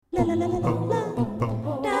Okay,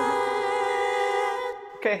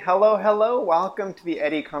 hello. Welcome to the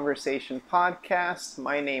Eddie Conversation Podcast.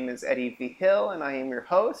 My name is Eddie V. Hill, and I am your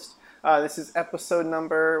host. This is episode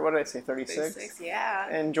number, what did I say, 36? 36, yeah.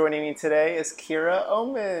 And joining me today is Kira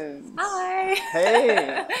Omans. Hi.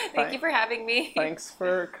 Hey. Thank you for having me. Thanks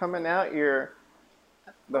for coming out. You're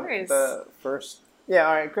course. the first. Yeah,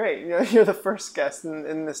 all right, great. You're the first guest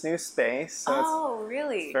in this new space. So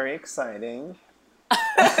really? It's very exciting.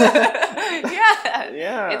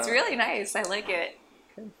 Yeah. It's really nice. I like it.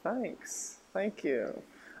 Okay, thanks. Thank you.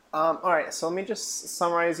 All right, so let me just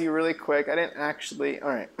summarize you really quick. I didn't actually... All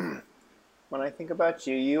right. When I think about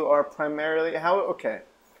you, you are primarily... You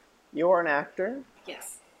are an actor.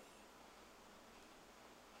 Yes.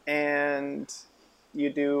 And you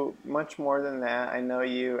do much more than that. I know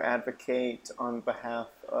you advocate on behalf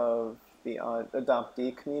of the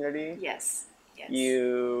adoptee community. Yes.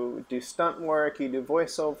 You do stunt work. You do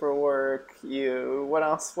voiceover work. What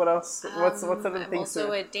else? What's other things? I'm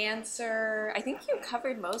also a dancer. I think you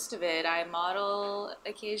covered most of it. I model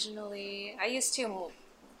occasionally. I used to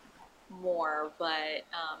more, but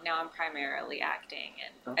now I'm primarily acting.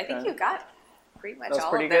 And I think you got pretty much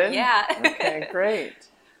all of them. Good? Yeah. Okay, great.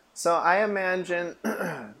 So I imagine,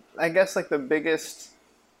 I guess like the biggest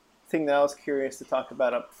thing that I was curious to talk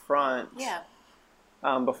about up front. Yeah.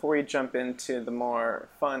 Before we jump into the more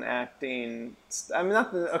fun acting, is I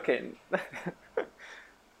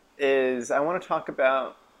want to talk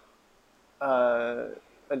about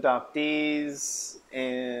adoptees,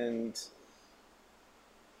 and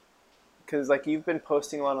because like you've been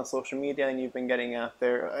posting a lot on social media and you've been getting out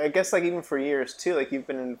there, I guess like even for years too, like you've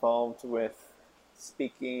been involved with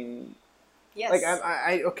speaking. Yes. Like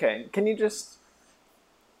okay, can you just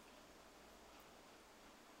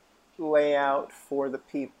lay out for the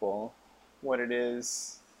people what it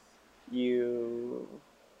is you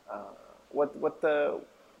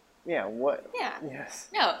yes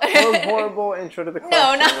No. horrible intro to the question.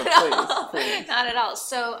 No, not at all. Please. Not at all.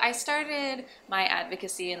 So I started my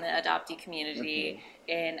advocacy in the adoptee community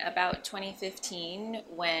in about 2015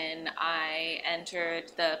 when I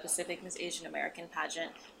entered the Pacific Miss Asian American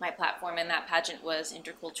pageant. My platform in that pageant was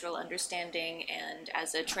intercultural understanding, and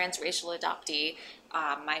as a transracial adoptee,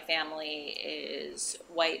 my family is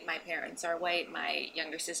white, my parents are white, my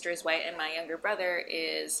younger sister is white, and my younger brother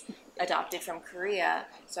is adopted from Korea,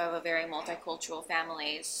 so I have a very multicultural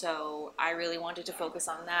family. So I really wanted to focus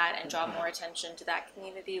on that and draw more attention to that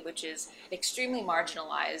community, which is extremely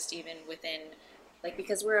marginalized even within, like,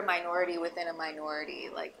 because we're a minority within a minority.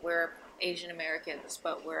 Like, we're Asian Americans,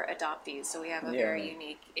 but we're adoptees, so we have a very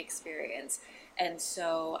unique experience. And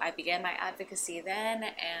so I began my advocacy then,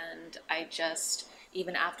 and I just,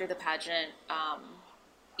 even after the pageant,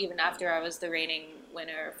 even after I was the reigning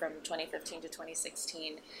winner from 2015 to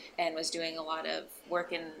 2016 and was doing a lot of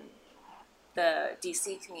work in the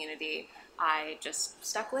DC community, I just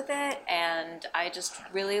stuck with it, and I just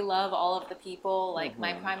really love all of the people. Like,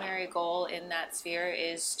 my primary goal in that sphere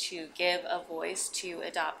is to give a voice to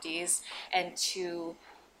adoptees and to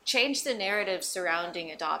change the narrative surrounding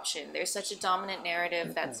adoption. There's such a dominant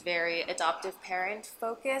narrative that's very adoptive parent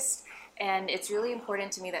focused, and it's really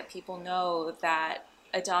important to me that people know that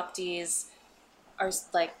adoptees are,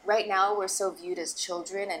 like, right now we're so viewed as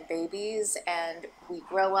children and babies, and we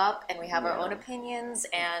grow up and we have our own opinions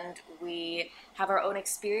and we have our own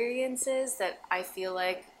experiences that I feel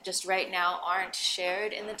like just right now aren't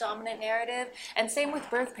shared in the dominant narrative. And same with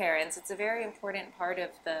birth parents. It's a very important part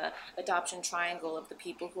of the adoption triangle of the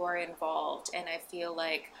people who are involved, and I feel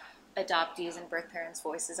like adoptees and birth parents'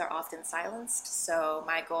 voices are often silenced. So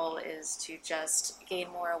my goal is to just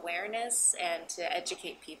gain more awareness and to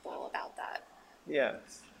educate people about that.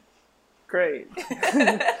 Yes. Great.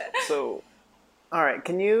 So, all right,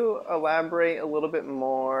 can you elaborate a little bit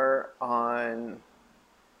more on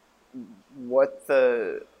what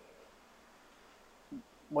the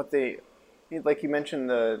like you mentioned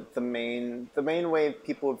the main way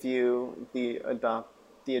people view the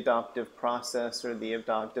adoptive process or the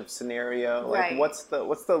adoptive scenario, like Right. what's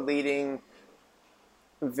the leading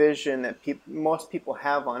vision that most people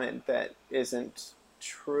have on it that isn't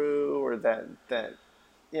true, or that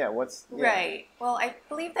Right. Well, I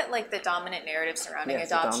believe that, like, the dominant narrative surrounding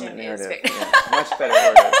adoption is very much better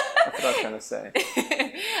worded. That's what I was trying to say.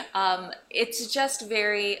 It's just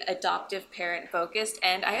very adoptive parent focused,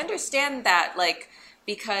 and I understand that, like,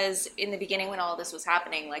 because in the beginning when all this was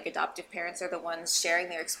happening, like, adoptive parents are the ones sharing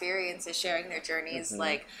their experiences, sharing their journeys.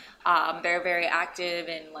 Like, they're very active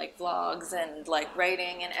in, like, vlogs and, like,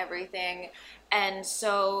 writing and everything. And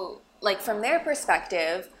so, like, from their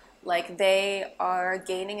perspective, like they are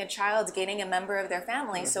gaining a child, gaining a member of their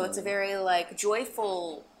family. So it's a Mm-hmm. very like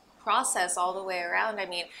joyful process all the way around. I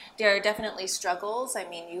mean, there are definitely struggles. I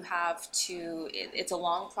mean, you have to, it's a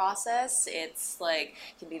long process. It's like,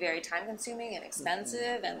 can be very time consuming and Mm-hmm.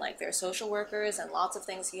 expensive, and like there are social workers and lots of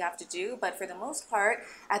things you have to do. But for the most part,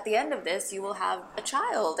 at the end of this, you will have a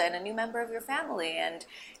child and a new member of your family. And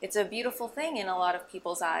it's a beautiful thing in a lot of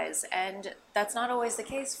people's eyes. And that's not always the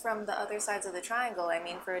case from the other sides of the triangle. I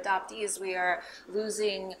mean, for adoptees, we are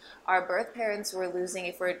losing our birth parents, we're losing,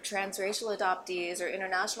 if we're transracial adoptees or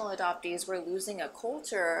international adoptees, we're losing a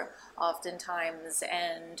culture oftentimes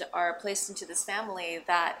and are placed into this family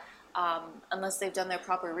that unless they've done their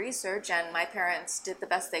proper research, and my parents did the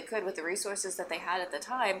best they could with the resources that they had at the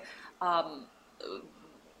time,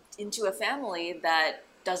 into a family that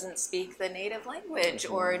doesn't speak the native language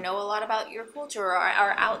or Mm-hmm. know a lot about your culture or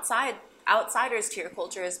are outsiders to your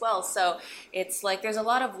culture as well. So it's like there's a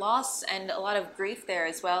lot of loss and a lot of grief there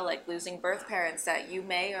as well, like losing birth parents that you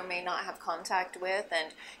may or may not have contact with,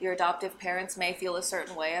 and your adoptive parents may feel a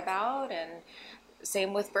certain way about. And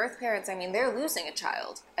same with birth parents. I mean, they're losing a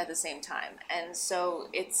child at the same time. And so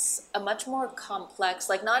it's a much more complex,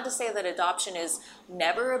 like, not to say that adoption is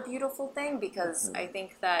never a beautiful thing, because I Mm-hmm.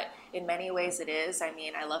 think that in many ways it is. I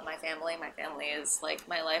mean, I love my family. My family is like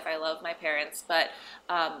my life. I love my parents. But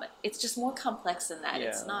it's just more complex than that. Yeah.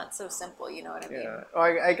 It's not so simple. You know what I mean? Yeah. Oh,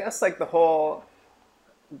 I guess like the whole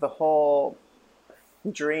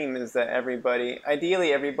dream is that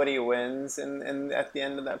ideally everybody wins, and at the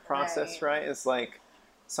end of that process, Right. right, is like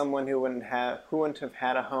someone who wouldn't have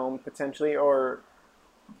had a home potentially, or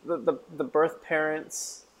the birth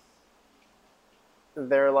parents,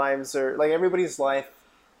 their lives are like everybody's life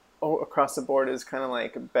across the board is kind of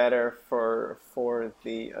like better for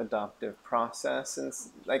the adoptive process, and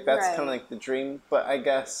like that's kind of Right. like the dream. But I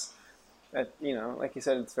guess that, like you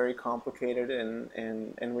said, it's very complicated,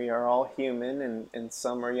 and we are all human, and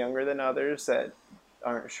some are younger than others that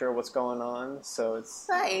aren't sure what's going on, so it's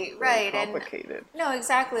Right, very right. And complicated. no,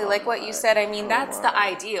 exactly Oh like what you my, said. I mean, oh that's the my.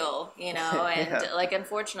 ideal, you know, and Yeah. like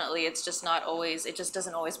unfortunately, it's just not always, it just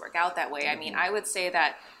doesn't always work out that way. I mean, Hmm. I would say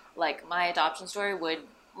that like my adoption story would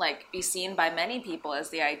like be seen by many people as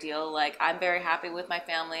the ideal. Like, I'm very happy with my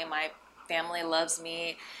family. My family loves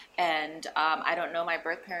me, and I don't know my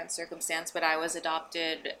birth parents' circumstance, but I was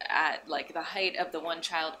adopted at like the height of the one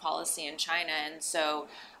child policy in China, and so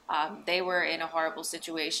they were in a horrible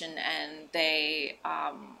situation, and they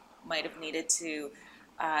might have needed to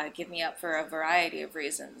give me up for a variety of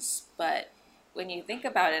reasons. But when you think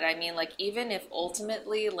about it, I mean, like, even if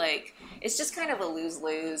ultimately, like, it's just kind of a lose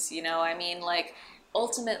lose, you know? I mean, like,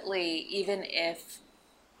 ultimately, even if,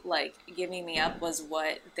 like, giving me up was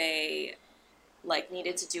what they like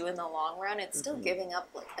needed to do in the long run, it's still Hmm. giving up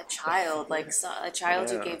like a child, like so, a child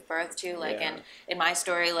you Yeah. gave birth to, like, Yeah. and in my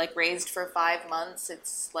story, like raised for 5 months.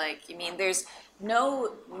 It's like, I mean, there's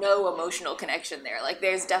no emotional connection there. Like,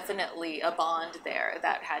 there's definitely a bond there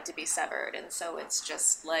that had to be severed, and so it's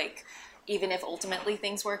just like, even if ultimately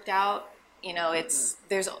things worked out, you know, it's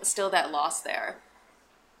there's still that loss there.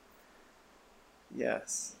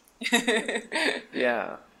 Yes.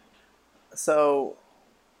 Yeah. So,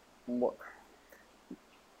 wh-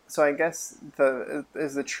 so I guess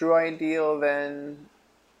the true ideal then.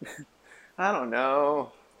 I don't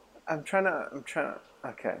know. I'm trying to.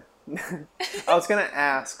 Okay. I was gonna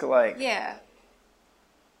ask, like, Yeah.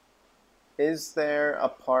 is there a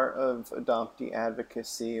part of adoptee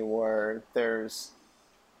advocacy where there's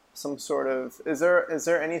some sort of is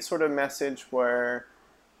there any sort of message where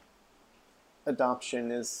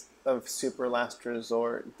adoption is of super last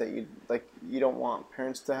resort, that you don't want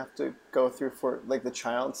parents to have to go through for like the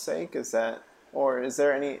child's sake? Is that, or is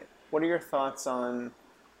there any, what are your thoughts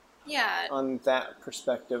Yeah. on that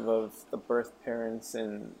perspective of the birth parents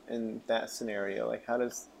in that scenario? Like, how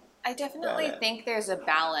does I that definitely end? think there's a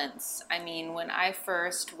balance. I mean, when I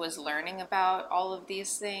first was learning about all of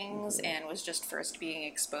these things Hmm. and was just first being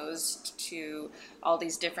exposed to all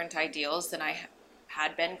these different ideals than I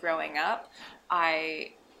had been growing up,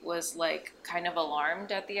 I was like kind of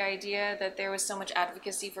alarmed at the idea that there was so much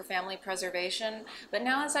advocacy for family preservation. But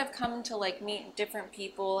now, as I've come to like meet different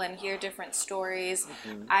people and hear different stories,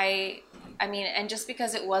 Hmm. I I mean, and just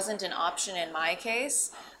because it wasn't an option in my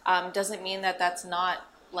case, doesn't mean that that's not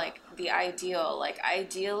like the ideal. Like,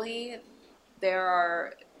 ideally, there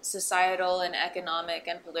are societal and economic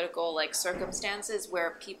and political like circumstances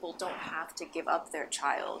where people don't have to give up their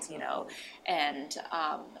child, you know, Hmm. and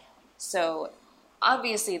so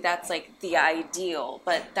obviously that's like the ideal,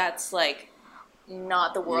 but that's like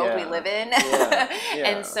not the world we Yeah. live in. Yeah. Yeah.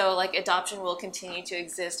 And so like adoption will continue to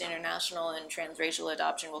exist, international and transracial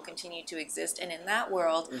adoption will continue to exist, and in that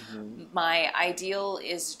world my ideal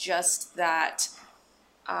is just that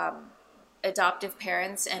adoptive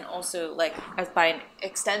parents, and also like as by an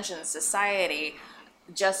extension society,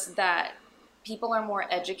 just that people are more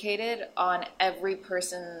educated on every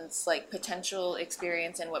person's like potential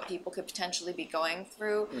experience and what people could potentially be going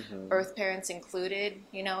through, birth parents included,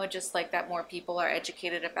 you know, just like that more people are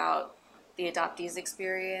educated about the adoptees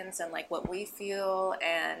experience and like what we feel,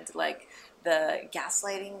 and like the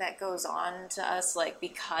gaslighting that goes on to us, like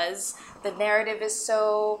because the narrative is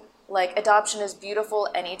so like adoption is beautiful.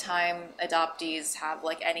 Anytime adoptees have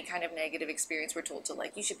like any kind of negative experience, we're told to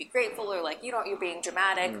like you should be grateful, or like you don't, you're being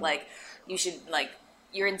dramatic, like you should like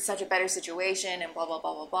you're in such a better situation and blah blah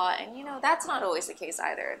blah blah blah. And you know that's not always the case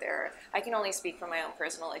either. I can only speak from my own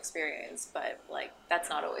personal experience, but like that's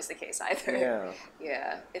not always the case either. Yeah.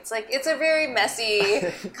 Yeah, it's like it's a very messy,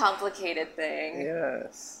 complicated thing.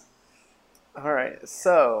 Yes. All right.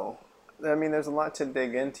 So, I mean, there's a lot to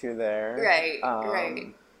dig into there. Right.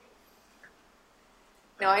 Right.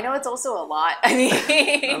 No, I know it's also a lot. I mean,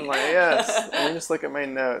 I'm like, yes. Let me just look at my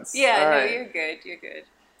notes. Yeah, All no, right. you're good. You're good.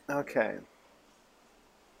 Okay.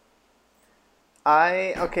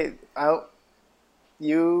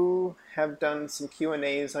 You have done some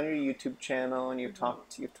Q&As on your YouTube channel, and you've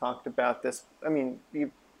talked about this. I mean,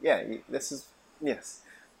 this is yes.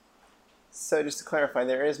 So just to clarify,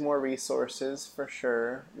 there is more resources for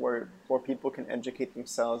sure where people can educate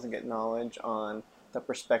themselves and get knowledge on the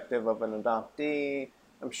perspective of an adoptee.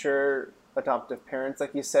 I'm sure adoptive parents,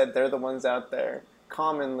 like you said, they're the ones out there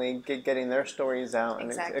commonly getting their stories out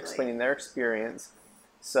and Exactly. explaining their experience.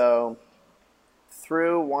 So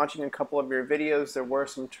through watching a couple of your videos, there were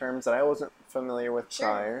some terms that I wasn't familiar with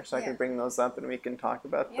prior, so I can bring those up and we can talk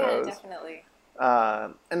about those. Yeah, definitely.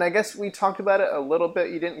 And I guess we talked about it a little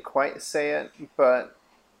bit. You didn't quite say it, but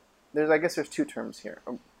I guess there's two terms here.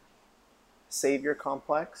 Savior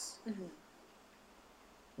complex.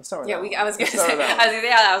 Let's start with that. I was going to say,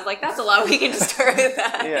 I was like, that's a lot. We can just start with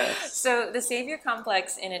that. Yes. So the savior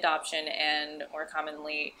complex in adoption, and more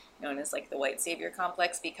commonly known as like the white savior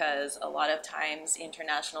complex, because a lot of times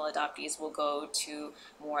international adoptees will go to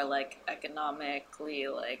more like economically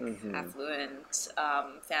like affluent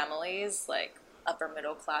families, like upper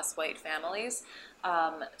middle class white families.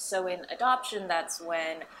 So in adoption, that's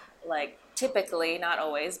when like typically, not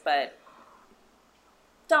always, but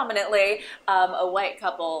dominantly, a white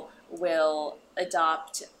couple will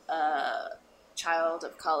adopt a child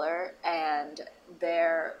of color, and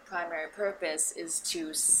their primary purpose is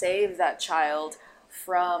to save that child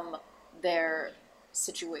from their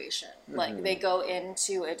situation. Like they go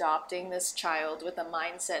into adopting this child with a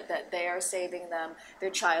mindset that they are saving them.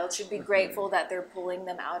 Their child should be grateful that they're pulling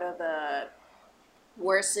them out of a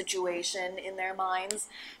worse situation in their minds.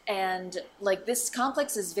 And like this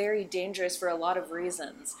complex is very dangerous for a lot of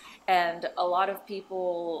reasons, and a lot of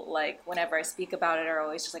people, like whenever I speak about it, are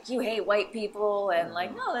always just like, you hate white people, and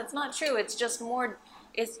like, no, that's not true. It's just more,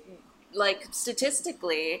 it's like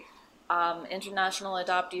statistically international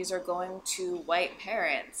adoptees are going to white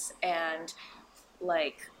parents, and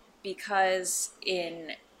like because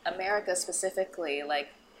in America specifically, like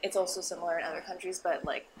it's also similar in other countries, but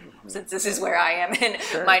like since this is where I am in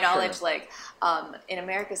my knowledge, like in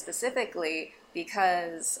America specifically,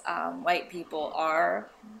 because white people are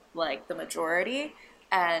like the majority,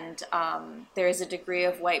 and there is a degree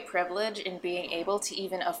of white privilege in being able to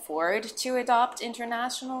even afford to adopt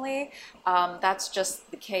internationally. That's just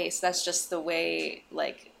the case. That's just the way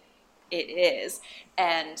like it is,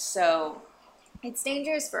 and so it's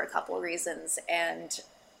dangerous for a couple of reasons. And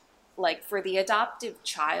like for the adoptive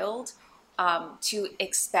child to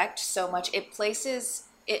expect so much, it just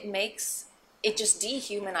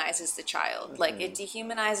dehumanizes the child. Like it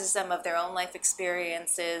dehumanizes them of their own life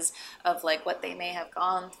experiences, of like what they may have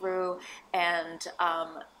gone through, and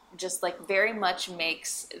just like very much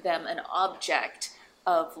makes them an object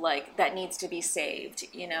of like that needs to be saved,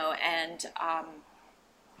 you know. And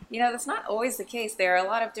you know, that's not always the case. There are a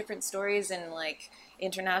lot of different stories in like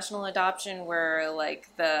international adoption where like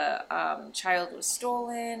the child was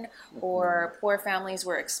stolen, or poor families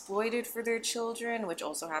were exploited for their children, which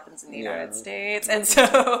also happens in the United States. And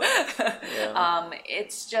so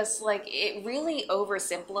it's just like it really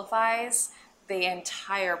oversimplifies the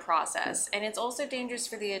entire process. And it's also dangerous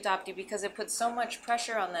for the adoptee because it puts so much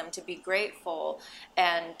pressure on them to be grateful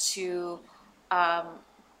and to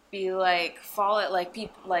be like fall at like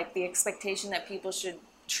people, like the expectation that people should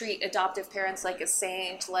treat adoptive parents like a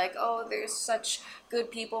saint, like, oh, there's such good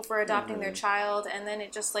people for adopting their child, and then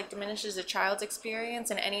it just like diminishes the child's experience.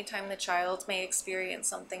 And anytime the child may experience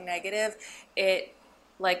something negative, it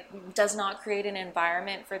like does not create an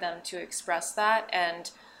environment for them to express that. And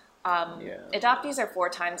adoptees are 4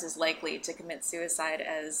 times as likely to commit suicide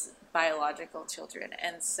as biological children,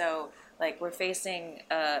 and so like we're facing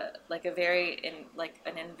like a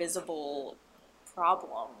an invisible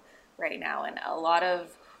problem right now, and a lot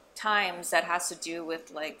of times that has to do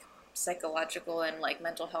with like psychological and like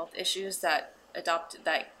mental health issues that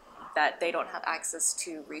that they don't have access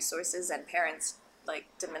to resources, and parents like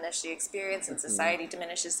diminish the experience, and society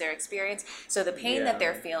diminishes their experience, so the pain that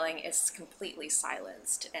they're feeling is completely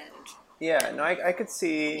silenced. And yeah, no, I could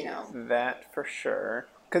see that for sure,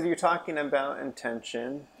 because you're talking about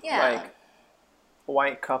intention. Like a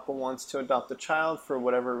white couple wants to adopt a child for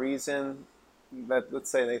whatever reason, that let's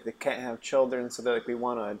say they can't have children, so they're like, we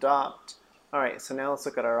want to adopt. All right, so now let's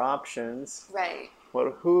look at our options. Right.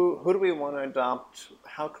 Well, who do we want to adopt?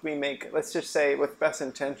 How could we make, let's just say with best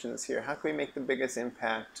intentions here, how can we make the biggest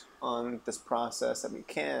impact on this process that we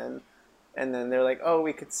can? And then they're like, oh,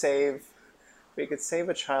 we could save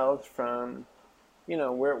a child from, you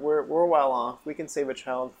know, we're well off. We can save a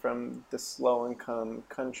child from this low income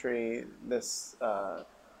country. This So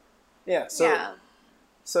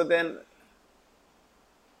then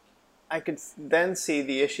I could then see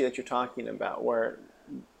the issue that you're talking about, where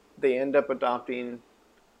they end up adopting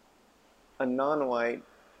a non-white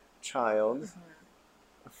child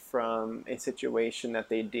from a situation that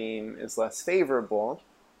they deem is less favorable.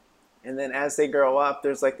 And then as they grow up,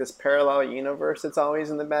 there's like this parallel universe that's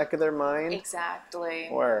always in the back of their mind. Exactly.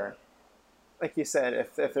 Where, like you said,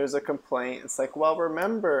 if there's a complaint, it's like, well,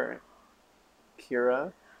 remember,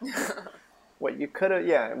 Kira, what you could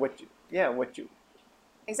have, what you.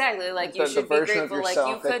 Exactly, like you should be grateful, like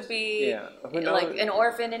you could be like an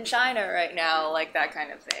orphan in China right now, like that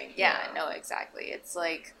kind of thing. Yeah, no, exactly. It's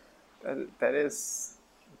like... That is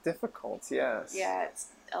difficult, yes. Yeah,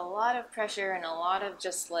 it's a lot of pressure and a lot of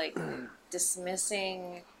just like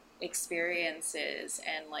dismissing experiences,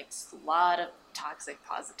 and like a lot of toxic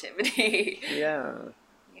positivity. Yeah.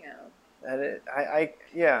 You know. I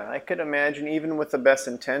could imagine, even with the best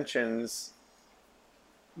intentions,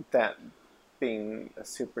 that being a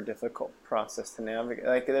super difficult process to navigate.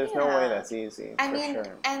 Like, there's no way that's easy. I mean,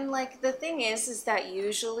 and like the thing is that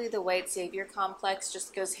usually the white savior complex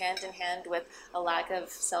just goes hand in hand with a lack of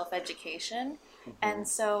self-education. And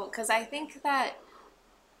so, because I think that,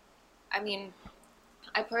 I mean,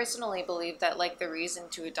 I personally believe that like the reason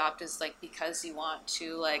to adopt is like because you want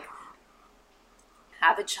to like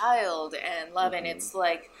have a child and love, and it's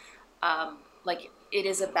like it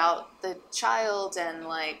is about the child and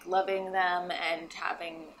like loving them and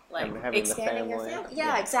having like expanding your family.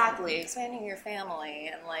 Yeah, exactly, expanding your family,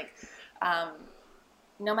 and like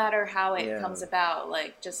no matter how it comes about,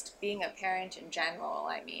 like just being a parent in general.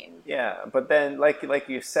 I mean, but then like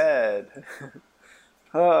you said.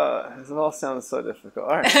 This all sounds so difficult.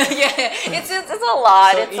 All right. it's a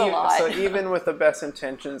lot. It's a lot. So even with the best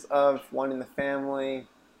intentions of wanting the family,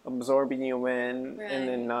 absorbing you in, and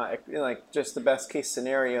then not, like, just the best case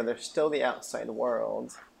scenario, there's still the outside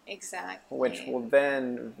world. Exactly. Which will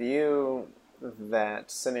then view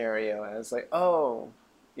that scenario as like, oh,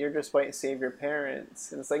 you're just white savior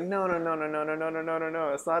parents, and it's like, no,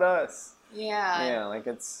 it's not us. Yeah, like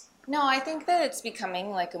it's. No, I think that it's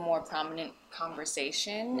becoming like a more prominent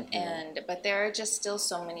conversation, but there are just still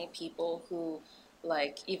so many people who,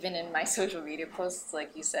 like, even in my social media posts,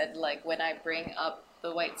 like you said, like when I bring up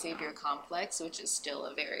the white savior complex, which is still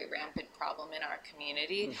a very rampant problem in our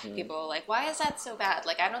community, people are like, why is that so bad?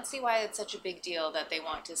 Like, I don't see why it's such a big deal that they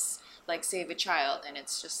want to like save a child. And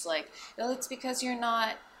it's just like, oh, it's because you're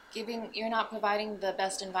not providing the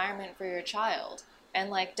best environment for your child. And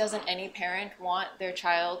like, doesn't any parent want their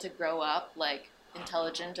child to grow up like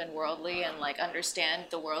intelligent and worldly and like understand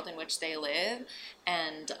the world in which they live,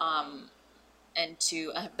 and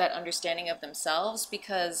to have that understanding of themselves?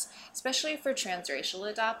 Because especially for transracial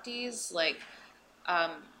adoptees, like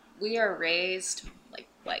we are raised like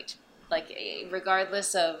white, like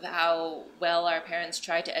regardless of how well our parents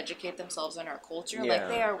try to educate themselves on our culture, like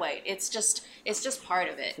they are white. It's just part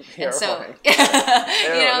of it. And so white.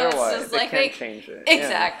 They're white. Just they like can't change it.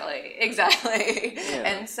 Exactly.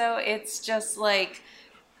 And so it's just like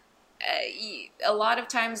a lot of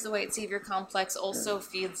times the white savior complex also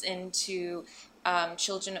feeds into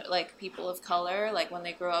children, like people of color, like when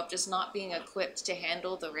they grow up, just not being equipped to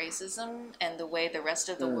handle the racism and the way the rest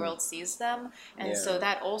of the world sees them. And so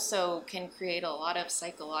that also can create a lot of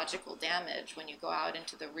psychological damage when you go out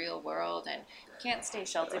into the real world and can't stay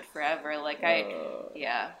sheltered forever. Like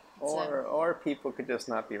yeah. Or people could just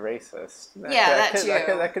not be racist.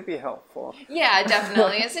 That could be helpful. Yeah,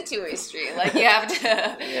 definitely. It's a two-way street. Like you have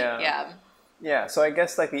to. Yeah. Yeah. So I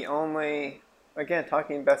guess like the only, again,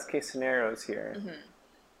 talking best case scenarios here.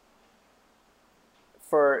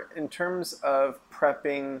 For in terms of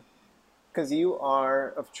prepping, because you are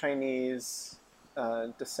of Chinese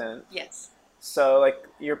descent. Yes. So like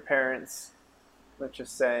your parents, let's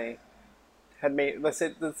just say, had made, let's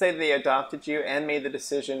say they adopted you and made the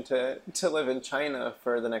decision to live in China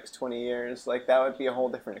for the next 20 years, like that would be a whole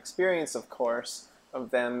different experience, of course,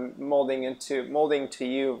 of them molding to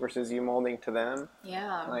you versus you molding to them.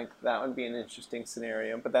 Yeah. Like that would be an interesting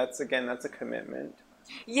scenario, but that's a commitment.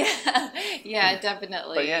 Yeah. Yeah,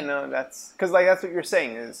 definitely. But yeah, no, that's because like that's what you're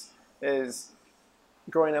saying is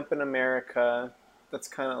growing up in America, that's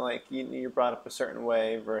kind of like you're brought up a certain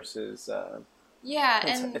way versus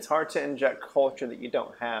it's hard to inject culture that you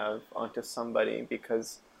don't have onto somebody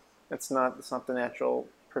because it's not the natural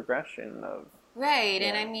progression of right.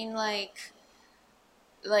 And I mean my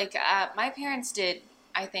parents did,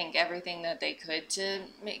 I think, everything that they could to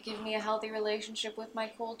give me a healthy relationship with my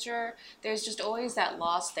culture. There's just always that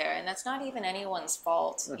loss there, and that's not even anyone's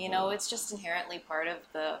fault. You know, it's just inherently part of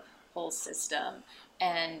the whole system.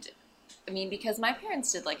 And I mean, because my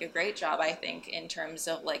parents did like a great job, I think, in terms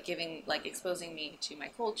of like exposing me to my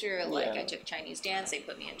culture. Like I took Chinese dance, they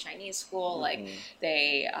put me in Chinese school. Like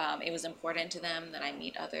they, it was important to them that I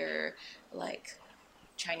meet other like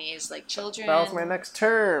Chinese like children. That was my next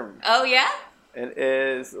term. Oh yeah. It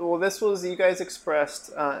is. Well, this was, you guys expressed,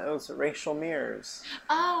 it was racial mirrors.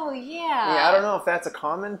 Oh, yeah. Yeah, I don't know if that's a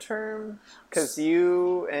common term, because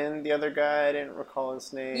you and the other guy, I didn't recall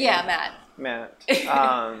his name. Yeah, Matt.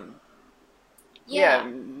 Yeah.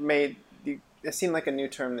 It seemed like a new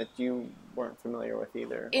term that you weren't familiar with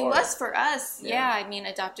either. It was for us. Yeah, I mean,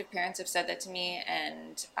 adoptive parents have said that to me,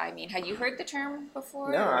 and I mean, had you heard the term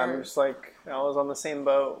before? No, I'm just like, I was on the same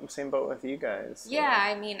boat with you guys. So. Yeah,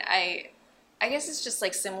 I mean, I guess it's just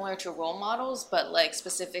like similar to role models, but like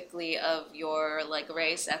specifically of your like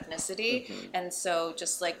race, ethnicity. And so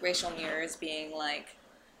just like racial mirrors being like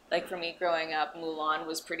for me growing up, Mulan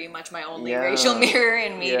was pretty much my only racial mirror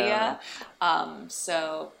in media.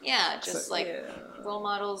 So yeah, just role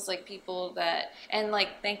models, like people that, and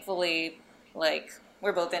like thankfully, like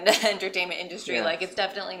we're both in the entertainment industry. Like it's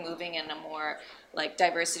definitely moving in a more like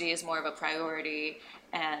diversity is more of a priority,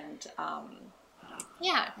 and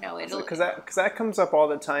because that comes up all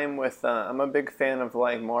the time with I'm a big fan of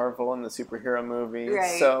like Marvel and the superhero movies.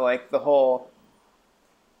 Right. So like the whole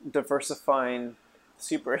diversifying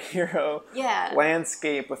superhero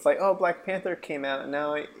landscape with like, oh, Black Panther came out and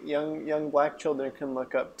now young black children can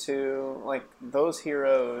look up to like those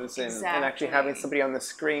heroes and actually having somebody on the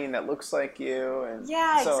screen that looks like you and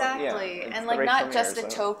and like not just a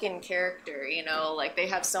token character, you know, like they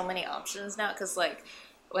have so many options now because like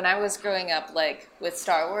when I was growing up, like with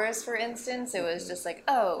Star Wars, for instance, it was just like,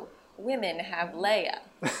 oh, women have Leia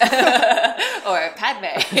or Padme,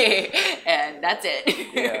 and that's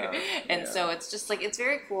it. And so it's just like it's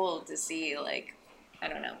very cool to see, like, I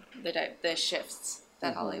don't know, the shifts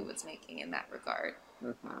that Hollywood's making in that regard.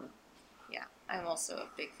 Yeah, I'm also a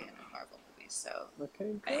big fan of Marvel movies, so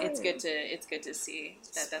it's good to see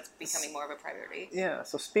that that's becoming more of a priority. Yeah.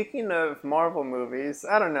 So speaking of Marvel movies,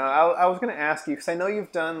 I don't know. I was going to ask you because I know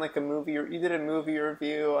you've done like a movie. You did a movie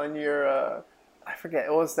review on your. I forget.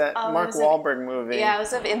 It was that Mark Wahlberg movie. Yeah, it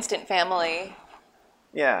was of Instant Family.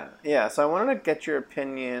 Yeah. So I wanted to get your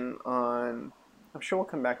opinion on. I'm sure we'll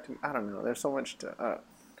come back to. I don't know. There's so much to.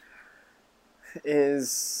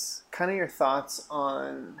 Is kind of your thoughts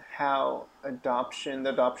on how the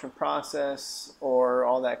adoption process, or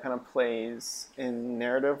all that kind of plays in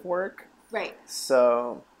narrative work. Right.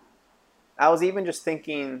 So, I was even just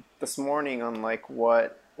thinking this morning on like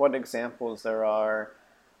what examples there are,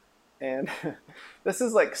 and this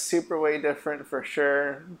is like super way different for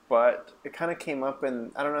sure, but it kind of came up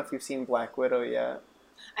in, I don't know if you've seen Black Widow yet.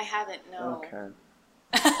 I haven't, no. Okay.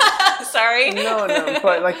 Sorry. No,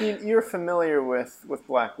 but like you're familiar with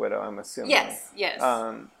Black Widow, I'm assuming. Yes.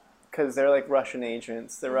 Because they're like Russian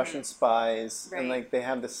agents, they're Russian spies, and like they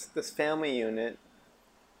have this family unit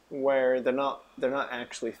where they're not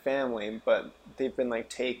actually family, but they've been like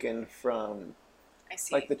taken from. I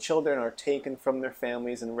see. Like the children are taken from their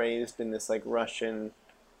families and raised in this like Russian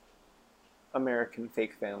American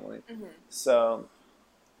fake family. So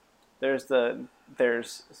There's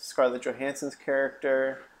there's Scarlett Johansson's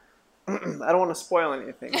character. I don't want to spoil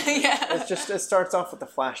anything. Yeah. It's just, it starts off with the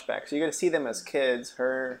flashback, so you get to see them as kids,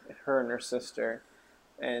 her and her sister,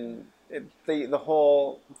 and the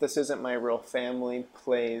whole "this isn't my real family"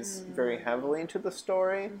 plays very heavily into the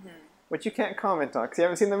story, which you can't comment on because you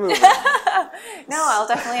haven't seen the movie. No, I'll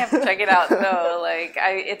definitely have to check it out though. Like,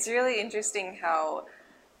 it's really interesting how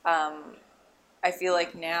I feel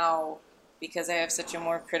like now, because I have such a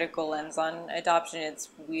more critical lens on adoption, it's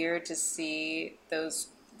weird to see those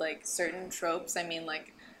like certain tropes. I mean,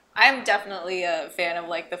 like, I'm definitely a fan of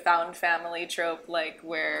like the found family trope, like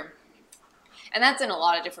where, and that's in a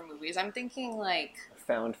lot of different movies. I'm thinking like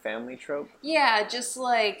Found family trope. yeah, just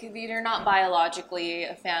like you're not biologically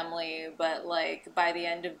a family, but like by the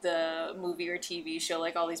end of the movie or TV show,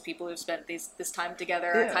 like all these people who've spent this time together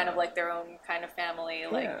are kind of like their own kind of family.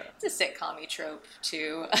 Like it's a sitcom-y trope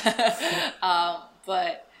too.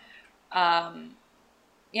 But yeah,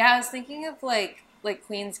 I was thinking of like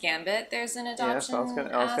Queen's Gambit. There's an adoption.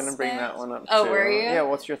 Yes, I was gonna bring that one up. Oh, too. were you? Yeah.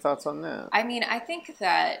 What's your thoughts on that? I mean, I think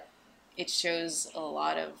that it shows a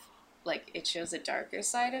lot of like it shows a darker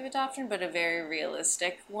side of adoption, but a very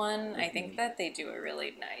realistic one. I think that they do a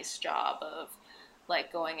really nice job of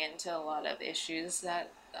like going into a lot of issues that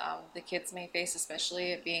the kids may face,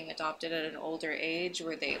 especially at being adopted at an older age,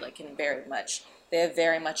 where they like they have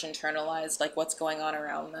very much internalized like what's going on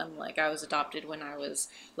around them. Like I was adopted when I was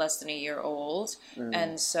less than a year old,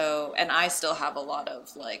 and I still have a lot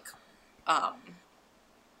of like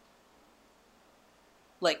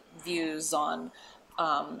views on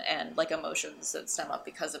and like emotions that stem up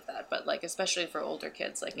because of that. But like especially for older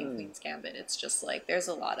kids, like in Queen's Gambit, it's just like there's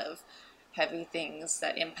a lot of heavy things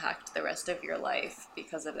that impact the rest of your life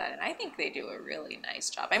because of that. And I think they do a really nice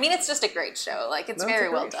job. I mean, it's just a great show. Like it's very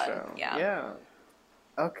well done. Show. Yeah. Yeah.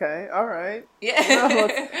 Okay. All right. Yeah.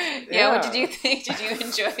 Yeah. What did you think? Did you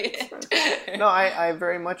enjoy it? No, I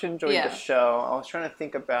very much enjoyed the show. I was trying to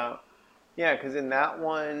think about, because in that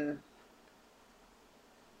one,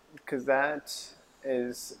 because that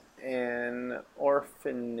is an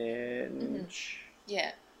orphanage.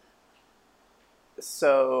 Yeah.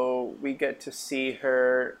 So we get to see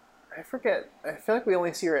her. I forget. I feel like we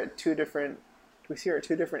only see her at two different. We see her at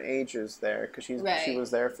two different ages there because she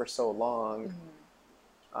was there for so long.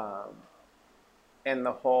 And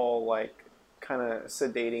the whole like kind of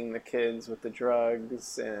sedating the kids with the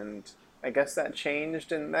drugs, and I guess that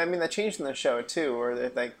changed. And I mean that changed in the show too, where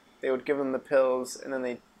they would give them the pills, and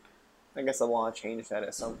then I guess the law changed that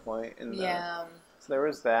at some point. So there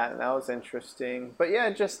was that, and that was interesting. But yeah,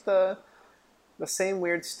 just the same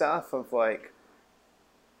weird stuff of like,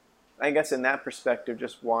 I guess in that perspective,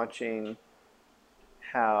 just watching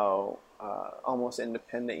how almost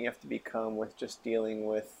independent you have to become with just dealing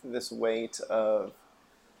with this weight of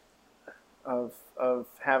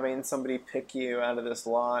having somebody pick you out of this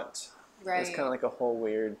lot. Right. It's kind of like a whole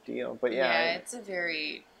weird deal. But it's a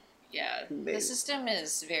very the system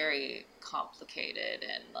is very complicated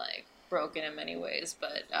and like broken in many ways,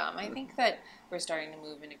 but I think that we're starting to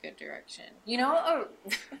move in a good direction. You know,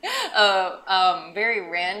 a very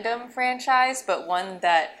random franchise, but one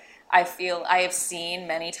that I feel I have seen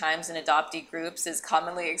many times in adoptee groups is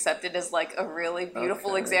commonly accepted as like a really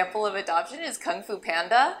beautiful example of adoption is Kung Fu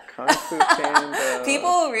Panda. Kung Fu Panda.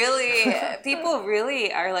 People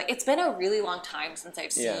really are like, it's been a really long time since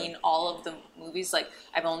I've seen all of the movies. Like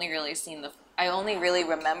I've only really seen I only really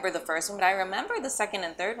remember the first one, but I remember the second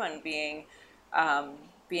and third one being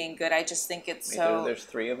good. I just think it's so. There's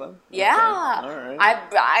three of them. Yeah. Okay. All right.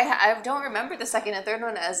 I don't remember the second and third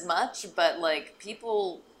one as much, but like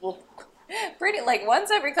people will pretty like once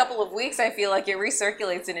every couple of weeks. I feel like it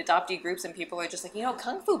recirculates in adoptee groups, and people are just like,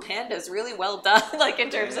 Kung Fu Panda is really well done, like in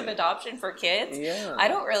terms of adoption for kids. Yeah. I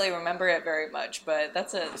don't really remember it very much, but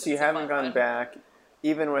that's a. So you haven't gone back,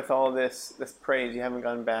 even with all this praise, you haven't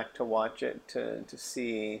gone back to watch it to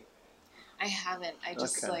see. I haven't. I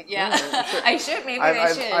just I should. Maybe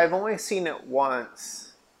I should. I've only seen it once.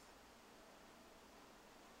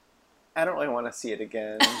 I don't really want to see it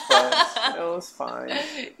again, but it was fine.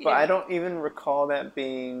 But I don't even recall that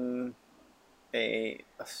being a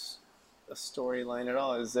storyline at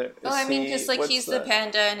all. Is there? I mean, just like he's the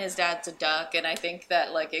panda and his dad's a duck, and I think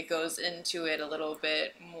that like it goes into it a little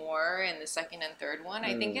bit more in the second and third one.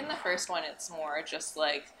 I think in the first one it's more just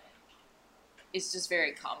like. It's just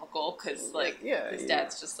very comical because like his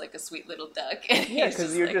dad's just like a sweet little duck. And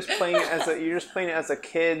because you're just playing it as a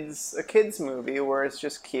kids movie where it's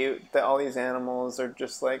just cute that all these animals are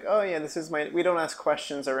just like, oh yeah, this is we don't ask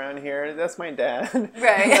questions around here. That's my dad.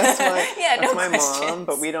 Right. That's my mom.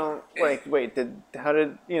 But we don't like. Wait,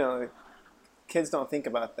 kids don't think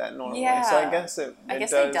about that normally. Yeah. So I guess I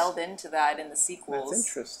guess does, they delved into that in the sequels. That's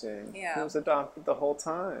interesting. Yeah. He was adopted the whole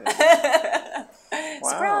time. Wow.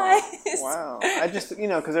 Surprise! Wow. I just,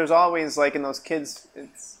 because there's always, like, in those kids'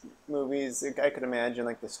 movies, I could imagine,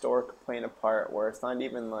 like, the stork playing a part where it's not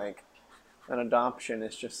even, like, an adoption.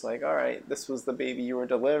 It's just like, all right, this was the baby you were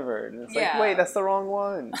delivered. And it's like, wait, that's the wrong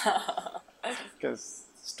one. Because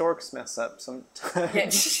storks mess up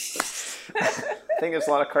sometimes. I think there's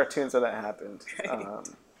a lot of cartoons where that happened.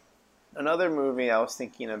 Another movie I was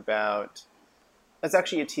thinking about, it's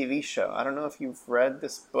actually a TV show. I don't know if you've read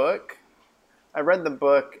this book. I read the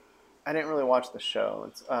book. I didn't really watch the show.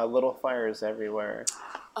 It's Little Fires Everywhere.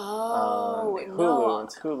 Oh, Hulu. no.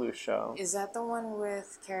 It's a Hulu show. Is that the one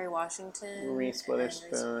with Kerry Washington? Reese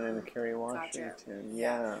Witherspoon and Kerry Washington. Gotcha.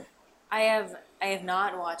 Yeah. I have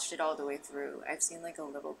not watched it all the way through. I've seen like a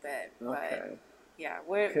little bit, but yeah.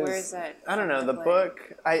 Where is that? I don't know. The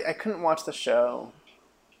book, I couldn't watch the show,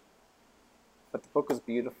 but the book was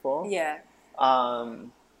beautiful. Yeah.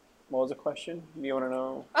 What was the question? Do you want to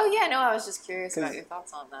know? Oh yeah, no. I was just curious about your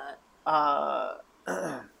thoughts on that.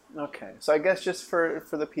 Okay, so I guess just for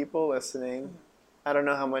the people listening, I don't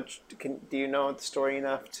know how much do you know the story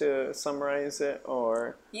enough to summarize it,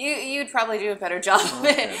 or you'd probably do a better job of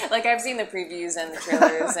it. Like I've seen the previews and the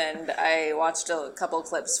trailers, and I watched a couple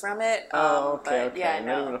clips from it. Okay. Yeah,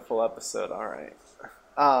 not even a full episode. All right.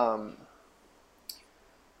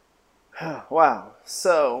 Wow.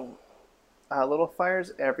 So, Little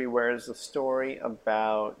Fires Everywhere is a story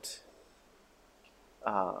about.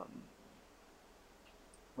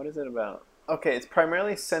 What is it about? Okay, it's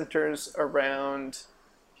primarily centers around.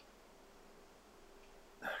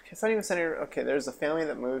 It's not even centered. Okay, there's a family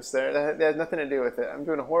that moves there. That has nothing to do with it. I'm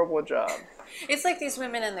doing a horrible job. It's like these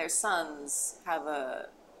women and their sons have a,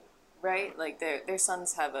 right? Like their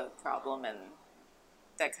sons have a problem, and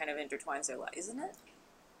that kind of intertwines their life, isn't it?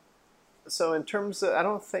 So in terms of, I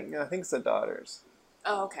think it's the daughters.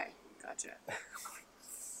 Oh, okay, gotcha.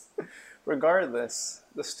 Regardless,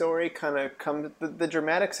 the story kind of comes. The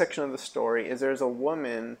dramatic section of the story is there's a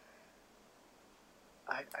woman.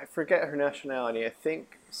 I forget her nationality. I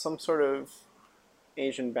think some sort of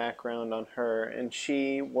Asian background on her, and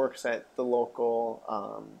she works at the local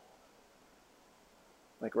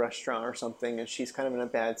like restaurant or something, and she's kind of in a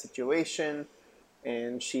bad situation,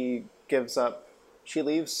 and she gives up. She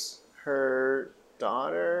leaves her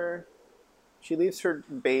daughter. She leaves her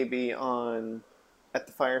baby at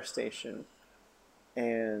the fire station,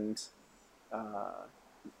 and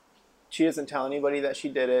she doesn't tell anybody that she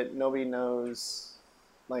did it. Nobody knows.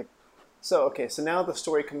 So now the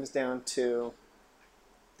story comes down to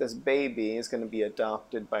this baby is going to be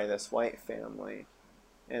adopted by this white family,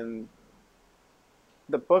 and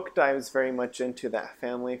the book dives very much into that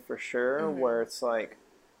family for sure, where it's like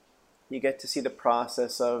you get to see the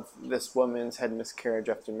process of this woman's had miscarriage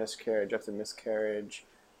after miscarriage after miscarriage,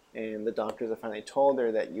 and the doctors have finally told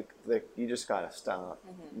her that you just gotta stop.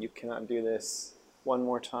 You cannot do this one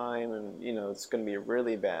more time, and it's going to be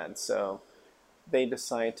really bad. So they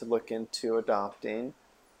decide to look into adopting,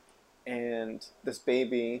 and this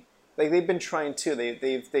baby, like they've been trying to.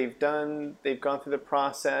 They've gone through the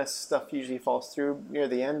process. Stuff usually falls through near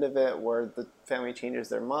the end of it, where the family changes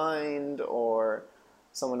their mind, or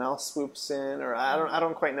someone else swoops in, or I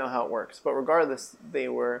don't quite know how it works. But regardless, they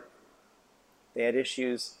had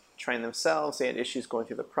issues trying themselves. They had issues going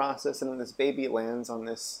through the process, and then this baby lands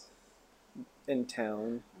in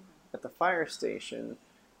town at the fire station,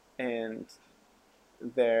 and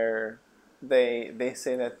they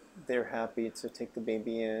say that they're happy to take the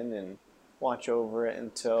baby in and watch over it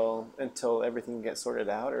until everything gets sorted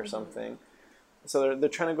out or something. So they're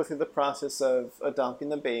trying to go through the process of adopting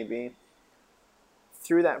the baby.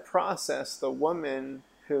 Through that process, the woman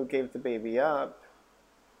who gave the baby up,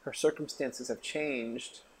 her circumstances have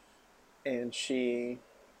changed, and she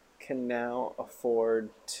can now afford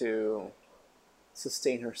to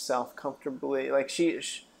sustain herself comfortably. Like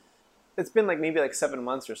it's been like maybe like 7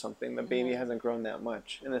 months or something. The baby hasn't grown that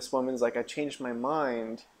much, and this woman's like, I changed my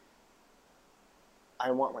mind. I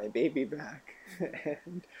want my baby back.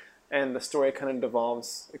 and the story kind of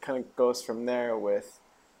devolves. It kind of goes from there with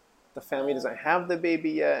the family doesn't have the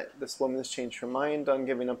baby yet. This woman's changed her mind on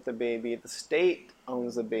giving up the baby. The state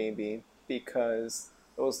owns the baby because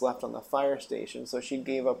it was left on the fire station. So she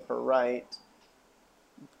gave up her right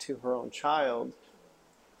to her own child.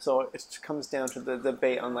 So it comes down to the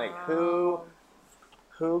debate on like who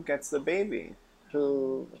gets the baby,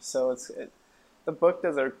 the book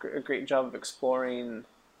does a great job of exploring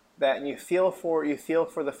that, and you feel for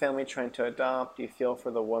the family trying to adopt, you feel for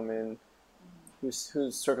the woman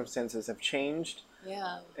whose circumstances have changed,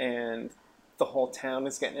 and the whole town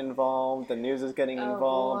is getting involved, the news is getting Oh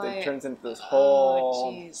involved. boy. It turns into this Oh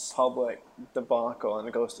whole jeez. public debacle, and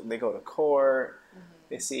they go to court.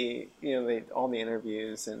 They see, all the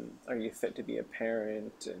interviews, and are you fit to be a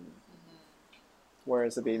parent, and where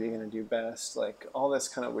is the baby going to do best? Like all this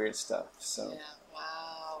kind of weird stuff. So, Yeah.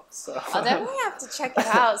 Wow. so I'll definitely have to check it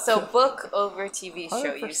out. So book over TV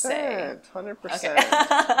show, you say?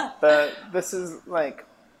 100%. But this is like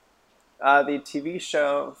the TV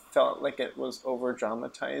show felt like it was over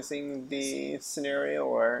dramatizing the scenario,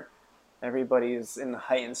 where everybody's in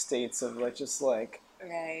heightened states of like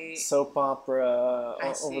Right. soap opera,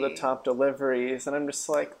 I over the see. top deliveries, and I'm just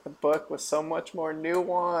like, the book was so much more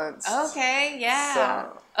nuanced. Okay, yeah.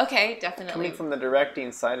 So, Okay, definitely. coming from the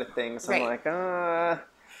directing side of things, I'm Right. like,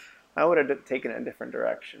 I would have taken a different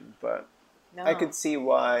direction, but No. I could see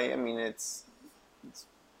why. I mean, it's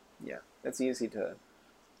easy to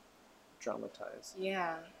dramatize.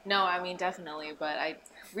 Yeah. No, I mean definitely, but I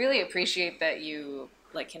really appreciate that you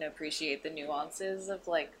like can appreciate the nuances of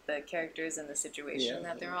like the characters and the situation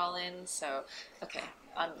that they're all in. So, okay,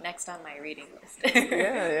 next on my reading list.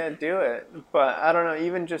 Yeah, do it. But I don't know.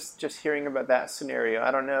 Even just hearing about that scenario,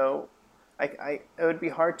 I don't know. It would be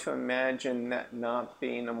hard to imagine that not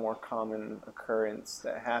being a more common occurrence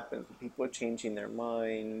that happens with people changing their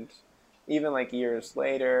mind, even like years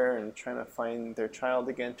later, and trying to find their child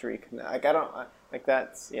again to reconnect. Like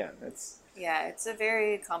that's Yeah, it's a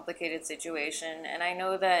very complicated situation, and I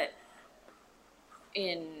know that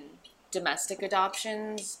in domestic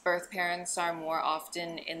adoptions, birth parents are more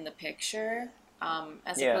often in the picture.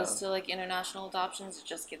 As opposed to like international adoptions, it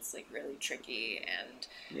just gets like really tricky, and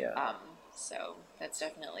so that's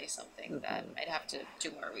definitely something that I'd have to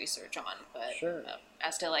do more research on. But Sure.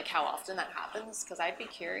 As to like how often that happens, because I'd be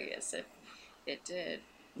curious if it did,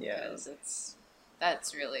 because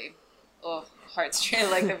that's really heartstring.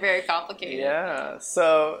 Like they're very complicated. Yeah.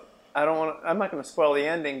 So I'm not going to spoil the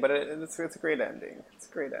ending, but it's a great ending. It's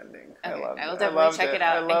a great ending. Okay, I loved I will it. definitely check it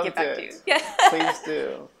out and get back to you. Yeah. Please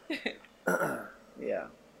do. Yeah.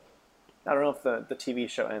 I don't know if the TV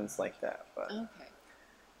show ends like that, but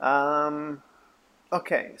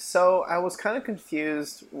okay. So I was kind of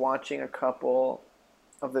confused watching a couple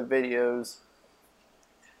of the videos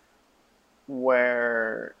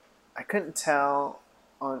where I couldn't tell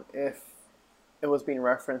on if it was being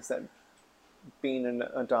referenced that being an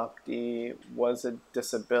adoptee was a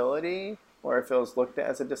disability, or if it was looked at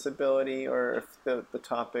as a disability, or if the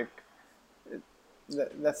topic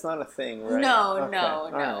that's not a thing, right? No.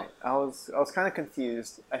 All right. I was kind of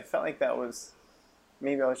confused. I felt like that was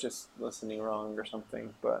maybe I was just listening wrong or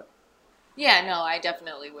something, but yeah, no, I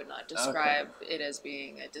definitely would not describe it as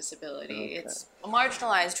being a disability. It's a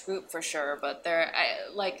marginalized group for sure, but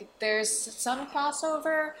there's some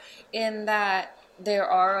crossover in that there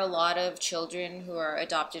are a lot of children who are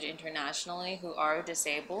adopted internationally who are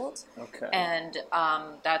disabled. Okay. And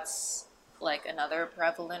that's like another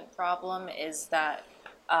prevalent problem is that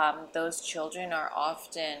those children are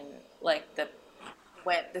often like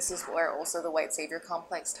this is where also the white savior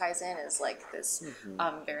complex ties in, is like this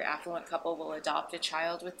very affluent couple will adopt a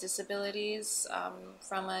child with disabilities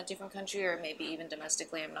from a different country, or maybe even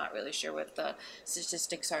domestically. I'm not really sure what the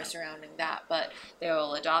statistics are surrounding that, but they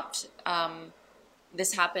will adopt.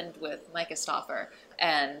 This happened with Micah Stauffer,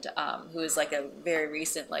 and who is like a very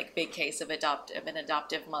recent like big case of an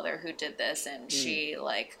adoptive mother who did this, and she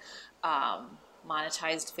like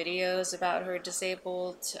monetized videos about her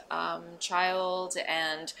disabled child,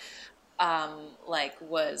 and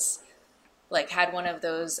was like had one of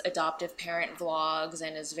those adoptive parent vlogs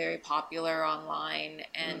and is very popular online.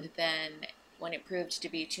 And then when it proved to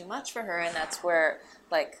be too much for her, and that's where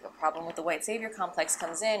like a problem with the white savior complex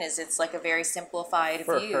comes in, is it's like a very simplified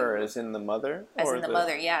for view. her, as in the mother, as in the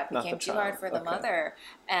mother, yeah, it not became the too child. hard for the mother,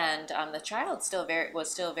 and the child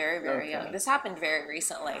was still very young. This happened very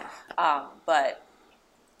recently, but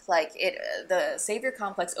like the savior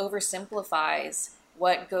complex oversimplifies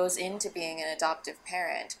what goes into being an adoptive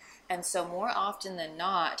parent. And so more often than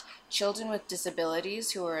not, children with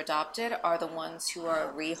disabilities who are adopted are the ones who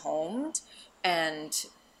are rehomed, and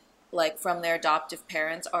like from their adoptive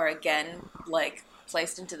parents are again like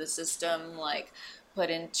placed into the system, like put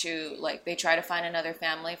into like they try to find another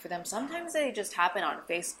family for them. Sometimes they just happen on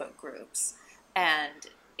Facebook groups, and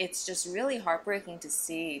it's just really heartbreaking to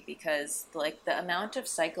see, because like the amount of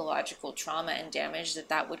psychological trauma and damage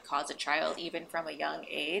that would cause a child even from a young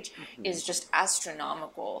age is just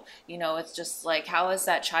astronomical. It's just like, how is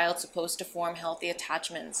that child supposed to form healthy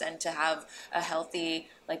attachments and to have a healthy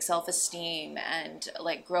like self-esteem and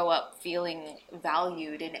like grow up feeling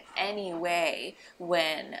valued in any way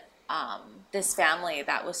when this family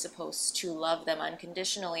that was supposed to love them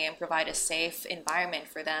unconditionally and provide a safe environment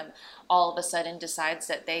for them all of a sudden decides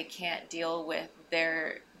that they can't deal with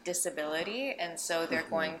their disability, and so they're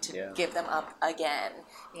going to Yeah. give them up again.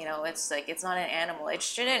 You know, it's like, it's not an animal. It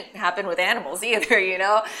shouldn't happen with animals either, you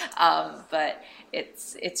know. But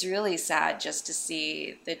it's really sad just to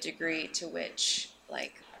see the degree to which,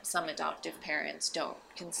 like, some adoptive parents don't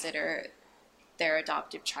consider their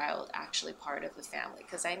adoptive child actually part of the family.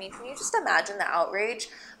 Because I mean, can you just imagine the outrage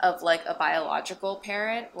of like a biological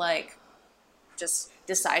parent, like, just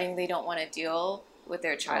deciding they don't want to deal with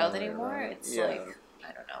their child anymore? Right. It's Yeah. like,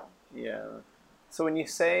 I don't know. Yeah. So when you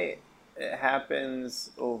say it happens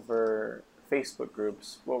over Facebook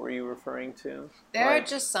groups, what were you referring to? There are Like,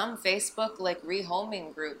 just some Facebook like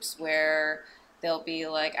rehoming groups where they'll be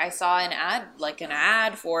like, I saw an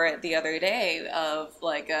ad for it the other day of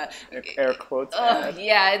like a air quotes ad.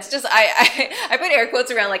 yeah, it's just I put air quotes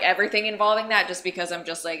around like everything involving that, just because I'm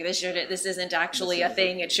just like, this isn't actually a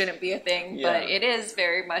thing. It shouldn't be a thing, but it is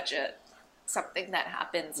very much something that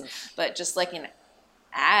happens. But just like an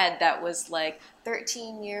ad that was like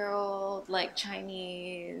 13-year-old like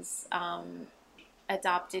Chinese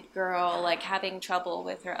adopted girl like having trouble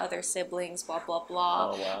with her other siblings, blah blah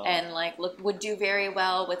blah. Oh, wow. And like would do very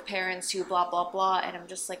well with parents who blah blah blah. And I'm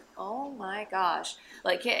just like, oh my gosh,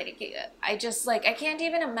 like I just like, I can't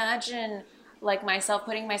even imagine like myself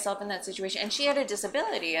putting myself in that situation. And she had a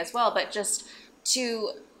disability as well, but just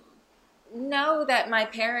to know that my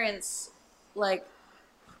parents like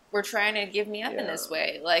were trying to give me up in this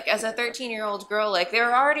way. Like, as a 13-year-old girl, like,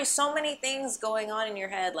 there are already so many things going on in your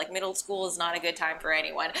head. Like, middle school is not a good time for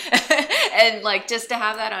anyone. And, like, just to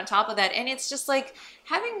have that on top of that. And it's just, like,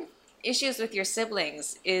 having issues with your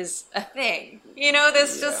siblings is a thing. You know,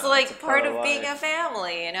 that's just, like, part of being a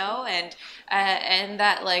family, you know? And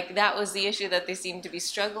that, like, that was the issue that they seem to be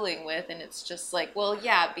struggling with. And it's just like, well,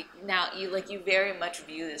 yeah, now you very much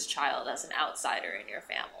view this child as an outsider in your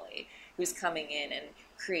family who's coming in and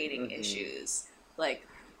creating issues. Like,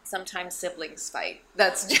 sometimes siblings fight.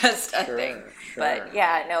 That's just a thing. Sure. But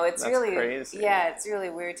yeah, no, it's That's really crazy. Yeah, it's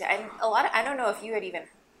really weird. And I don't know if you had even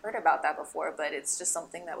heard about that before, but it's just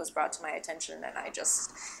something that was brought to my attention, and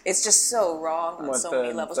it's just so wrong on so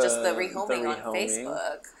many levels. Just the rehoming on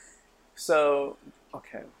Facebook. So,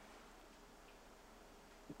 okay.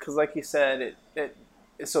 Because like you said,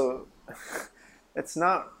 so it's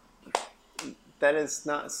not, that is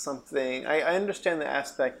not something, I understand the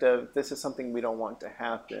aspect of this is something we don't want to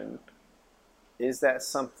happen. Is that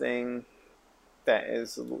something that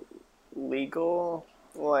is legal?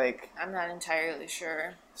 Like, I'm not entirely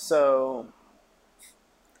sure. So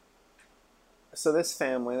this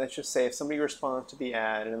family, let's just say if somebody responds to the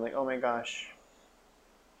ad and like, oh my gosh,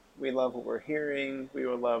 we love what we're hearing, we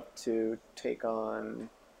would love to take on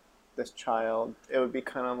this child, it would be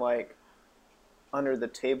kind of like under the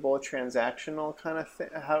table transactional kind of thing.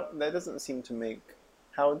 How that doesn't seem to make,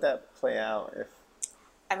 how would that play out if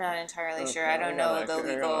I'm not entirely sure. I don't know the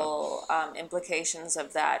legal implications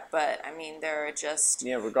of that, but I mean, there are just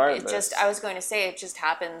regardless. I was going to say, it just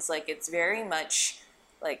happens. Like, it's very much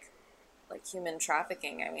like human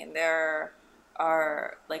trafficking. I mean, there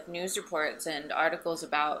are like news reports and articles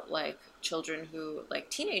about like children who, like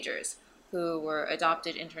teenagers who were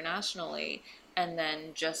adopted internationally and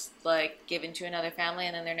then just like given to another family,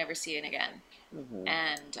 and then they're never seen again.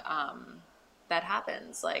 And that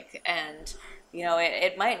happens. Like, and you know,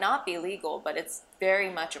 it might not be legal, but it's very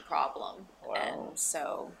much a problem. Wow. And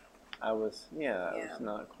so I was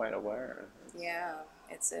not quite aware. Yeah,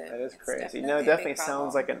 that is crazy. No, it definitely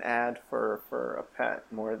sounds like an ad for a pet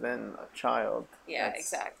more than a child. Yeah,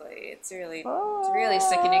 exactly. It's really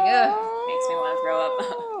sickening. Ugh, makes me want to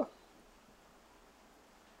throw up.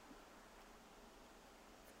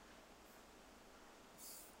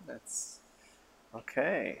 That's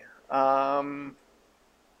okay.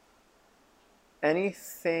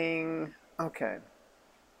 Anything? Okay.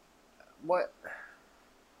 What?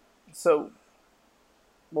 So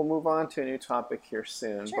we'll move on to a new topic here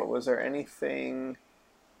soon. Sure. But was there anything?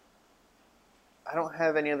 I don't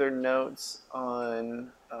have any other notes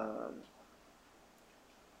on.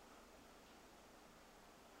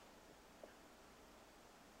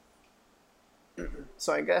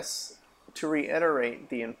 So I guess to reiterate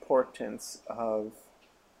the importance of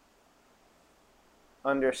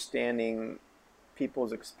understanding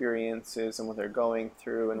people's experiences and what they're going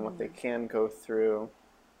through and what they can go through.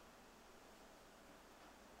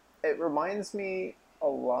 It reminds me a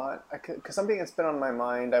lot, because something that's been on my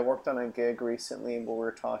mind, I worked on a gig recently where we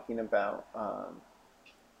were talking about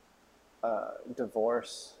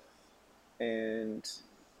divorce and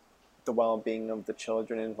the well-being of the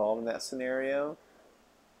children involved in that scenario.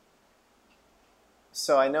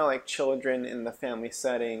 So I know like children in the family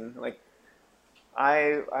setting, like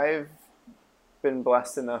I've been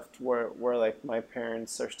blessed enough to where like my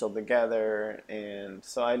parents are still together, and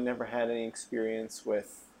so I never had any experience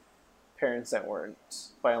with parents that weren't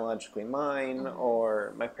biologically mine,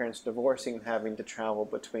 or my parents divorcing and having to travel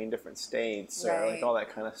between different states, or like Right. all that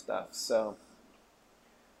kind of stuff. So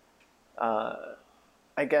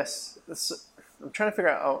I guess I'm trying to figure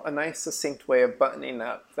out a nice succinct way of buttoning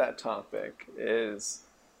up that topic is,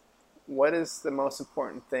 what is the most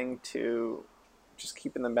important thing to just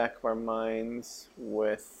keep in the back of our minds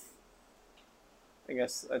with, I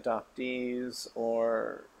guess, adoptees,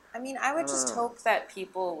 or I mean, I would just hope that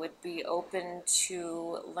people would be open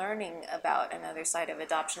to learning about another side of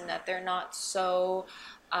adoption, that they're not so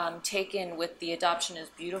taken with the adoption is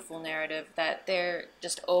beautiful narrative, that they're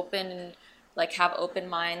just open, like have open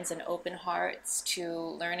minds and open hearts to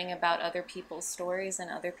learning about other people's stories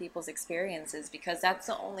and other people's experiences, because that's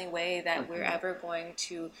the only way that we're ever going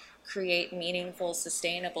to create meaningful,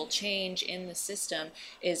 sustainable change in the system,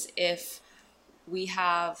 is if we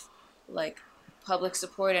have like public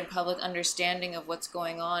support and public understanding of what's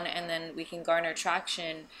going on, and then we can garner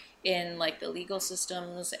traction in like the legal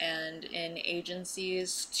systems and in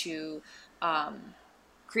agencies to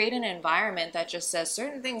create an environment that just says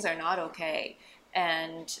certain things are not okay.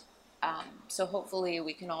 And so hopefully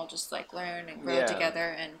we can all just like learn and grow yeah,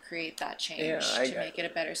 together and create that change to make it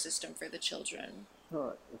a better system for the children.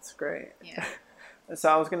 oh, that's great. Yeah. So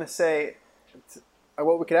I was gonna say,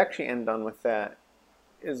 what we could actually end on with that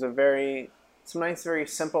is some nice, very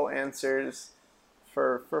simple answers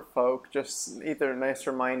for folk, just either nice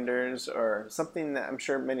reminders or something that I'm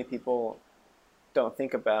sure many people don't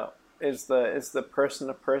think about, is the person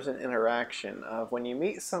to person interaction of when you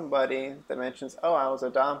meet somebody that mentions, oh, I was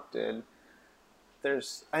adopted.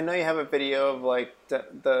 I know you have a video of like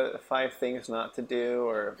the 5 things not to do,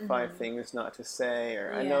 or 5 things not to say,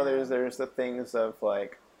 or I know there's the things of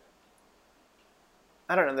like,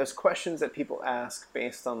 I don't know, there's questions that people ask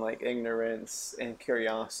based on like ignorance and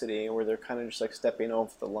curiosity, where they're kind of just like stepping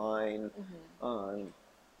over the line on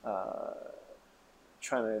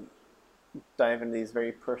trying to dive into these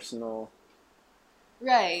very personal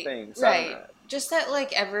things. Right. Just that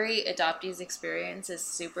like every adoptee's experience is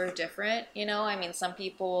super different, you know? I mean, some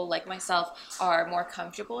people like myself are more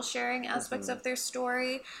comfortable sharing aspects of their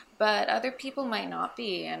story, but other people might not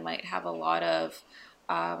be, and might have a lot of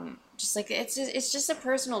just like it's just a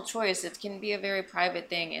personal choice. It can be a very private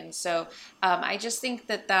thing, and so I just think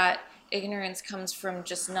that ignorance comes from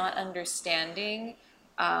just not understanding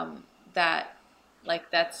that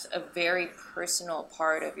like that's a very personal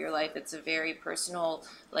part of your life. It's a very personal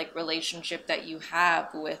like relationship that you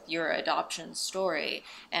have with your adoption story,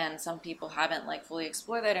 and some people haven't like fully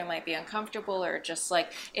explored that, or might be uncomfortable, or just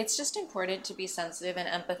like it's just important to be sensitive and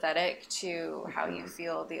empathetic to how you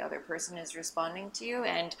feel the other person is responding to you,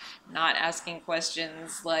 and not asking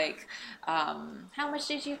questions like how much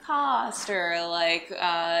did you cost, or like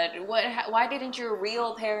why didn't your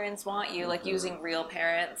real parents want you, like using real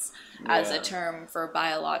parents as a term for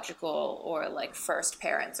biological, or like first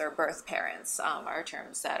parents or birth parents are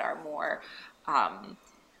terms that are more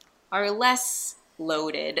are less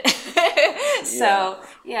loaded. So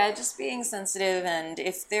yeah, just being sensitive, and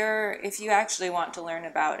if you actually want to learn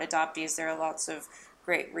about adoptees, there are lots of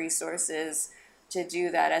great resources to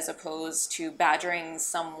do that, as opposed to badgering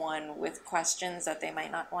someone with questions that they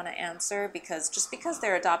might not want to answer, because just because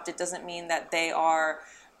they're adopted doesn't mean that they are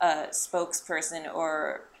a spokesperson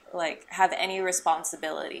or like have any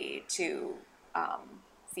responsibility to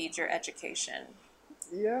feed your education.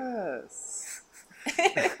 Yes.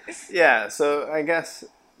 Yeah, so I guess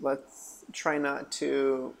let's try not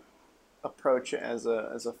to approach it as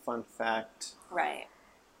a fun fact. Right.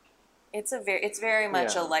 It's very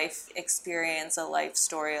much a life experience, a life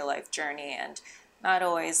story, a life journey, and not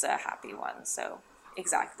always a happy one. So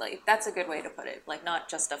exactly, that's a good way to put it. Like not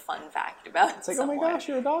just a fun fact about. It's like, someone. oh my gosh,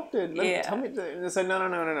 you're adopted. Tell me. It's like,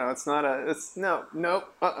 no. It's not a. It's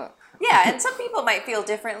nope. Yeah, and some people might feel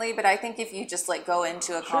differently, but I think if you just like go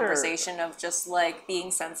into a conversation of just like being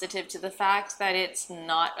sensitive to the fact that it's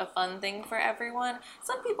not a fun thing for everyone,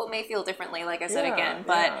 some people may feel differently, like I said again,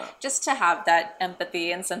 but just to have that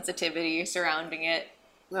empathy and sensitivity surrounding it.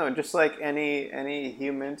 No, just like any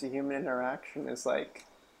human to human interaction is like,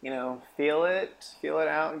 feel it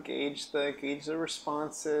out, gauge the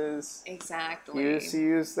responses. Exactly. Use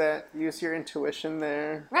your intuition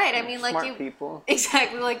there. Right. I mean, smart people.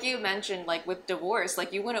 Exactly, like you mentioned, like with divorce,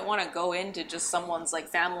 like you wouldn't want to go into just someone's like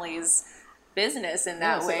family's business in Yeah,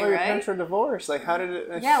 that it's way, like, oh, your right? parents were divorced. Like, how did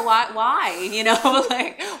it? Yeah, why? You know,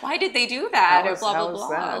 like, why did they do that? Or blah, How blah, is blah.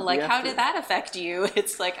 that? Do you Like, have how to? did that affect you?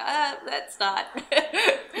 It's like, that's not.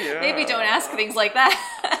 Maybe don't ask Yeah, things like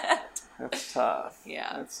that. that's tough.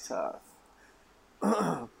 Yeah. That's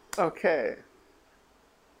tough. Okay.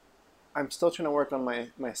 I'm still trying to work on my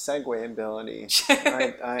segue ability. Sure.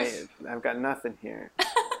 I've got nothing here.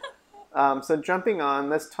 So jumping on,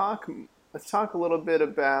 let's talk a little bit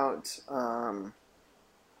about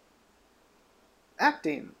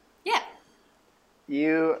acting. Yeah.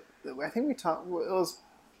 I think we talked. It was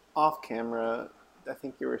off camera. I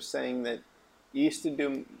think you were saying that you used to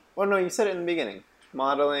do. Oh no, you said it in the beginning.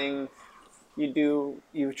 Modeling.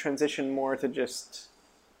 You transition more to just.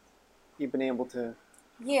 You've been able to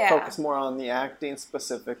Yeah. focus more on the acting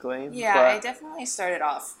specifically. Yeah, I But definitely started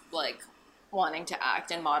off like wanting to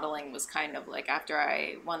act, and modeling was kind of like after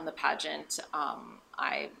I won the pageant,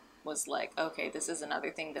 I was like, okay, this is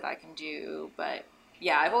another thing that I can do. But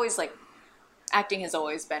yeah, I've always like acting has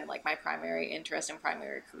always been like my primary interest and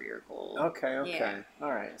primary career goal. okay, Yeah.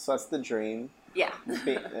 all right. So that's the dream. Yeah.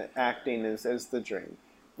 Acting is the dream.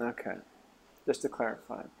 Okay, just to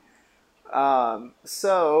clarify.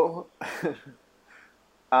 So,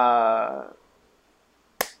 uh,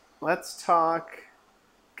 let's talk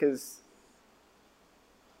because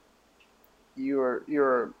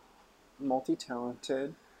you're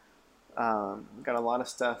multi-talented. Got a lot of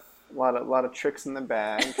stuff, a lot of tricks in the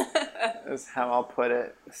bag, is how I'll put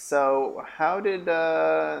it. So, how did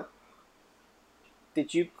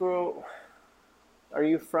you grow? Are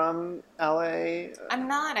you from LA? I'm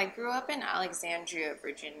not. I grew up in Alexandria,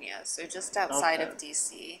 Virginia, so just outside Okay. of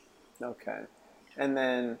DC. Okay, and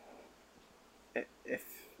then if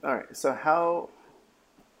all right. So how?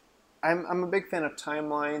 I'm a big fan of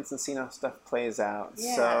timelines and seeing how stuff plays out.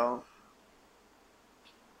 Yeah. So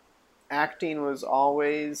acting was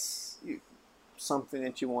always something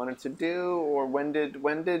that you wanted to do, or when did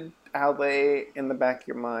LA in the back of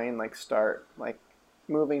your mind like start like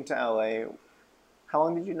moving to LA? How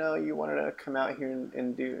long did you know you wanted to come out here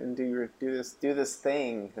and do this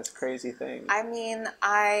thing, this crazy thing? I mean,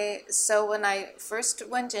 so when I first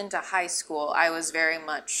went into high school, I was very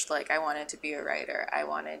much like I wanted to be a writer. I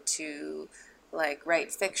wanted to like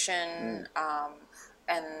write fiction,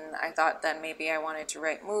 and I thought that maybe I wanted to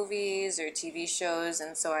write movies or TV shows,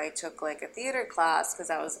 and so I took like a theater class because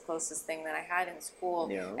that was the closest thing that I had in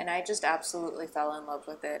school, Yeah. and I just absolutely fell in love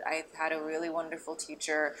with it. I had a really wonderful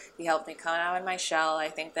teacher. He helped me come out of my shell. I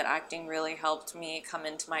think that acting really helped me come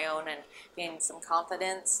into my own and gain some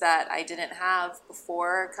confidence that I didn't have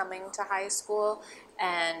before coming to high school.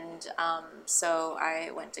 And so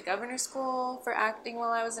I went to governor school for acting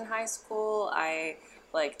while I was in high school. I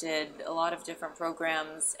like did a lot of different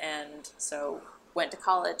programs, and so went to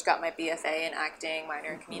college, got my BFA in acting, minor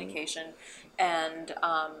in communication, and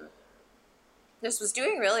this was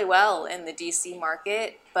doing really well in the DC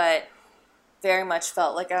market, but very much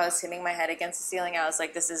felt like I was hitting my head against the ceiling. I was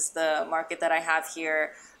like, this is the market that I have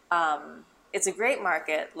here. It's a great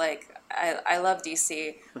market. Like, I love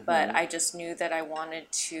DC, but I just knew that I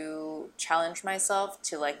wanted to challenge myself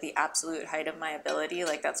to like the absolute height of my ability.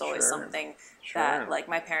 Like, that's always Sure. something Sure. that like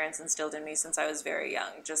my parents instilled in me since I was very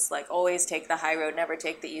young. Just like always take the high road, never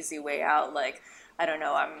take the easy way out. Like, I don't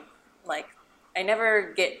know, I'm like, I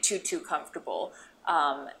never get too comfortable.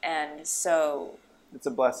 And so It's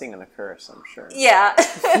a blessing and a curse, I'm sure. yeah.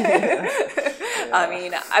 Yeah. I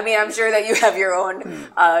mean, I'm sure that you have your own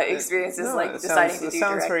experiences, No, like it deciding sounds, to do it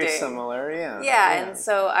sounds directing. very similar. Yeah. Yeah, and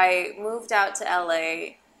so I moved out to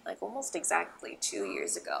LA like almost exactly 2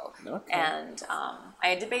 years ago. Okay. And I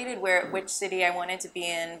had debated which city I wanted to be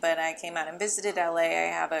in, but I came out and visited LA.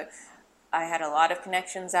 I had a lot of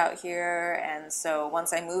connections out here, and so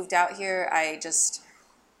once I moved out here, I just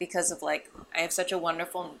because of like I have such a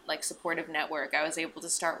wonderful like supportive network, I was able to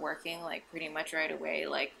start working like pretty much right away.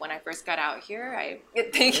 Like when I first got out here,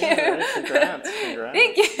 thank you. Yeah, congrats.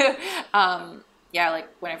 Thank you. Yeah, like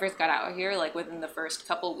when I first got out here, like within the first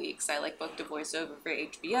couple weeks, I like booked a voiceover for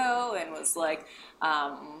HBO and was like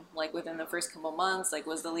within the first couple months, like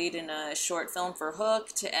was the lead in a short film for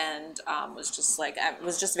Hooked, and was just like I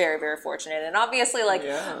was just very fortunate. And obviously, like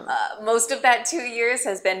most of that 2 years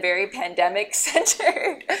has been very pandemic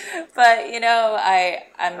centered, but you know,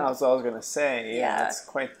 I'm. That's what I was gonna say. Yeah. It's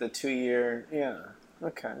quite the 2 year. Yeah.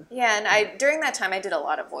 Okay. Yeah, and during that time I did a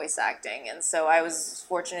lot of voice acting, and so I was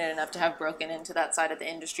fortunate enough to have broken into that side of the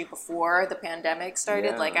industry before the pandemic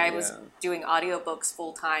started. Yeah, like I was yeah. doing audiobooks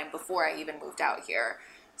full time before I even moved out here.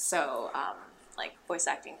 So like voice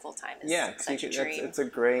acting full time is Yeah, 'cause such a dream. it's a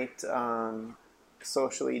great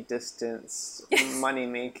socially distanced money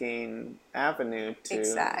making avenue to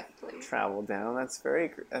Exactly. travel down. That's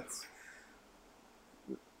very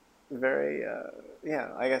yeah,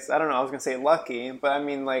 I guess I don't know, I was gonna say lucky, but I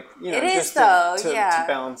mean, like, you know, It is just though, to yeah.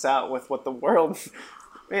 balance out with what the world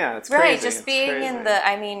yeah, it's Right, crazy. just It's being crazy. in the,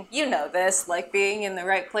 I mean, you know this, like being in the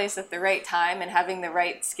right place at the right time and having the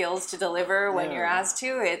right skills to deliver when you're Yeah. asked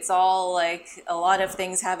to. It's all like a lot of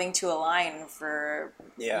things having to align for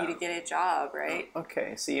you Yeah. to get a job, right?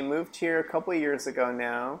 Okay, so you moved here a couple of years ago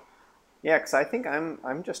now. Yeah, because I think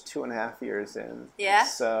I'm just 2.5 years in. Yeah?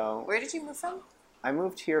 So Where did you move from? I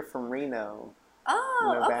moved here from Reno,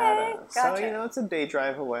 Oh, okay. Nevada. So, you Gotcha. know, it's a day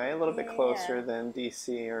drive away, a little bit Yeah. closer than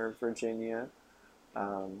DC or Virginia.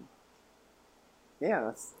 Um, yeah,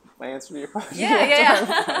 that's my answer to your question. Yeah, That's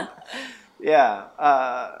where I'm yeah, from. yeah.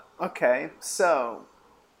 Yeah. Okay. So,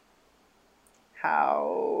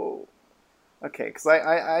 how? Okay, because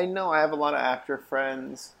I know I have a lot of actor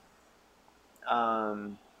friends.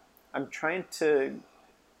 Um, I'm trying to.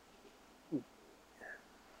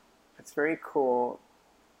 It's very cool.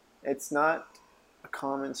 It's not a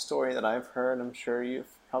common story that I've heard. I'm sure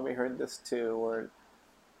you've probably heard this too, where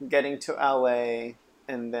getting to LA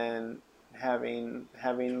and then having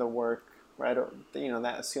the work right, you know,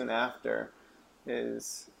 that soon after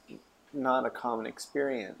is not a common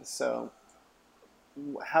experience. So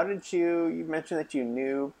how did you mentioned that you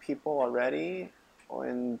knew people already,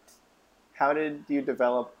 and how did you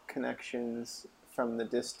develop connections from the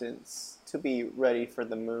distance to be ready for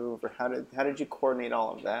the move, or how did you coordinate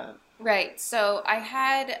all of that? Right. So I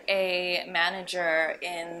had a manager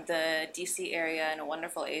in the DC area and a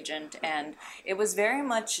wonderful agent, and it was very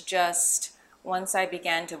much just once I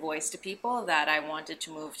began to voice to people that I wanted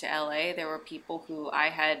to move to LA, there were people who I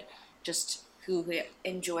had just who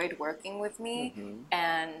enjoyed working with me Mm-hmm.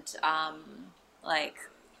 and like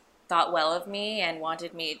thought well of me and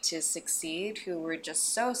wanted me to succeed, who were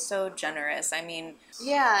just so generous. I mean,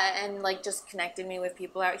 yeah, and like just connected me with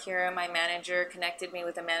people out here. My manager connected me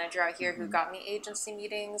with a manager out here who Mm-hmm. got me agency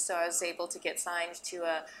meetings, so I was able to get signed to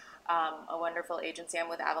a wonderful agency. I'm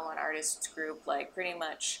with Avalon Artists Group, like pretty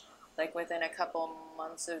much like within a couple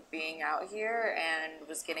months of being out here, and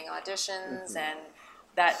was getting auditions. Mm-hmm. And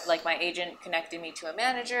that, like, my agent connected me to a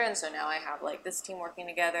manager, and so now I have like this team working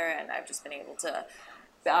together, and I've just been able to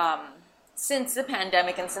um, since the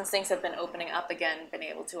pandemic and since things have been opening up again, been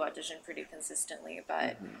able to audition pretty consistently.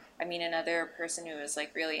 But Mm-hmm. I mean, another person who was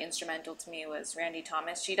like really instrumental to me was Randy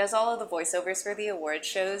Thomas. She does all of the voiceovers for the award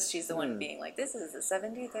shows. She's the one Mm. being like, "This is the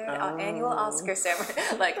 73rd annual Oh. Oscar ceremony,"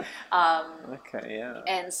 like, Okay, yeah.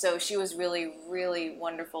 and so she was really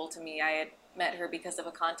wonderful to me. I had met her because of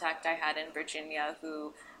a contact I had in Virginia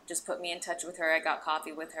who just put me in touch with her. I got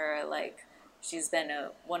coffee with her. Like, she's been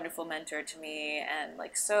a wonderful mentor to me, and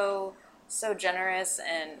like so generous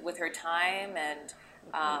and with her time. And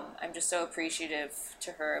I'm just so appreciative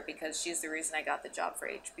to her because she's the reason I got the job for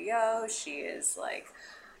HBO. She is like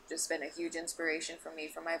just been a huge inspiration for me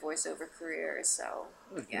for my voiceover career. So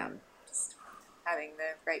yeah, Mm-hmm. just having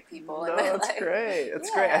the right people in No, my that's life. great. That's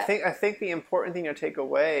great. Yeah. I think the important thing to take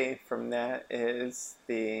away from that is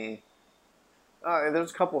the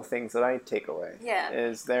there's a couple of things that I take away. Yeah.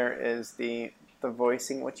 Is there is the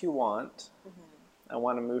voicing what you want. I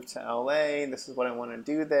want to move to LA. This is what I want to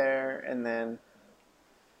do there, and then,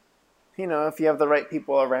 you know, if you have the right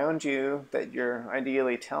people around you that you're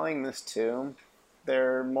ideally telling this to,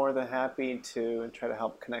 they're more than happy to try to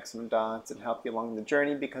help connect some dots and help you along the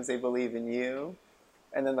journey because they believe in you.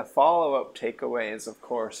 And then the follow-up takeaway is, of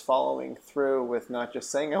course, following through with not just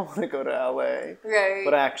saying I want to go to LA, but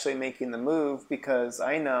Right. actually making the move, because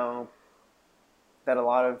I know that a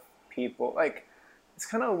lot of people, like, it's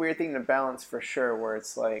kind of a weird thing to balance for sure, where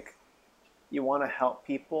it's like you want to help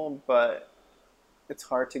people, but it's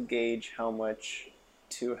hard to gauge how much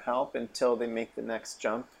to help until they make the next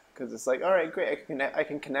jump. Because it's like, all right, great, I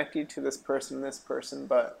can connect you to this person,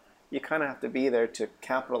 but you kind of have to be there to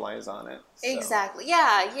capitalize on it. So, Exactly.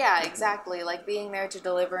 Yeah, exactly. Like being there to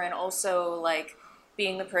deliver and also like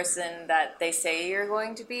being the person that they say you're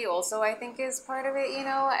going to be also I think is part of it, you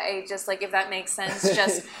know. I just like if that makes sense,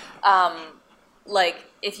 just um like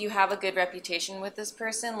if you have a good reputation with this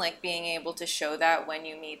person, like being able to show that when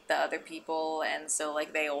you meet the other people, and so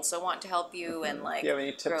like they also want to help you and do like you have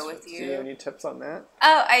any grow tips? with Do you have you. any tips on that?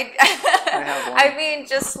 Oh, I have I one. mean,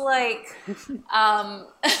 just like, um,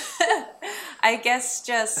 I guess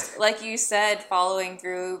just like you said, following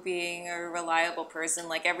through, being a reliable person,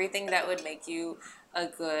 like everything that would make you a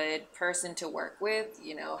good person to work with,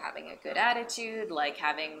 you know, having a good attitude, like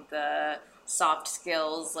having the soft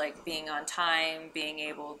skills, like being on time, being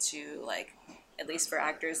able to like at least for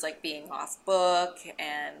actors, like being off book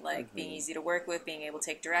and like being easy to work with, being able to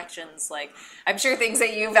take directions. Like, I'm sure things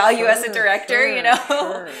that you value as a director, you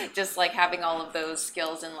know, just like having all of those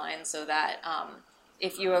skills in line so that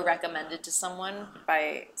if you are recommended to someone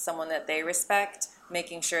by someone that they respect,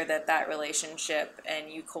 making sure that that relationship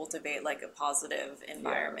and you cultivate like a positive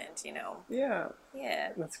environment, you know? Yeah.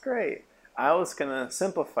 Yeah. That's great. I was going to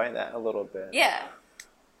simplify that a little bit. Yeah.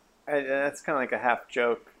 That's kind of like a half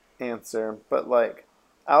joke answer, but like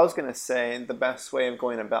I was going to say the best way of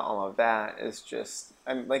going about all of that is just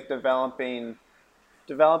like developing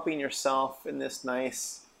yourself in this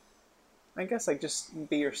nice, I guess, like just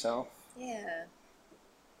be yourself. Yeah.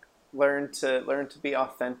 Learn to be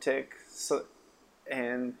authentic, so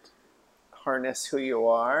and harness who you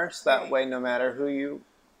are, so that way no matter who you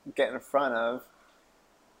get in front of,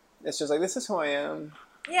 it's just like, this is who I am.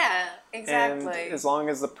 Yeah, exactly. And as long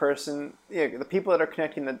as the person, the people that are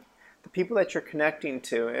connecting, the people that you're connecting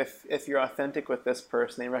to, if you're authentic with this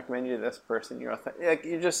person, they recommend you to this person, you're authentic. Like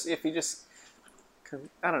if you just,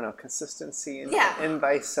 I don't know, consistency in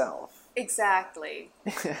thyself. Exactly.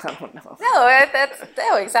 I don't know.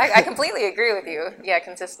 No, exactly. I completely agree with you. Yeah,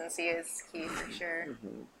 consistency is key for sure.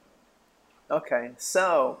 Okay,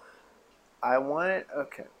 so I wanted.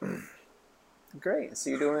 Okay, great. So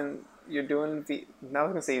you're doing now I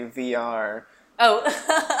was gonna say VR. Oh.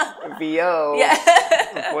 VO. Yeah.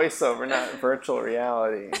 Voiceover, not virtual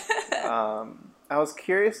reality. I was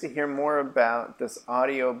curious to hear more about this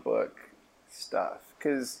audiobook stuff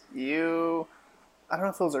because I don't know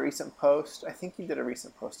if it was a recent post. I think you did a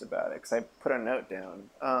recent post about it because I put a note down.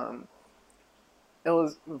 It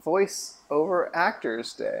was Voice Over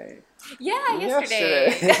Actors Day. Yeah,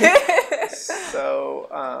 yesterday. So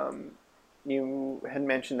you had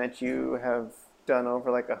mentioned that you have done over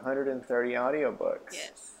like 130 audiobooks.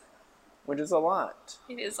 Yes. Which is a lot.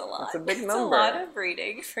 It is a lot. It's a big number. It's a lot of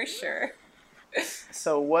reading, for sure.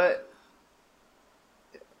 So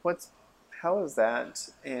how is that?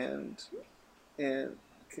 And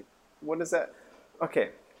what is that? Okay,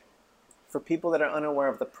 for people that are unaware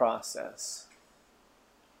of the process,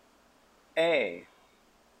 is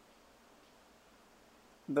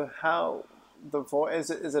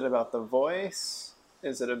it about the voice?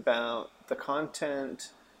 Is it about the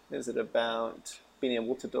content? Is it about being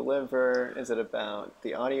able to deliver? Is it about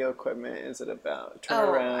the audio equipment? Is it about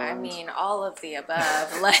turnaround? Oh, I mean, all of the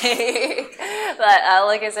above. Like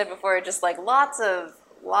I said before, just like lots of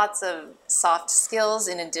soft skills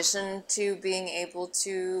in addition to being able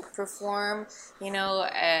to perform, you know.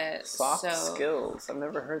 Soft skills. I've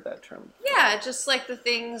never heard that term before. Yeah, just like the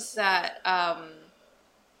things that,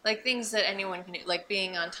 like things that anyone can do, like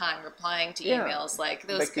being on time, replying to emails, like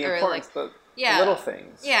those, like the or importance, like the little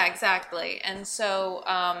things. Yeah, exactly. And so,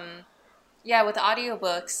 with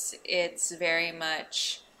audiobooks, it's very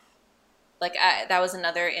much like that was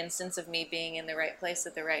another instance of me being in the right place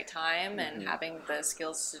at the right time and having the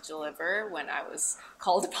skills to deliver when I was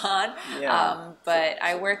called upon. Yeah. But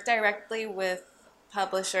I work directly with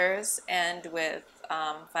publishers and with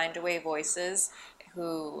Find a Way Voices,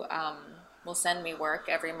 who will send me work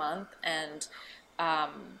every month, and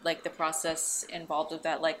like the process involved with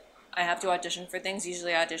that, like I have to audition for things.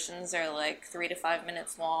 Usually auditions are like 3 to 5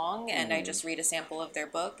 minutes long, and I just read a sample of their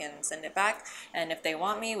book and send it back. And if they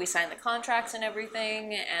want me, we sign the contracts and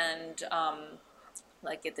everything, and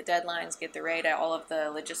like get the deadlines, get the rate, all of the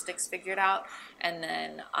logistics figured out. And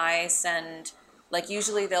then I send, like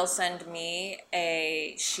usually they'll send me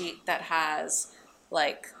a sheet that has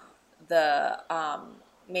like the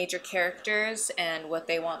major characters and what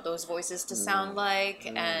they want those voices to sound like,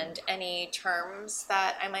 and any terms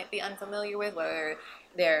that I might be unfamiliar with, whether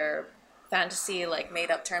they're fantasy, like made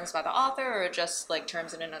up terms by the author, or just like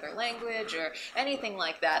terms in another language, or anything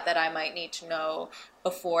like that that I might need to know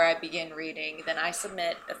before I begin reading. Then I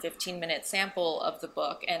submit a 15-minute sample of the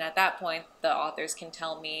book, and at that point the authors can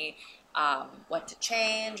tell me what to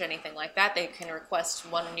change, anything like that. They can request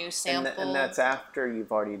one new sample. And that's after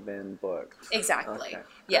you've already been booked. Exactly. Okay.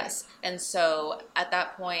 Yes. And so at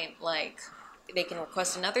that point, like, they can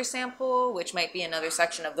request another sample, which might be another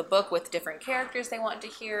section of the book with different characters they want to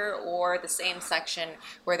hear, or the same section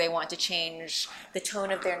where they want to change the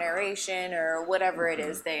tone of their narration or whatever it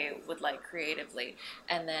is they would like creatively.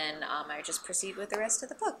 And then I just proceed with the rest of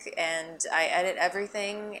the book, and I edit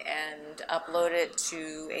everything and upload it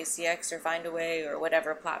to ACX or Findaway or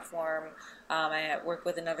whatever platform. I work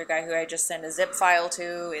with another guy who I just send a zip file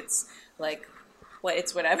to. It's like,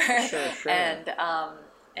 it's whatever. Sure.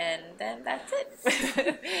 And then that's it.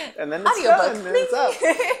 And then it's done, and it's up.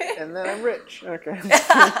 And then I'm rich. Okay.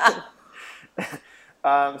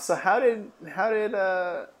 So how did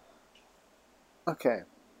Okay.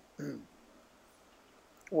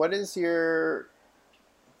 What is your,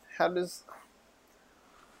 how does,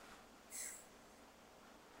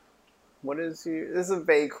 what is your, this is a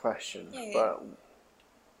vague question, Yeah. but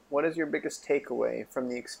what is your biggest takeaway from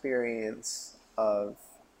the experience of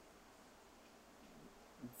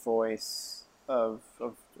voice, of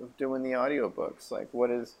doing the audiobooks? Like, what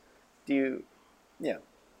is, do you, yeah,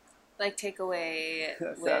 Like takeaway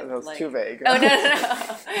that with was too like. vague. Oh, no.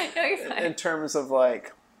 No, you're In fine. terms of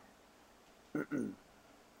like,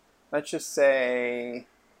 let's just say,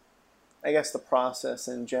 I guess the process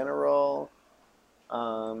in general.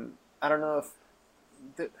 I don't know if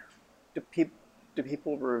do, do people do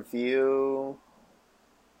people review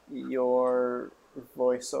your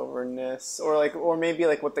voiceoverness, or like, or maybe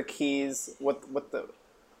like what the keys, what the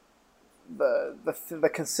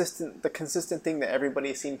consistent thing that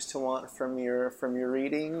everybody seems to want from your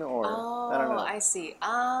reading, or I don't Oh, know. I see.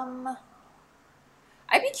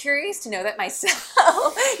 I'd be curious to know that myself.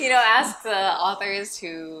 Ask the authors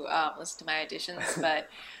who listen to my auditions. But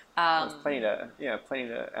There's um, plenty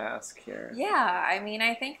to ask here. yeah, I mean,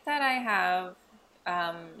 I think that I have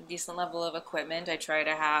decent level of equipment. I try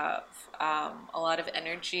to have a lot of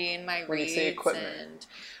energy in my When you say reads, equipment, and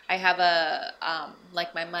I have a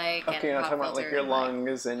like my mic okay, and you're not pop talking about filter like your and my.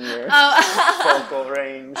 lungs and your Oh, vocal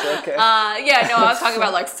range. Okay. yeah, no, I was talking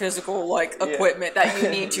about like physical like Yeah. equipment that you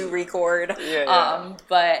need to record. Yeah.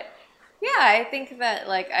 But yeah, I think that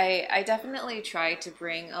like I definitely try to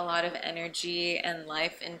bring a lot of energy and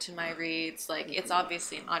life into my reads. Like it's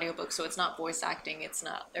obviously an audiobook, so it's not voice acting, it's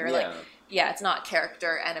not or like Yeah. yeah, it's not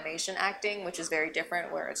character animation acting, which is very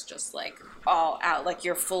different where it's just like all out, like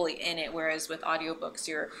you're fully in it. Whereas with audiobooks,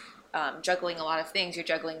 you're juggling a lot of things. You're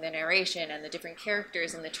juggling the narration and the different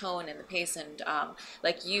characters and the tone and the pace, and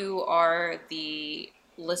like you are the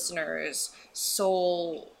listener's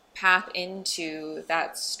sole path into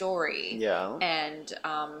that story. Yeah. And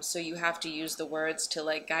so you have to use the words to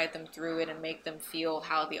like guide them through it and make them feel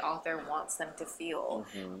how the author wants them to feel.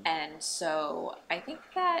 Mm-hmm. And so I think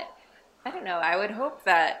that I don't know. I would hope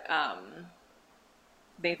that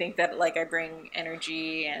they think that like I bring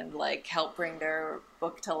energy and like help bring their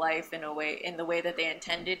book to life in the way that they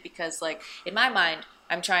intended, because like in my mind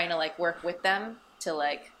I'm trying to like work with them to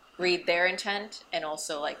like read their intent and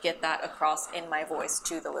also like get that across in my voice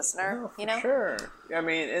to the listener, No, you for know? sure. I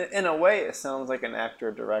mean, in a way, it sounds like an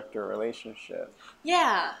actor-director relationship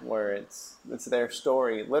Yeah. where it's their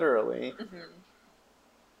story, literally, Hmm.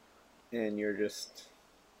 and you're just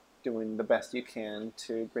doing the best you can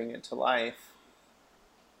to bring it to life.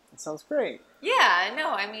 It sounds great. Yeah, no,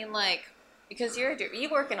 I mean like because you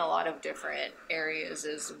work in a lot of different areas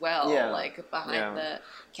as well, Yeah. like behind Yeah. the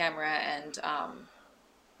camera and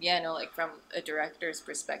yeah, no, like from a director's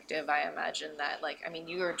perspective, I imagine that like I mean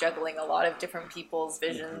you are juggling a lot of different people's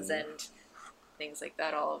visions Mm-hmm. and things like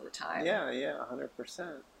that all of the time. Yeah. Yeah.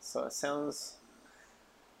 100%. So it sounds.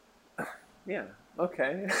 Yeah.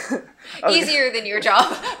 Okay. I was, Easier than your job,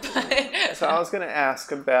 but so I was going to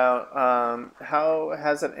ask about how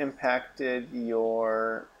has it impacted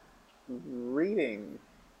your reading?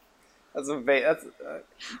 That's a that's.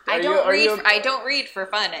 Are you I don't read for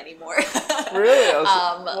fun anymore. really?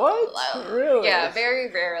 um, What? Really? yeah,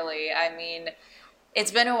 very rarely. I mean,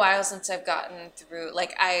 it's been a while since I've gotten through.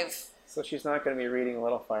 Like I've So she's not going to be reading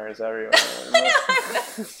Little Fires Everywhere.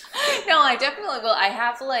 no, I definitely will. I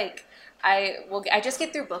have like I just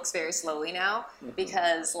get through books very slowly now Mhm.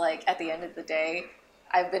 because like at the end of the day,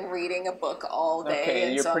 I've been reading a book all day, Okay,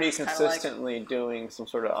 and you're so I'm pretty just kind of like, consistently doing some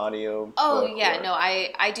sort of audio oh book yeah, no, work.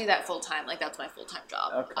 I do that full time. Like that's my full time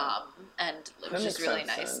job, Okay, and that which is makes really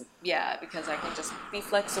sense nice. then. Yeah, because I can just be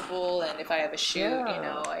flexible, and if I have a shoot,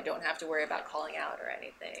 Yeah, I don't have to worry about calling out or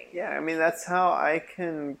anything. yeah. I mean, that's how I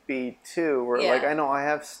can be too. Where like Yeah. I know I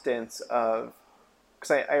have stints of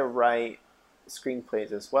because I write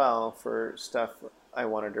screenplays as well for stuff I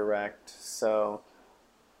want to direct. So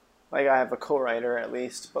like I have a co-writer at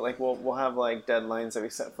least, but like we'll have like deadlines that we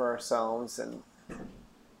set for ourselves, and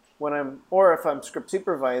when I'm or if I'm script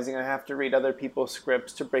supervising, I have to read other people's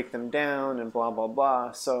scripts to break them down and blah blah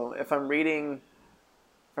blah. So if I'm writing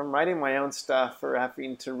my own stuff or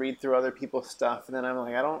having to read through other people's stuff, then I'm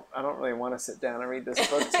like I don't really want to sit down and read this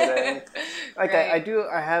book today. Like I Right. do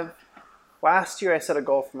I have last year I set a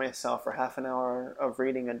goal for myself for half an hour of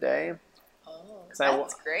reading a day Oh, because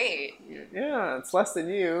that's great. yeah, it's less than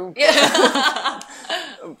you, Yeah.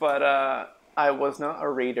 but I was not a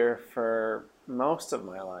reader for most of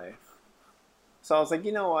my life. So I was like,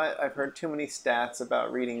 you know what? I've heard too many stats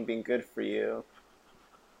about reading being good for you,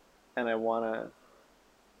 and I want to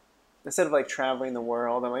instead of like traveling the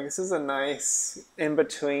world, I'm like, this is a nice in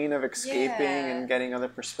between of escaping Yeah. and getting other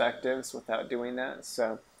perspectives without doing that.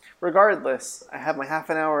 So, regardless, I have my half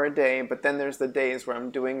an hour a day, but then there's the days where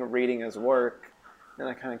I'm doing reading as work, and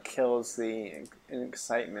that kind of kills the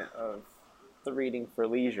excitement of the reading for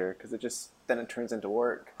leisure because then it turns into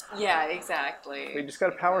work. Yeah, We exactly. just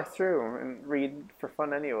got to power through and read for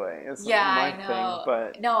fun anyway. It's Yeah, my I thing, know.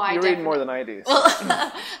 but No, I you read more definitely. than I do, Well,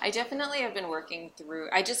 so. I definitely have been working through.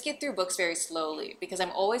 I just get through books very slowly because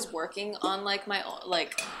I'm always working on like my own,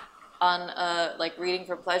 like on a like reading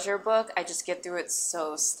for pleasure book. I just get through it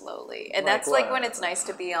so slowly, and Like that's like when it's what? nice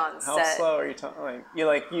to be on How set. slow are you talking?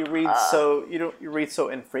 You read Uh, so you read so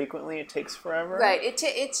infrequently it takes forever. right.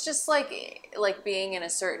 It's just like being in a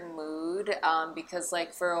certain mood. Because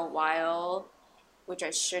like for a while, which I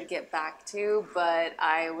should get back to, but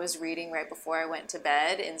I was reading right before I went to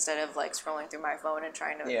bed instead of like scrolling through my phone and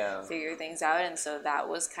trying to Yeah, figure things out. And so that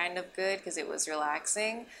was kind of good because it was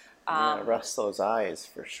relaxing. yeah, Um, rest those eyes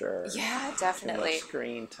for sure. yeah, Too much definitely.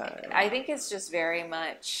 screen time. I think it's just very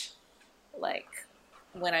much like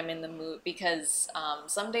when I'm in the mood because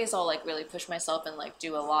some days I'll like really push myself and like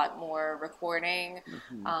do a lot more recording.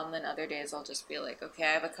 Hmm. Then other days I'll just be like, okay,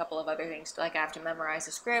 I have a couple of other things to, like I have to memorize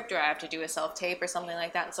a script or I have to do a self tape or something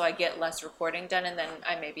like that. And so I get less recording done, and then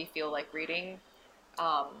I maybe feel like reading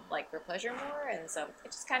like for pleasure more. And so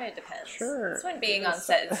it just kind of depends. That's Sure. when being on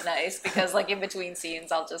set is nice because like in between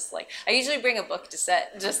scenes I'll just like I usually bring a book to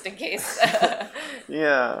set just in case.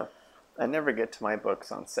 Yeah, I never get to my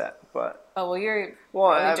books on set, but Oh well, you're well,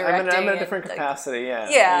 probably I'm in directing a different and like capacity. Yeah,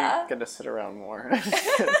 you yeah. get to sit around more.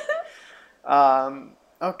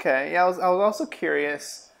 Okay. Yeah, I was also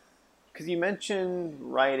curious because you mentioned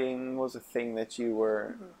writing was a thing that you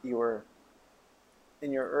were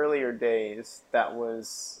in your earlier days. That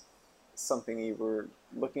was something you were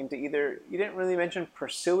looking to either. You didn't really mention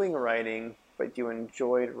pursuing writing, but you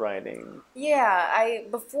enjoyed writing. Yeah, I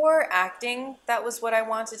before acting, that was what I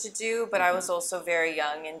wanted to do, but I Hmm. was also very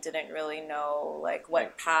young and didn't really know like Like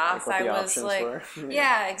what path what I the was options like. were. Yeah.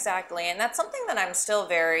 Yeah, exactly. And that's something that I'm still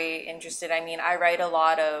very interested. I mean, I write a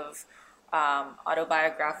lot of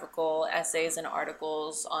autobiographical essays and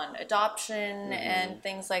articles on adoption Hmm. and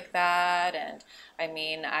things like that. And I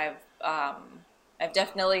mean, I've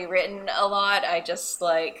definitely written a lot. I just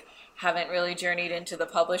like haven't really journeyed into the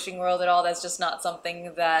publishing world at all. That's just not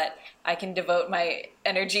something that I can devote my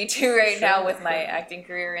energy to right now Sure, with my sure. acting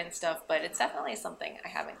career and stuff, but it's definitely something I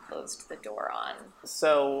haven't closed the door on.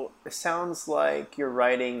 So it sounds like you're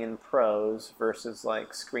writing in prose versus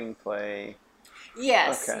like screenplay.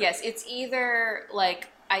 Yes, Okay. yes. It's either like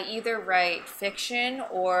I either write fiction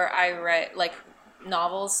or I write like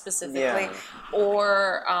novels specifically Yeah.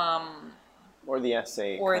 or Or the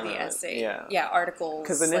essay or kind the of, essay. yeah. Yeah, Because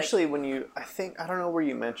articles like initially when I don't know where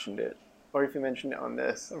you mentioned it, or if you mentioned it on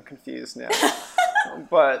this, I'm confused now.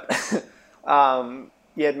 But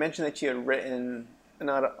you had mentioned that you had written an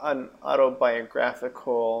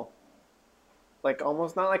autobiographical, like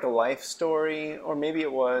almost not like a life story, or maybe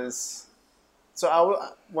it was. So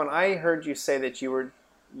when I heard you say that you were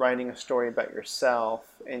writing a story about yourself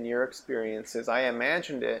and your experiences, I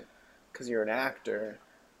imagined it because you're an actor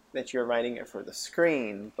that you're writing it for the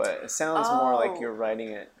screen, but it sounds more like oh, you're writing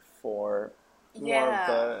it for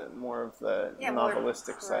yeah. more of the Yeah, more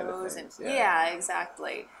novelistic side of prose and things. Yeah. yeah,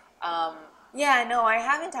 exactly. Um, yeah, no, I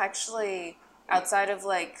haven't actually outside of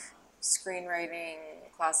like screenwriting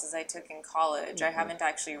classes I took in college. I Hmm. haven't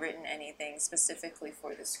actually written anything specifically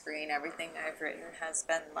for the screen. Everything I've written has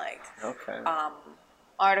been like Okay. um,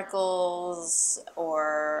 articles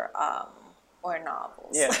or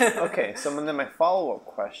novels. Yeah. Okay. So then my follow up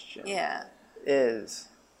question Yeah. is,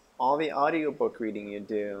 all the audiobook reading you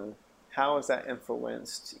do, how has that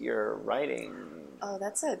influenced your writing? Oh,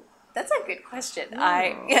 that's a good question.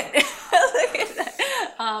 I Oh. yeah, look at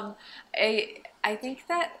that. I think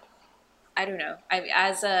that I don't know. I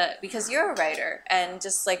as a because you're a writer and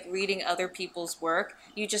just like reading other people's work,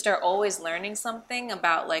 you just are always learning something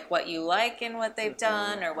about like what you like and what they've Hmm.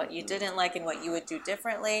 done or what you Hmm. didn't like and what you would do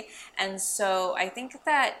differently. And so I think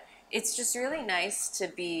that it's just really nice to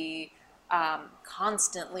be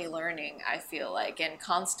constantly learning, I feel like, and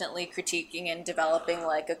constantly critiquing and developing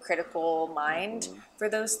like a critical mind Hmm. for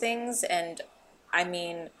those things. And I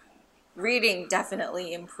mean, reading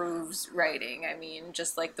definitely improves writing. I mean,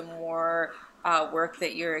 just like the more work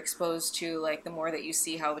that you're exposed to, like the more that you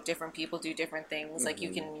see how different people do different things, like you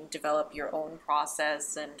Hmm. can develop your own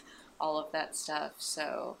process and all of that stuff.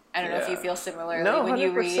 So I don't know if you Yeah. feel similarly No, when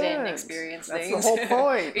you read 100%. and experience That's things. the whole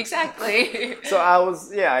point. Exactly. So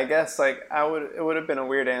I guess like it would have been a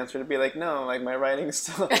weird answer to be like, no, like my writing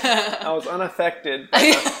still, I was unaffected by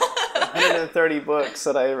the 130 books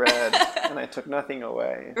that I read, and I took nothing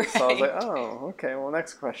away. Right. So I was like, oh, okay, well,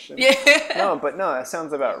 next question. Yeah. No, but no, that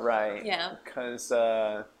sounds about right. Yeah. Because,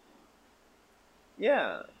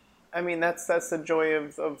 yeah, I mean, that's the joy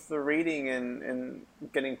of the reading and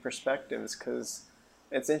getting perspectives, because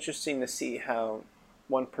it's interesting to see how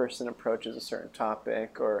one person approaches a certain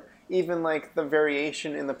topic, or even like the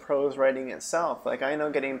variation in the prose writing itself. Like, I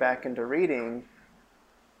know getting back into reading,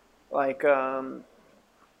 like, I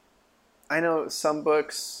know some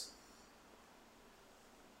books,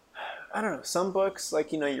 I don't know, some books,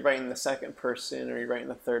 like, you write in the second person, or you write in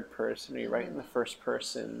the third person, or you write in the first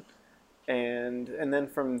person. And then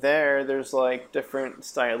from there, there's like different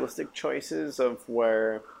stylistic choices of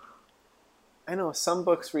where, I know some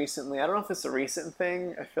books recently, I don't know if it's a recent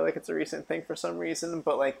thing, I feel like it's a recent thing for some reason,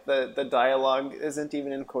 but like the dialogue isn't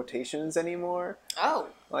even in quotations anymore. Oh.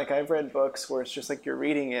 Like, I've read books where it's just like you're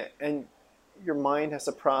reading it and your mind has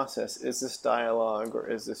to process, is this dialogue or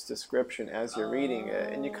is this description as you're reading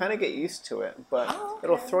it? And you kind of get used to it, but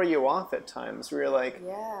it'll throw you off at times where you're like,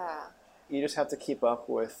 Yeah. you just have to keep up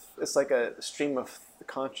with, it's like a stream of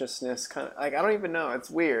consciousness kind of, like, I don't even know,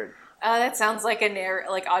 it's weird. That sounds like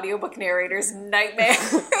like audiobook narrator's nightmare.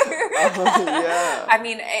 Yeah. I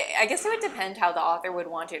mean, I guess it would depend how the author would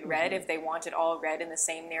want it read. If they want it all read in the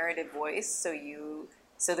same narrative voice,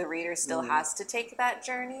 so the reader still has to take that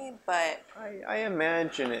journey. But I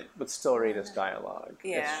imagine it would still read as dialogue.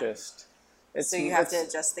 Yeah. It's just, so you have to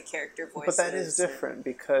adjust the character voices. but that is different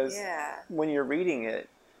because when you're reading it,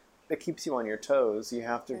 it keeps you on your toes. You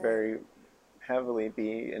have to very heavily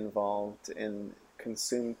be involved and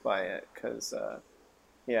consumed by it, because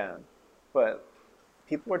but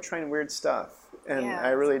people are trying weird stuff, and I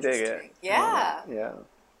really dig it. Yeah.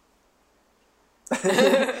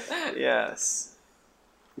 Yes,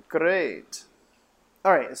 great.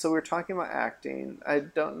 All right, so we were talking about acting. I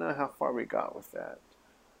don't know how far we got with that.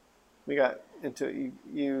 We got into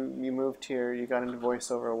you moved here, you got into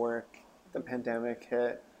voiceover work, the pandemic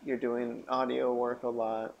hit, you're doing audio work a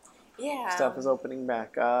lot. Yeah. Stuff is opening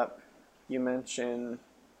back up. You mentioned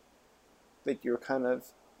that you were kind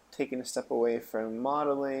of taking a step away from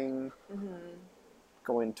modeling,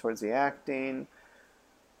 going towards the acting.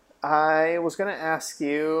 I was going to ask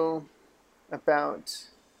you about,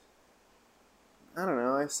 I don't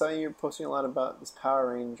know, I saw you posting a lot about this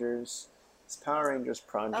Power Rangers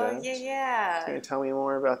project. Oh, yeah. Can you tell me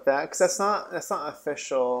more about that? Because that's not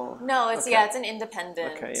official. No, it's it's an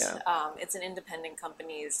independent. Okay, yeah. It's an independent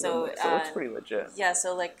company. So it looks pretty legit. Yeah,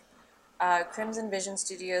 so like Crimson Vision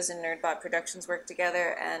Studios and Nerdbot Productions work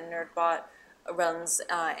together, and Nerdbot runs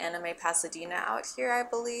Anime Pasadena out here, I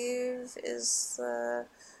believe, is the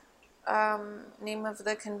name of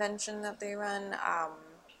the convention that they run.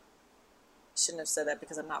 Shouldn't have said that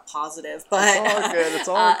because I'm not positive, but it's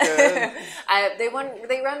all good. They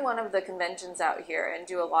run one of the conventions out here and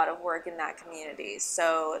do a lot of work in that community.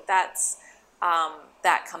 So that's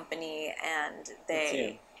that company, and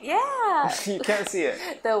they you can't see it.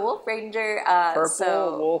 The Wolf Ranger,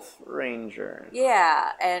 Purple Wolf Ranger.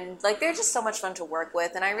 Yeah, and like they're just so much fun to work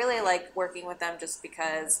with, and I really like working with them just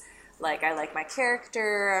because like I like my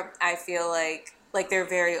character. I feel like they're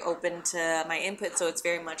very open to my input, so it's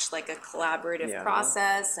very much like a collaborative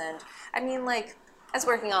process. And I mean, like, as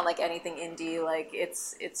working on like anything indie, like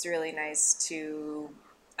it's really nice to,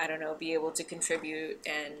 I don't know, be able to contribute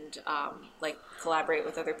and like collaborate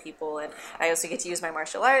with other people. And I also get to use my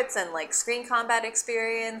martial arts and like screen combat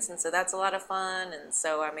experience, and so that's a lot of fun. And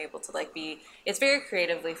so I'm able to like it's very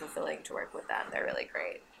creatively fulfilling to work with them. They're really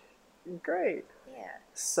great. Great. Yeah.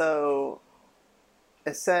 So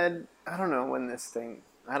it said, I don't know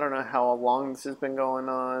how long this has been going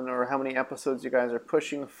on, or how many episodes you guys are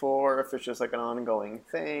pushing for, if it's just like an ongoing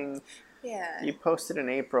thing. Yeah. You posted in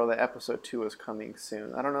April that episode 2 is coming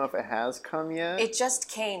soon. I don't know if it has come yet. It just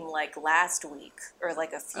came like last week, or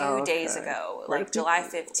like a few days ago, like July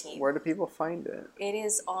 15th. Where do people find it? It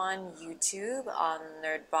is on YouTube, on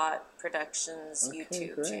Nerdbot Productions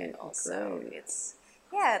YouTube channel. Great. So it's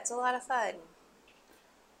a lot of fun.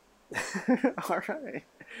 All right.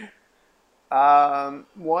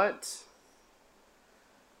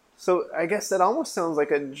 So I guess that almost sounds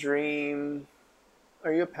like a dream.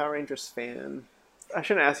 Are you a Power Rangers fan? I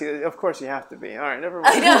shouldn't ask you. Of course you have to be. All right, never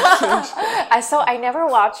mind. I never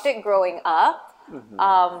watched it growing up,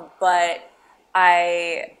 but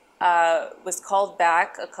I was called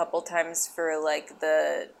back a couple times for like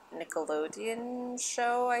the Nickelodeon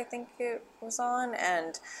show, I think it was on,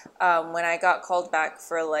 and when I got called back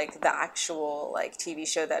for like the actual like TV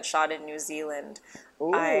show that shot in New Zealand,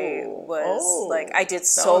 I Ooh. was like, Oh. I did That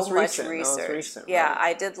so was much recent. That was research. recent, Yeah, right?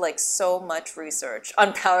 I did like so much research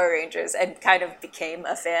on Power Rangers and kind of became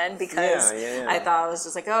a fan because Yeah, yeah, I yeah. thought I was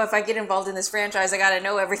just like, oh, if I get involved in this franchise, I gotta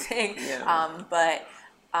know everything. Yeah. But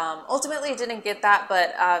ultimately didn't get that,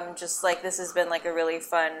 but just like this has been like a really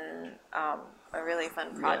fun Yeah.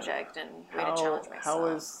 project and way to How challenge how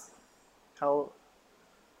myself. is how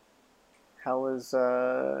how is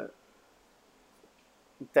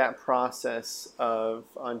that process of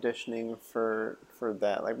auditioning for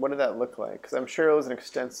that? Like, what did that look like? Because I'm sure it was an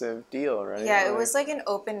extensive deal, right? Yeah, it Like, was like an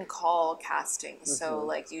open call casting. So hmm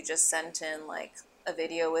like you just sent in like a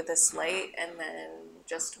video with a slate and then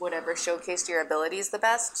just whatever showcased your abilities the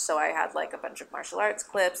best. So I had like a bunch of martial arts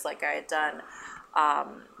clips, like I had done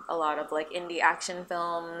a lot of like indie action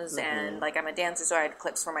films, and like I'm a dancer, so I had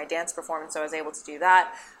clips for my dance performance, so I was able to do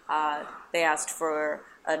that. They asked for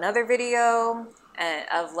another video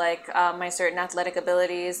of like my certain athletic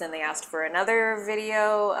abilities, and they asked for another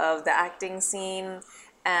video of the acting scene,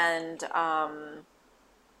 and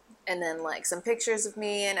and then like some pictures of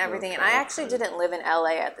me and everything. And okay, I actually okay. didn't live in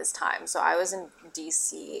LA at this time, so I was in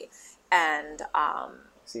DC, and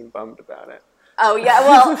Seem bummed about it. oh yeah,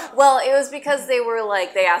 well, it was because they were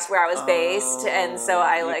like they asked where I was based, and so Oh,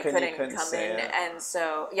 I like you couldn't couldn't come say in, it. and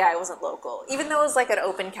so yeah, it wasn't local. Even though it was like an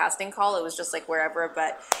open casting call, it was just like wherever.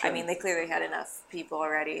 But I Sure. mean, they clearly had enough people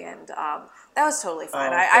already, and that was totally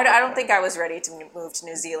fine. Oh, okay, I don't okay. think I was ready to move to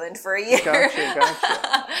New Zealand for a year. Gotcha,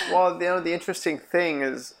 gotcha. Well, the interesting thing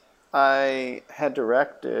is, I had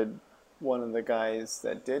directed one of the guys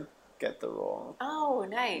that did get the role. Oh,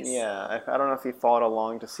 nice. Yeah, I don't know if he followed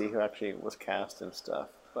along to see who actually was cast and stuff,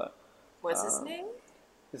 but What's his um, name?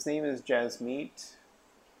 his name is Jasmeet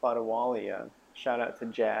Badawalia. Shout out to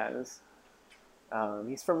Jazz.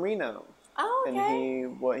 He's from Reno, Oh, and okay.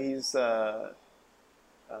 uh,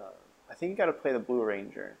 I think he got to play the Blue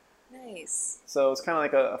Ranger. Nice. So it's kind of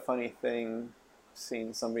like a funny thing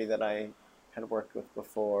seeing somebody that I had worked with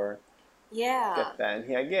before Yeah. get that. And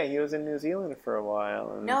he was in New Zealand for a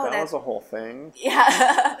while, and No, that was that a whole thing.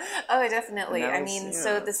 yeah. Oh, And definitely. that I was, mean,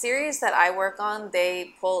 so yeah. the series that I work on,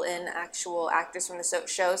 they pull in actual actors from the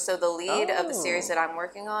show. So the lead of the series Oh, that I'm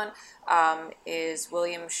working on is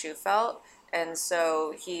William Schufelt. And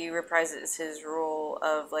so he reprises his role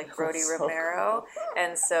of like Brody that's so Romero. cool.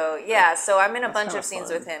 And so yeah, so I'm in a That's bunch kind of of scenes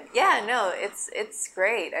with fun. him. Yeah, no, it's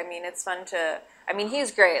great. I mean, it's fun to I mean,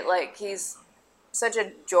 he's great. Like he's such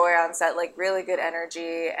a joy on set, like really good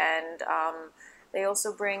energy, and they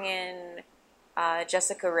also bring in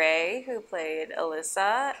Jessica Ray, who played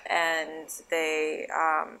Alyssa, and they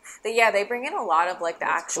bring in a lot of like the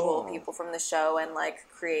That's actual cool. people from the show and like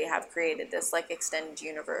created this like extended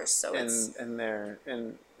universe. So it's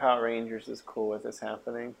And Power Rangers is cool with this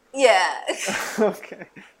happening. yeah. Okay,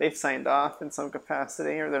 they've signed off in some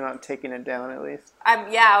capacity, or they're not taking it down at least.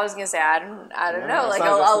 I was gonna say I don't know. Yeah, it's Like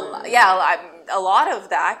not just a lot of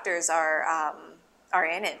the actors are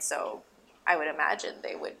in it, so I would imagine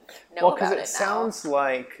they would well, know because about it it now. sounds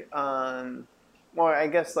like, well, I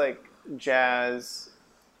guess like Jazz.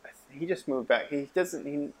 He just moved back. He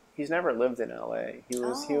doesn't. He's never lived in L.A. He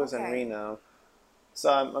Oh, was in okay. Reno.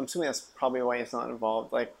 So I'm assuming that's probably why he's not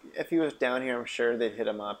involved. Like, if he was down here, I'm sure they'd hit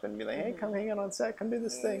him up and be like, "Hey, come hang out on set, come do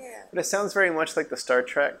this thing." Yeah. But it sounds very much like the Star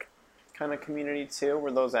Trek kind of community too,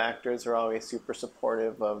 where those actors are always super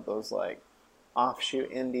supportive of those like offshoot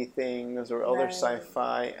indie things or other Right.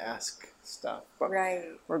 sci-fi-esque stuff. But Right.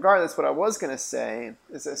 regardless, what I was gonna say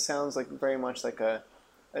is it sounds like very much like a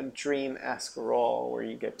dream-esque role where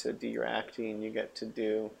you get to do your acting, you get to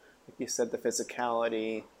do, like you said, the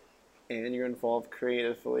physicality, and you're involved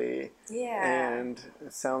creatively, Yeah. and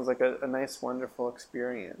it sounds like a nice, wonderful Yeah,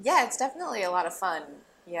 experience. it's definitely a lot of fun.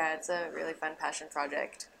 Yeah, it's a really fun passion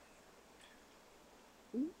project.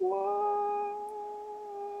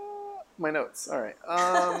 What? My notes. All right.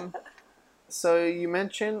 So you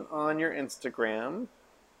mentioned on your Instagram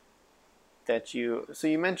that you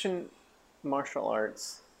mentioned martial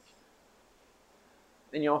arts,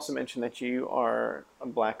 and you also mentioned that you are a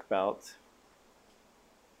black belt.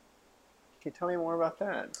 Can you tell me more about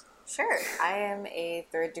that? Sure. I am a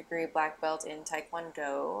third degree black belt in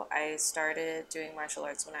Taekwondo. I started doing martial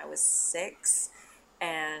arts when I was 6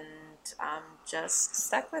 and just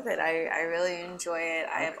stuck with it. I really enjoy it.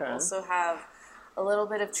 I have Okay. also have a little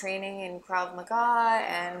bit of training in Krav Maga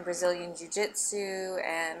and Brazilian Jiu Jitsu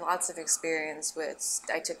and lots of experience with.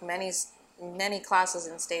 I took many classes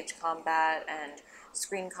in stage combat and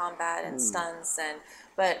screen combat and stunts,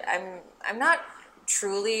 but I'm not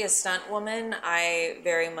truly a stunt woman. I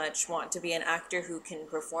very much want to be an actor who can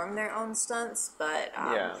perform their own stunts, but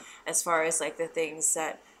as far as like the things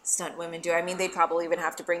that stunt women do, I mean, they'd probably even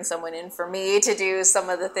have to bring someone in for me to do some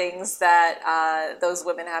of the things that those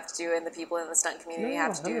women have to do and the people in the stunt community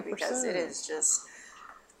have to do, because it is just,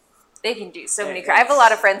 they can do so many. I have a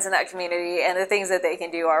lot of friends in that community, and the things that they can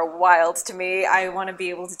do are wild to me. I want to be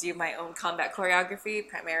able to do my own combat choreography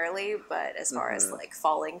primarily, but as far as like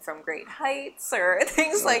falling from great heights or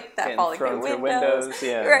things like that, falling through windows,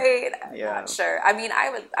 right? I'm not sure. I mean,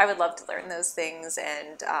 I would love to learn those things,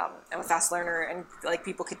 and I'm a fast learner, and like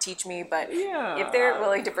people could teach me. But if they're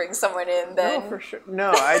willing to bring someone in, then no, for sure.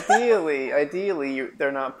 No, ideally,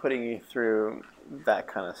 they're not putting you through that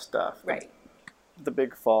kind of stuff, right? The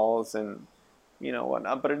big falls and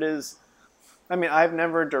whatnot, but it is, I mean, I've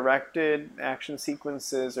never directed action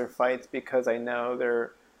sequences or fights because I know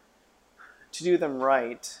to do them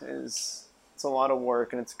right it's a lot of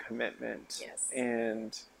work and it's a commitment.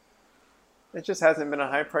 And it just hasn't been a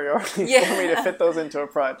high priority for me to fit those into a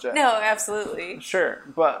project. No, absolutely. Sure,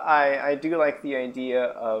 but I do like the idea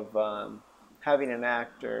of having an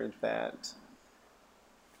actor that,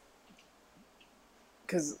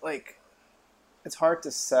 because like, it's hard to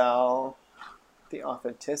sell the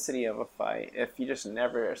authenticity of a fight if you just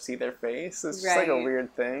never see their face. It's just like a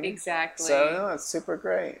weird thing. Exactly. So no, it's super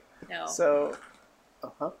great. No. So,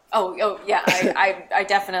 Oh yeah, I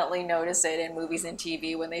definitely notice it in movies and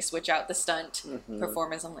TV when they switch out the stunt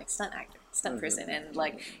performers. I'm like, stunt actor, stunt person, and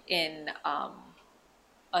like in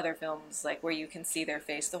other films, like where you can see their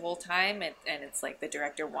face the whole time, and it's like the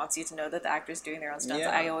director wants you to know that the actor's doing their own stunts.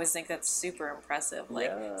 I always think that's super impressive.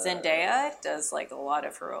 Like Zendaya does like a lot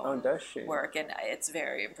of her own work, and it's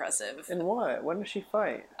very impressive. In what? When does she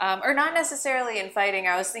fight? Or not necessarily in fighting.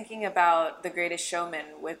 I was thinking about The Greatest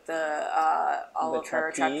Showman with the all of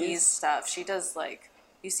her trapeze stuff. She does like,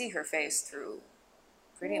 you see her face through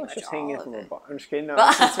pretty much just all hanging of from it. a bar. I'm just kidding. No,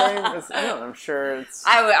 it's very. No, I'm sure it's.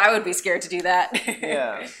 I would be scared to do that.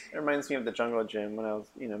 Yeah, it reminds me of the jungle gym when I was,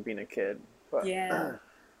 being a kid. But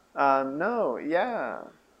no,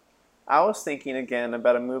 I was thinking again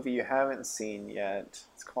about a movie you haven't seen yet.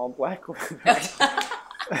 It's called Black Widow.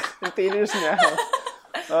 In theaters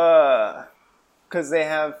now. Because they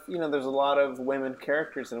have, there's a lot of women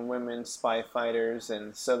characters and women spy fighters,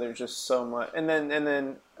 and so there's just so much. And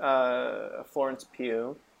then Florence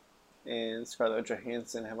Pugh and Scarlett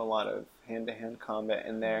Johansson have a lot of hand-to-hand combat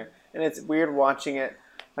in there, and it's weird watching it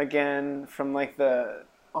again from like the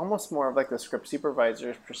almost more of like the script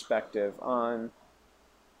supervisor's perspective on,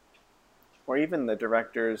 or even the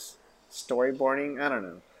director's storyboarding. I don't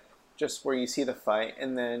know, just where you see the fight,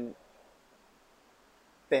 and then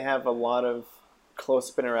they have a lot of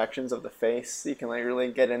close-up interactions of the face, so you can like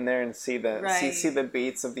really get in there and see see the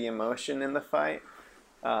beats of the emotion in the fight.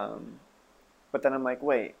 But then I'm like,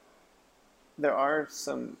 wait, there are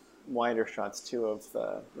some wider shots too of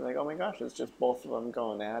like, oh my gosh, it's just both of them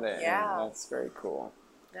going at it. Yeah, and that's very cool.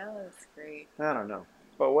 No, that's great. I don't know,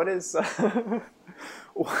 but what is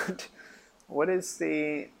what is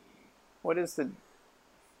the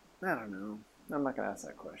I don't know. I'm not gonna ask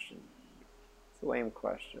that question. It's a lame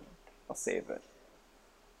question. I'll save it.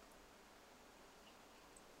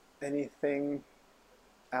 Anything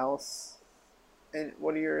else? And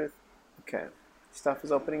what are your... Okay. Stuff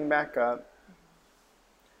is opening back up.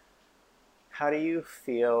 How do you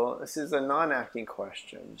feel... This is a non-acting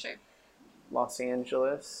question. Sure. Los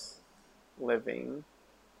Angeles, living.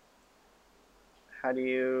 How do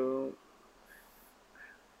you...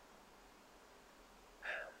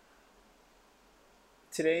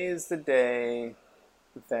 Today is the day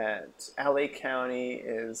that LA County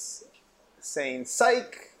is saying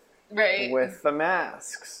psych with the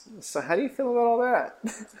masks. So how do you feel about all that?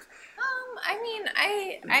 I mean,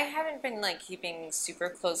 I haven't been like keeping super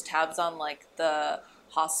close tabs on like the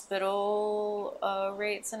hospital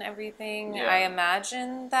rates and everything. I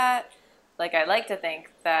imagine that, like, I like to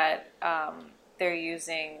think that they're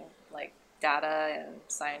using like data and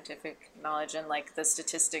scientific knowledge and like the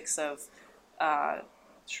statistics of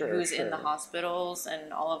who's in the hospitals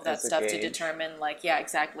and all of that stuff to determine like,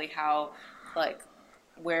 exactly how, like,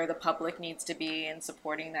 where the public needs to be in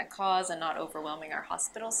supporting that cause and not overwhelming our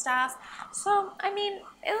hospital staff. So, I mean,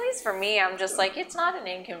 at least for me, I'm just like, it's not an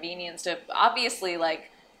inconvenience to, obviously,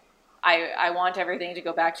 like, I want everything to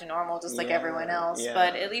go back to normal just like everyone Yeah, else. yeah.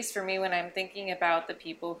 But at least for me, when I'm thinking about the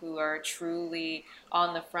people who are truly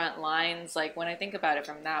on the front lines, like when I think about it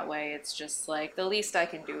from that way, it's just like the least I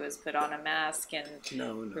can do is put on a mask and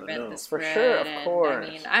prevent the For sure, spread. of And I course.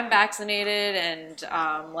 mean, I'm vaccinated,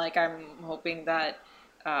 and like I'm hoping that.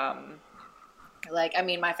 Like, I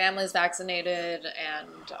mean, my family's vaccinated,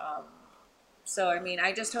 and so I mean,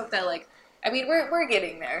 I just hope that like, I mean, we're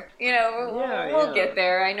getting there. You know, Yeah, we'll yeah. get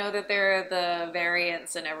there. I know that there are the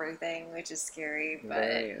variants and everything, which is scary, but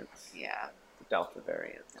Variants. yeah, The Delta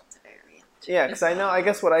variant. Delta variant. Yeah, because I know, I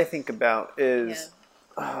guess what I think about Yeah. is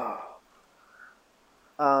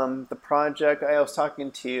the project. I was talking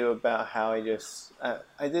to you about how I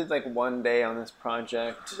did like one day on this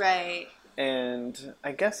project, Right. and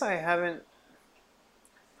I guess I haven't.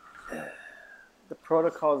 The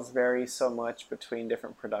protocols vary so much between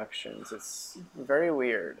different productions. It's very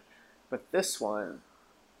weird. But this one,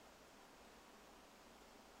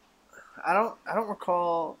 I don't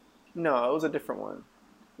recall. No, it was a different one.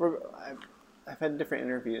 I've had different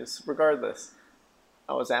interviews. Regardless,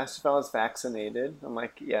 I was asked if I was vaccinated. I'm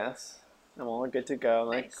like, yes. I'm all good to go. I'm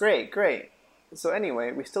like, Nice. great, great. So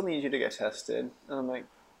anyway, we still need you to get tested. And I'm like,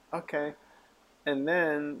 okay. And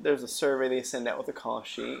then there's a survey they send out with a call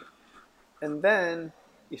sheet. And then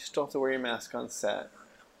you still have to wear your mask on set.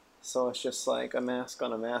 So it's just like a mask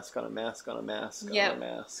on a mask on a mask on a mask on a Yep.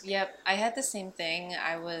 mask. Yep. I had the same thing.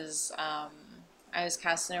 I was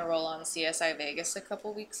casting a role on CSI Vegas a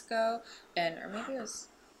couple weeks ago, and or maybe it was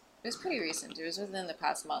pretty recent. It was within the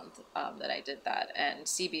past month that I did that, and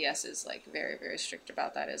CBS is like very very strict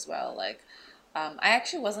about that as well. Like, I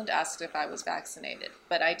actually wasn't asked if I was vaccinated,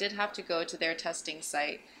 but I did have to go to their testing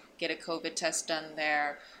site, get a COVID test done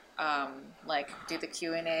there, like do the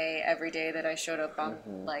Q&A every day that I showed up on,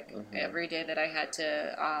 like every day that I had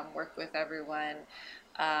to work with everyone,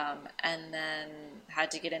 and then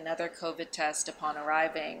had to get another COVID test upon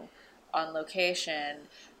arriving on location,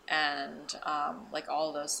 and like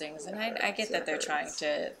all those things. And I get that they're trying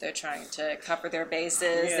to cover their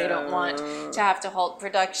bases. They don't want Yeah. to have to halt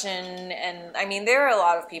production. And I mean, there are a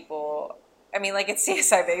lot of people. I mean, like at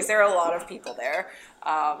CSI Vegas, there are a lot of people there.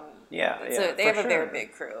 Yeah, So they for have a very sure.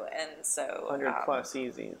 big crew, and so 100 plus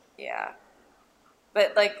easy. yeah.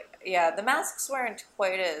 But like, yeah, the masks weren't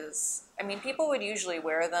quite as. I mean, people would usually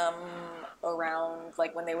wear them around,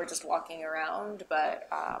 like when they were just walking around, but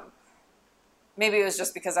maybe it was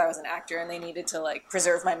just because I was an actor and they needed to like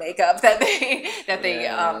preserve my makeup that they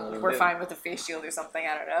were fine with the face shield or something.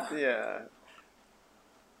 I don't know. Yeah.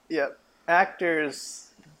 Yep.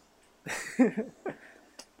 Actors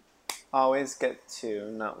always get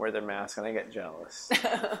to not wear their mask, and I get jealous.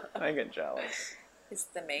 I get jealous. It's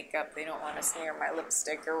the makeup. They don't want to smear my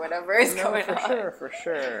lipstick or whatever is going for on. sure, for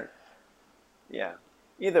sure. Yeah.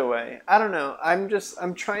 Either way, I don't know.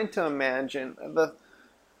 I'm trying to imagine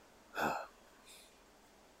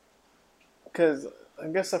because I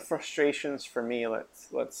guess the frustrations for me,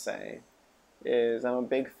 let's say, is I'm a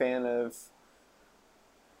big fan of.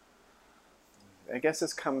 I guess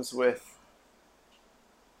this comes with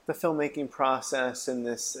the filmmaking process in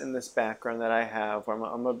this background that I have. Where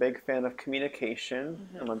I'm a big fan of communication.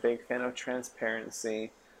 I'm a big fan of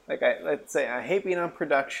transparency. Like let's say I hate being on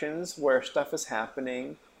productions where stuff is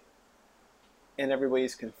happening and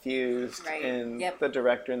everybody's confused, Right. and Yep. the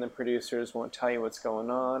director and the producers won't tell you what's going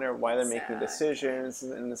on or why they're making decisions,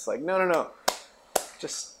 and it's like no,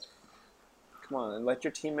 just come on and let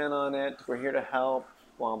your team in on it. We're here to help.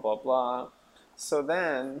 Blah blah blah. So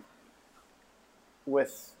then,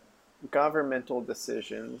 with governmental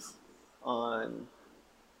decisions on,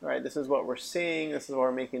 all right, this is what we're seeing. This is what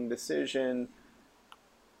we're making a decision.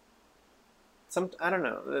 I don't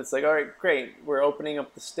know. It's like, all right, great, we're opening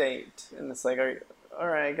up the state, and it's like, all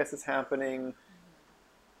right, I guess it's happening.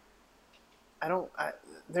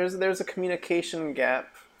 There's a communication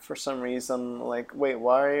gap for some reason. Like, wait,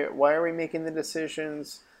 why are we making the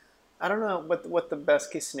decisions? I don't know what the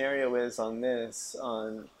best case scenario is on this.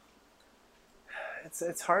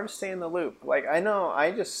 It's hard to stay in the loop. Like, I know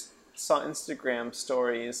I just saw Instagram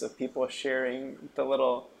stories of people sharing the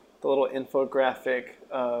little infographic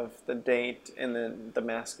of the date and then the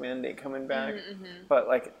mask mandate coming back. But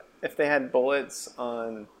like, if they had bullets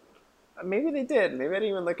on, maybe they did. Maybe I didn't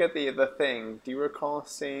even look at the thing. Do you recall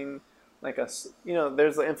seeing like there's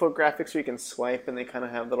the infographics where you can swipe and they kind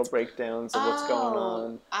of have little breakdowns of what's going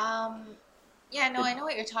Oh, on. yeah, no, I know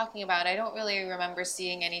what you're talking about. I don't really remember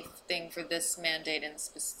seeing anything for this mandate in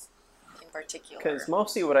particular. Because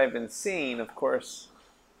mostly what I've been seeing, of course,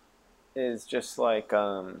 is just like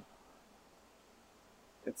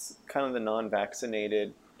it's kind of the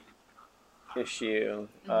non-vaccinated issue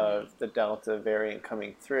of the Delta variant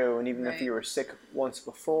coming through. And even if Right. you were sick once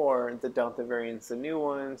before, the Delta variant's the new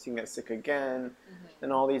ones, you can get sick again.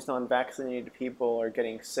 And all these non-vaccinated people are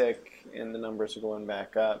getting sick and the numbers are going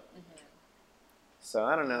back up. So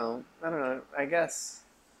I don't know. I guess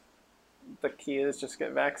the key is just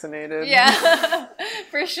get vaccinated. Yeah,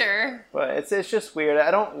 for sure. But it's just weird.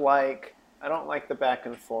 I don't like the back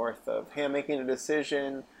and forth of, hey, I'm making a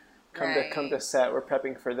decision. Come to Right. set. We're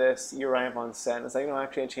prepping for this. You arrive on set, and it's like, no,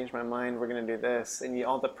 actually, I changed my mind. We're gonna do this, and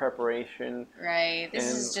all the preparation Right. This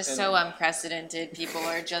is just so unprecedented. People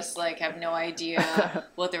are just like have no idea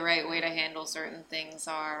what the right way to handle certain things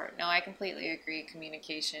are. No, I completely agree.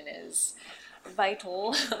 Communication is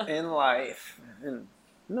vital. in life, and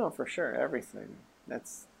no, for sure, everything.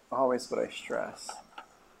 That's always what I stress.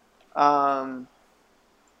 Um,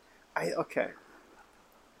 I okay.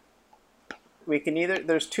 We can either.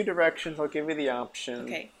 There's two directions. I'll give you the option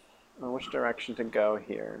Okay. on which direction to go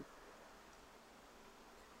here.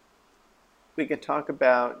 We can talk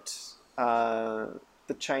about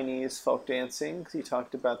the Chinese folk dancing. 'Cause you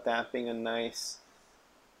talked about that being a nice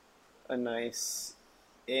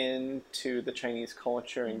into the Chinese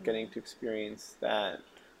culture and getting to experience that.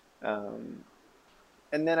 Um,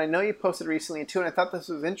 and then I know you posted recently too, and I thought this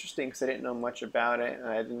was interesting because I didn't know much about it and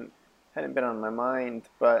I hadn't been on my mind,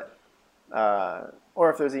 but or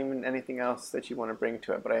if there's even anything else that you want to bring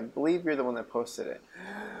to it. But I believe you're the one that posted it.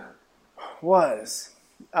 Was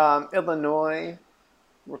Illinois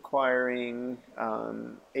requiring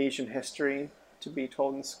Asian history to be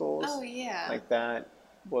told in schools? Oh yeah. Like that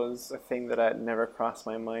was a thing that had never crossed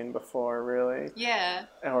my mind before, really. Yeah.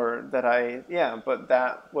 Or yeah, but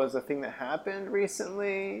that was a thing that happened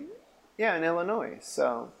recently, yeah, in Illinois.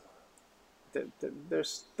 So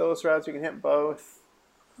there's those routes you can hit both,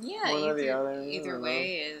 Yeah, one or the other. I either don't know.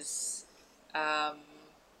 way is um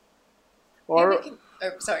maybe we Or can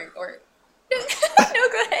or sorry, or no,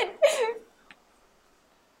 go ahead.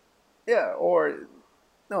 yeah, or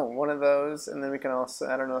no, one of those, and then we can also.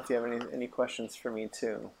 I don't know if you have any questions for me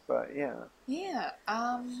too, but yeah. Yeah.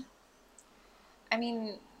 I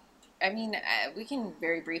mean, we can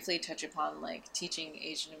very briefly touch upon like teaching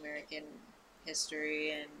Asian American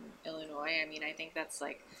history in Illinois. I mean, I think that's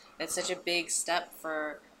such a big step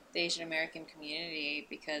for the Asian American community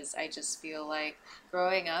because I just feel like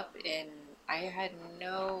growing up I had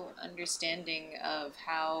no understanding of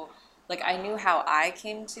how, like, I knew how I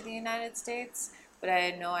came to the United States, but I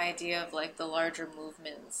had no idea of like the larger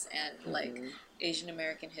movements and like Asian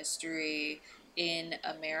American history in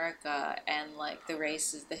America and like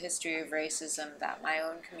the history of racism that my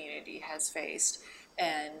own community has faced,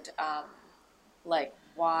 and like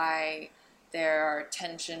why there are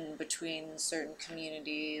tension between certain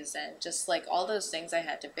communities and just like all those things I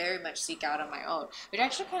had to very much seek out on my own, which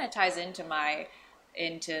actually kind of ties into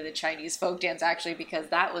the Chinese folk dance actually because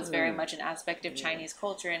that was very much an aspect of Chinese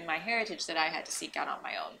culture and my heritage that I had to seek out on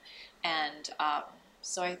my own, and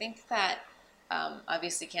so I think that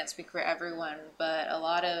obviously can't speak for everyone, but a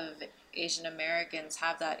lot of Asian Americans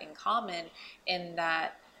have that in common in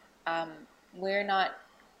that um, we're not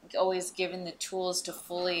always given the tools to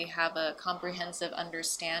fully have a comprehensive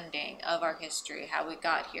understanding of our history, how we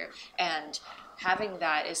got here. And having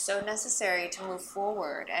that is so necessary to move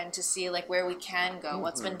forward and to see like where we can go,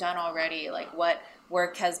 what's been done already, like what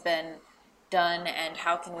work has been done and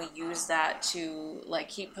how can we use that to like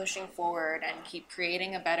keep pushing forward and keep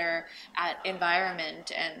creating a better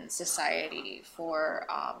environment and society for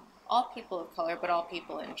all people of color, but all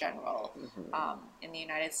people in general in the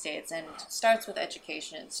United States. And it starts with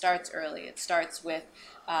education. It starts early. It starts with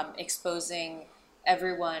exposing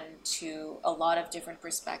everyone to a lot of different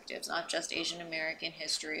perspectives, not just Asian American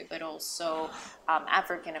history, but also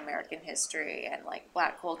African American history and like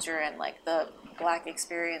Black culture and like the Black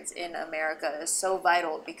experience in America is so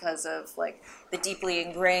vital because of like the deeply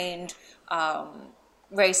ingrained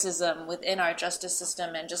racism within our justice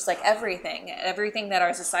system and just like everything that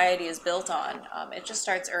our society is built on. It just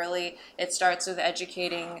starts early. It starts with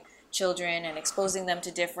educating children and exposing them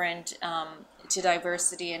to different to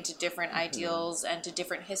diversity and to different ideals and to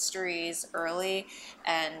different histories early,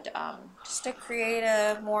 and just to create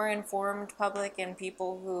a more informed public and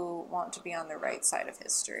people who want to be on the right side of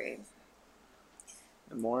history.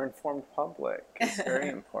 A more informed public is very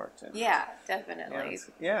important. Yeah, definitely.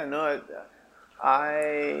 Yeah, no,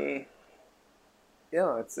 I,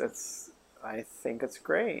 it's. I think it's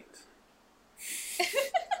great.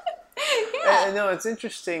 Yeah. No, it's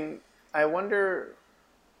interesting. I wonder.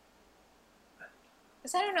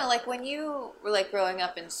 Because I don't know, like when you were like growing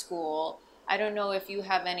up in school, I don't know if you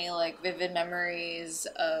have any like vivid memories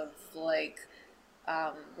of like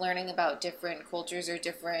learning about different cultures or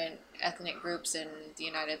different ethnic groups in the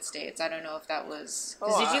United States. I don't know if that was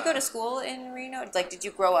because Oh, did you go to school in Reno? Like, did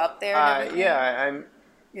you grow up there and everything?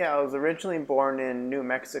 yeah, I was originally born in New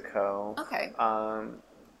Mexico. Okay.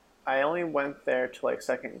 I only went there to like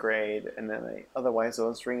second grade, and then otherwise it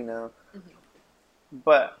was Reno.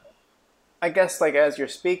 But I guess like as you're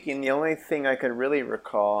speaking, the only thing I could really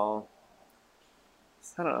recall,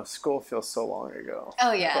 I don't know, school feels so long ago.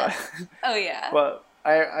 Oh yeah. But Oh yeah. but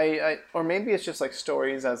or maybe it's just like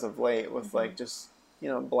stories as of late with like just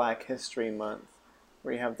Black History Month,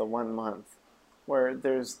 where you have the 1 month where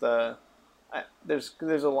there's a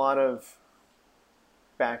lot of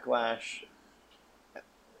backlash,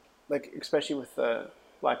 like especially with the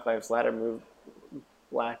Black Lives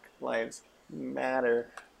Matter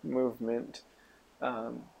movement,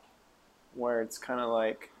 where it's kind of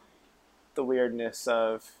like the weirdness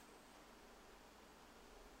of,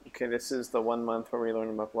 okay, this is the 1 month where we learn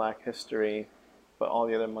about Black history, but all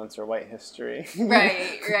the other months are white history.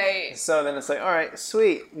 Right, right. So then it's like, all right,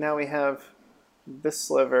 sweet. Now we have this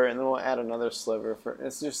sliver, and then we'll add another sliver for.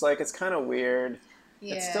 It's just like it's kind of weird.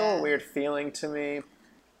 Yeah. It's still a weird feeling to me.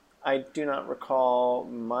 I do not recall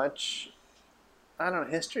much. I don't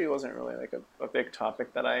know. History wasn't really like a big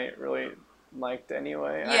topic that I really liked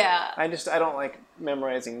anyway. Yeah. I don't like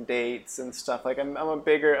memorizing dates and stuff. Like I'm a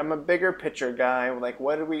bigger picture guy. Like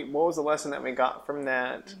what was the lesson that we got from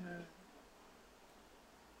that?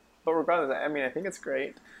 But regardless, I mean, I think it's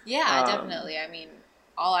great. Yeah, definitely. I mean,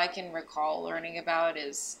 all I can recall learning about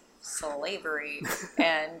is slavery,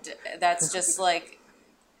 and that's just like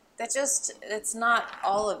it's not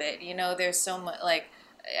all of it. You know, there's so much like.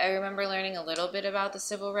 I remember learning a little bit about the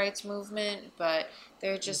civil rights movement, but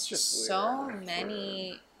there are just so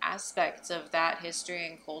many aspects of that history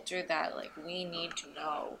and culture that like we need to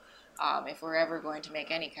know if we're ever going to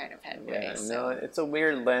make any kind of headway. Yeah, so. no, it's a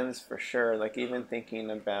weird lens for sure. Like even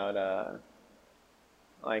thinking about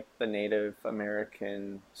like the Native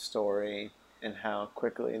American story and how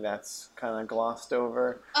quickly that's kind of glossed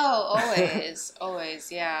over. Oh, always,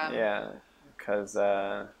 always, yeah. Yeah. Because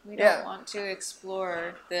we don't want to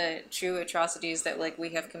explore the true atrocities that like we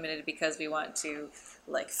have committed because we want to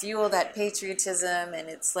like fuel that patriotism, and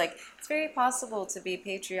it's like it's very possible to be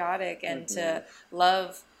patriotic and to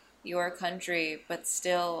love your country but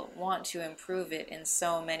still want to improve it in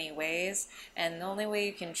so many ways, and the only way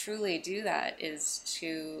you can truly do that is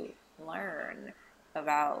to learn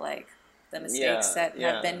about like the mistakes that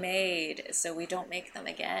have been made so we don't make them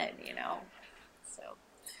again, so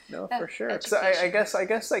no, for sure. Because I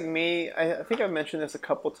guess like me, I think I've mentioned this a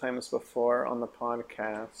couple times before on the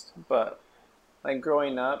podcast, but like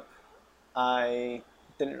growing up, I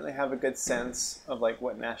didn't really have a good sense of like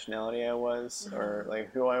what nationality I was or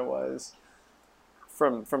like who I was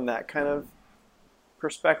from that kind of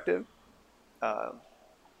perspective.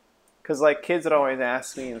 Because like kids would always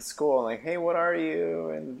ask me in school, like, "Hey, what are you?"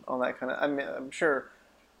 and all that kind of. I mean, I'm sure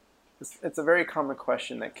it's a very common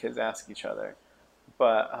question that kids ask each other.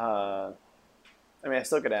 But, I mean, I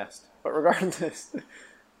still get asked. But regardless,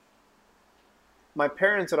 my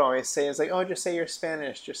parents would always say, it's like, oh, just say you're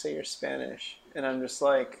Spanish. Just say you're Spanish. And I'm just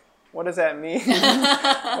like, what does that mean?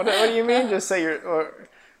 what do you mean just say you're...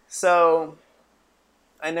 So,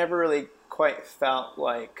 I never really quite felt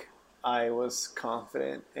like I was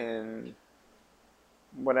confident in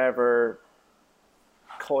whatever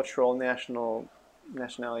cultural,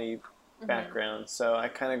 nationality background. So I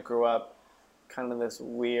kind of grew up kind of this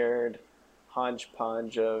weird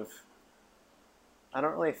hodgepodge of I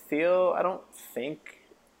don't really feel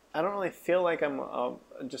like I'm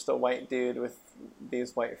just a white dude with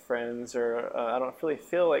these white friends, or I don't really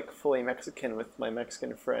feel like fully Mexican with my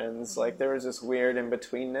Mexican friends. Like there was this weird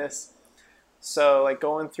in-betweenness. So like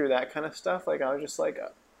going through that kind of stuff, like I was just like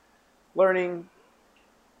learning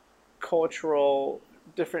cultural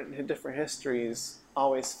different histories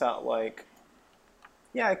always felt like,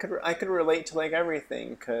 yeah, I could relate to like everything,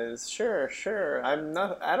 because sure, I don't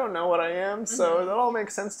know what I am, so it all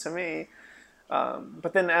makes sense to me.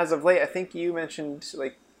 But then as of late, I think you mentioned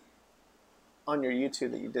like on your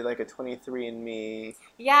YouTube that you did like a 23andMe.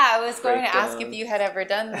 Yeah, I was going to ask if you had ever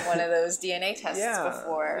done one of those DNA tests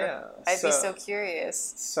before. Yeah, I'd be so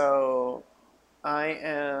curious. So I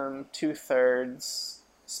am 2/3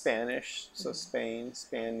 Spanish, so Spain,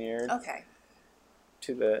 Spaniard. Okay.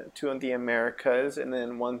 To the Americas, and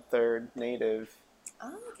then 1/3 Native.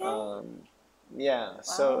 Oh, okay. Yeah.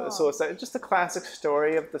 Wow. So it's just a classic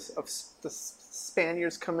story of the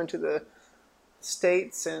Spaniards coming to the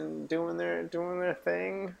States and doing their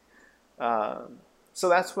thing. So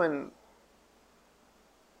that's when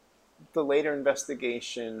the later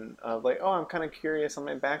investigation of like, oh, I'm kind of curious on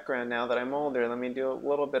my background now that I'm older. Let me do a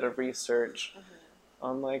little bit of research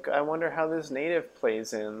on like, I wonder how this native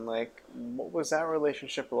plays in. Like, what was that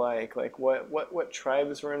relationship like? Like, what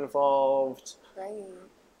tribes were involved? Right.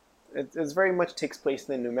 It very much takes place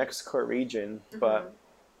in the New Mexico region, but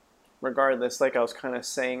regardless, like I was kind of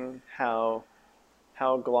saying how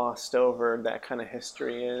glossed over that kind of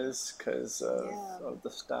history is because of the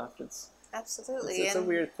stuff. Absolutely. It's a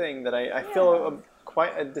weird thing that I feel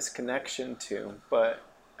quite a disconnection to, but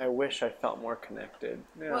I wish I felt more connected.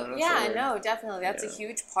 Yeah, Well, that's yeah, weird. no, definitely. That's a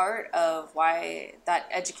huge part of why that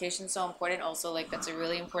education is so important. Also, like, that's a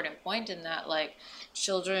really important point in that, like,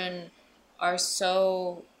 children are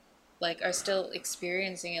so, like, are still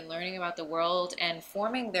experiencing and learning about the world and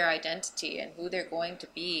forming their identity and who they're going to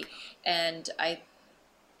be. And I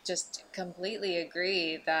just completely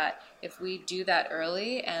agree that if we do that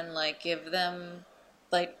early and, like, give them,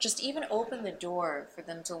 like, just even open the door for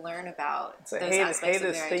them to learn about It's like, those hey, aspects of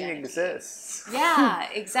this their thing identity. exists. Yeah,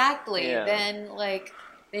 exactly. Yeah. Then, like,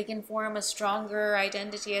 they can form a stronger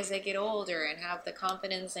identity as they get older and have the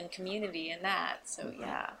confidence and community in that. So,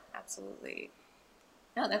 yeah, absolutely.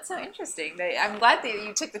 No, that's so interesting. I'm glad that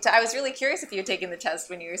you took the test. I was really curious if you had taken the test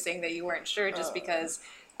when you were saying that you weren't sure, just because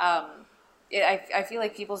um, I feel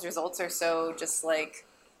like people's results are so just like,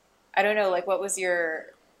 I don't know, like, what was your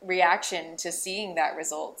reaction to seeing that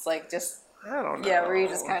results? Like, just, I don't know. yeah, were you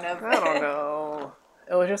just kind of. I don't know.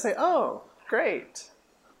 It was just like, oh, great.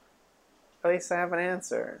 At least I have an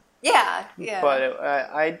answer. Yeah, yeah. But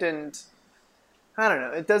I didn't. I don't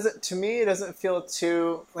know. It doesn't. To me, it doesn't feel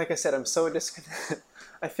too. Like I said, I'm so disconnected.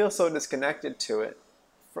 I feel so disconnected to it,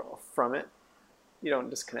 from it. You don't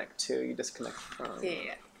disconnect to. You disconnect from.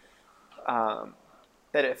 Yeah.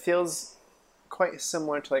 That it feels quite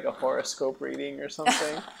similar to like a horoscope reading or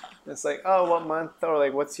something. It's like, oh, what month, or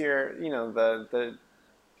like, what's your, the.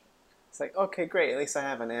 It's like, okay, great. At least I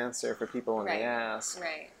have an answer for people when they ask.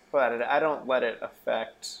 Right. But I don't let it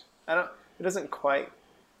affect. I don't. It doesn't quite.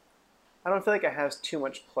 I don't feel like it has too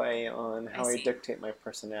much play on how I dictate my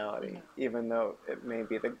personality, even though it may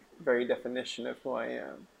be the very definition of who I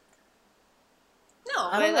am. No,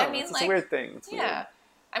 I don't know. I mean, It's like, a weird thing. It's yeah. weird.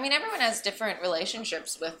 I mean, everyone has different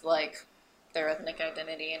relationships with, like, their ethnic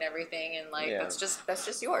identity and everything, and, like, Yeah. that's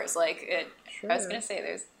just yours. Like, I was Sure. gonna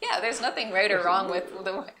say there's nothing right or wrong with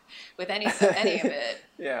any of it.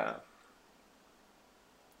 Yeah.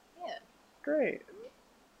 Yeah. Great.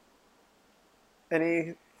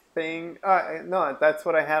 Anything? No, that's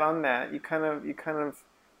what I had on that. You kind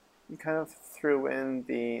of threw in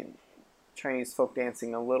the Chinese folk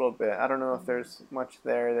dancing a little bit. I don't know if there's much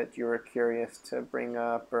there that you were curious to bring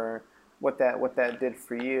up, or what that did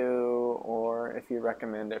for you, or if you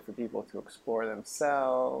recommend it for people to explore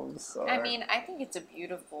themselves. Or... I mean, I think it's a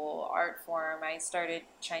beautiful art form. I started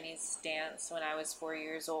Chinese dance when I was 4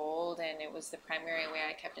 years old, and it was the primary way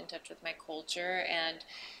I kept in touch with my culture. And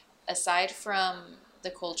aside from the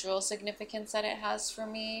cultural significance that it has for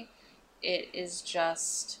me, it is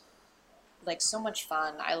just like so much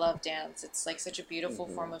fun. I love dance. It's like such a beautiful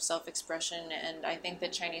form of self-expression, and I think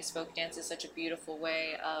that Chinese folk dance is such a beautiful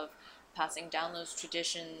way of passing down those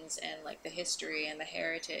traditions and like the history and the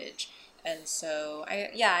heritage. And so I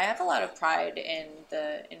have a lot of pride in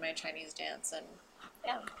my Chinese dance, and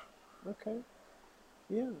yeah. Okay.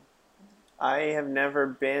 Yeah. I have never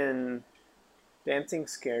been. Dancing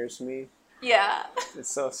scares me. Yeah. It's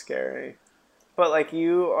so scary. But like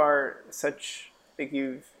you are such like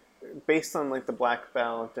you've based on like the black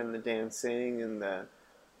belt and the dancing and the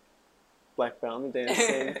black belt and the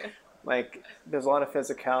dancing, like there's a lot of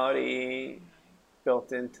physicality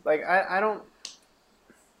built into like I don't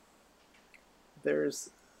there's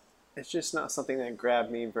it's just not something that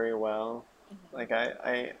grabbed me very well. Like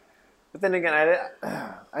I but then again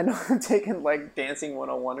I know I've taken like dancing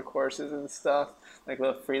 101 courses and stuff, like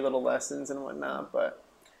little free little lessons and whatnot, but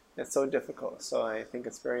it's so difficult. So I think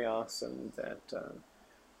it's very awesome that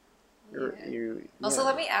you. Also, Yeah.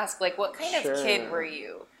 let me ask, like, what kind of kid were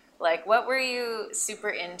you? Like, what were you super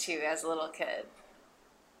into as a little kid?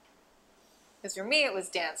 Because for me, it was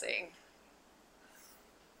dancing.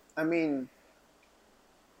 I mean,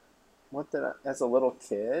 as a little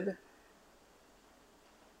kid?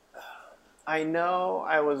 I know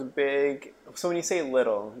I was big. So when you say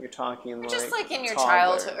little, you're talking like Just like in your toddler.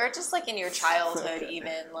 childhood, or just like in your childhood,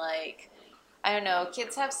 even like, I don't know,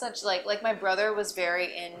 kids have such like my brother was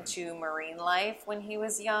very into marine life when he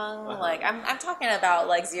was young. Like I'm talking about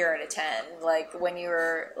like 0 to 10, like when you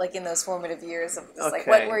were like in those formative years of this, like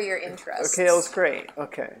what were your interests? Okay, it was great.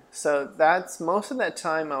 Okay, so that's most of that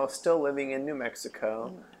time I was still living in New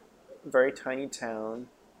Mexico, very tiny town.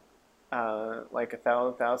 like a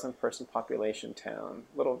thousand person population town,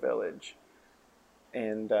 little village.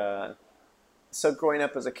 And so growing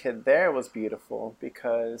up as a kid there was beautiful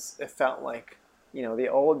because it felt like, the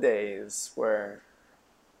old days where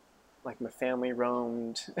like my family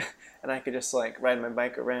roamed and I could just like ride my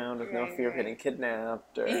bike around with no fear of getting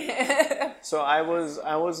kidnapped or so I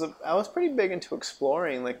was pretty big into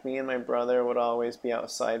exploring. Like me and my brother would always be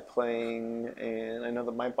outside playing, and I know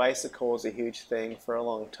that my bicycle was a huge thing for a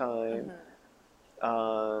long time.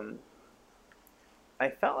 I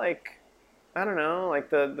felt like, I don't know, like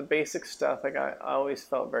the basic stuff, like I always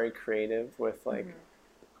felt very creative with like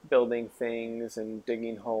building things and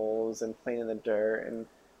digging holes and playing in the dirt and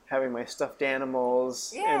having my stuffed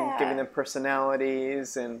animals and giving them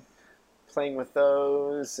personalities and playing with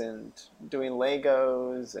those and doing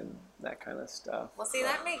Legos and that kind of stuff. Well, see,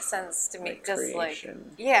 that makes sense to me. Like just creation.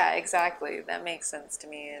 like, yeah, exactly. That makes sense to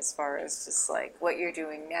me as far as just like what you're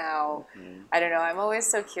doing now. I don't know. I'm always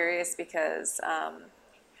so curious because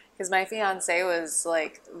my fiance was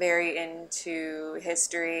like very into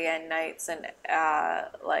history and knights and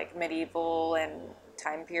like medieval and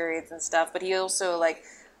time periods and stuff, but he also like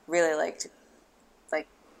really liked like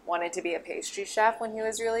wanted to be a pastry chef when he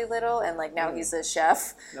was really little, and like now he's a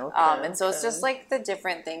chef. And so it's just like the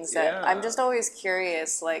different things that I'm just always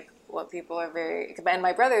curious, like what people are very, and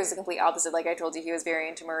my brother is the complete opposite. Like I told you, he was very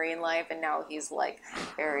into marine life, and now he's like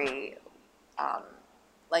very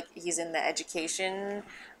like he's in the education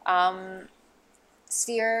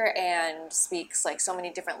sphere and speaks like so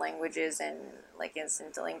many different languages, and like is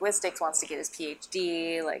into linguistics, wants to get his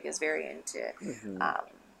PhD, like is very into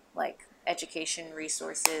like education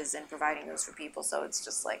resources and providing those for people. So it's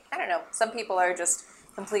just like, I don't know, some people are just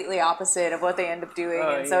completely opposite of what they end up doing,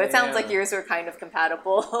 and so it sounds like yours were kind of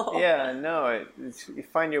compatible. You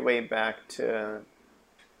find your way back to,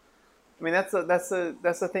 I mean, that's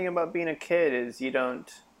the thing about being a kid is you're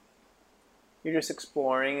just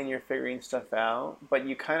exploring and you're figuring stuff out, but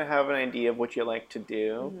you kind of have an idea of what you like to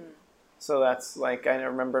do. So that's like, I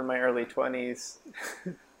remember in my early 20s,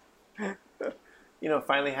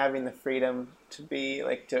 finally having the freedom to be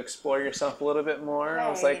like, to explore yourself a little bit more. I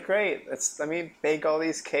was like, great, let me bake all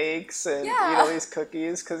these cakes and eat all these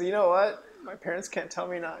cookies, because you know what? My parents can't tell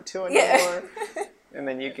me not to anymore. And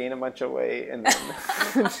then you gain a bunch of weight, and then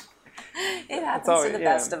it happens to the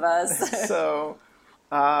best of us. So,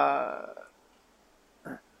 I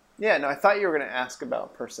thought you were going to ask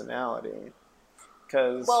about personality.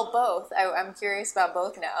 Well, both. I'm curious about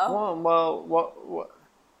both now. Well,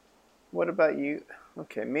 what about you?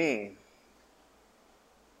 Okay, me.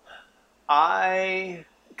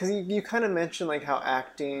 Because you kind of mentioned like how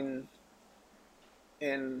acting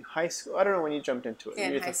in high school, I don't know when you jumped into it.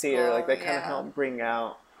 In youth high theater, school, like that kind of helped bring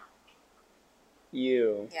out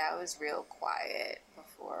you. Yeah, I was real quiet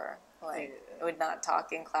before. Like, I would not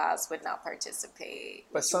talk in class, would not participate.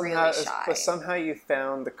 But really shy. But somehow you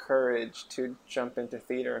found the courage to jump into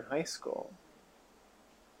theater in high school,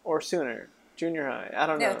 or sooner, junior high. I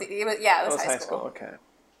don't know. It was high school. Okay.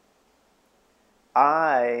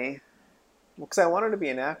 Because I wanted to be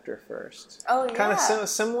an actor first. Oh yeah. Kind of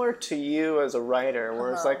similar to you as a writer,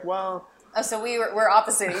 where it's like, well. Oh, so we're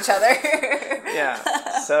opposite each other. Yeah.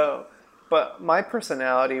 So. But my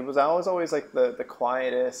personality was, I was always like the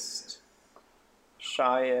quietest,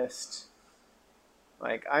 shyest.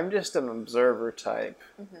 Like, I'm just an observer type.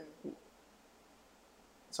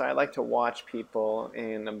 So I like to watch people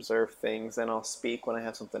and observe things, and I'll speak when I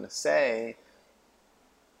have something to say.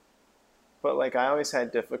 But like, I always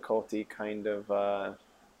had difficulty kind of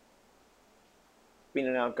being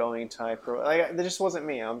an outgoing type. Or like, that just wasn't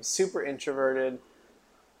me. I'm super introverted.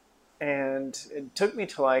 And it took me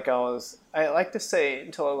to like, I like to say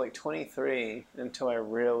until I was like 23, until I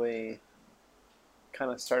really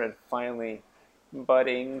kind of started finally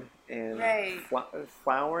budding and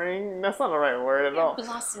flowering. That's not the right word at all.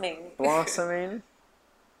 Blossoming.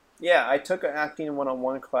 Yeah, I took an acting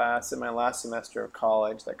 101 class in my last semester of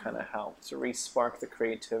college that kind of helped to re-spark the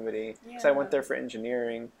creativity. Because I went there for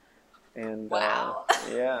engineering. And wow.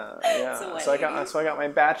 So I got my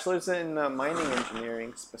bachelor's in mining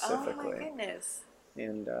engineering specifically. Oh my goodness.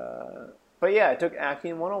 And but yeah, I took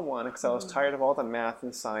acting 101 because I was tired of all the math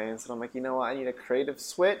and science, and I'm like, you know what, I need a creative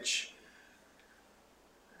switch.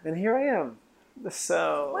 And here I am.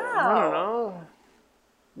 So I don't know.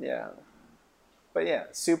 Yeah. But yeah,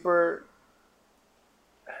 super.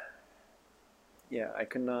 Yeah, I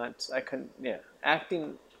couldn't. Yeah,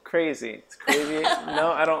 acting. Crazy. It's crazy.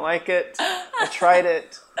 No, I don't like it. I tried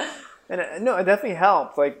it. And it definitely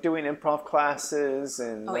helped, like doing improv classes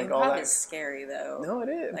and like all that. Improv is scary though. No, it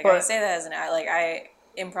is. Like, I say that as an, like,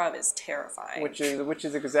 improv is terrifying. Which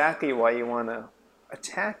is exactly why you want to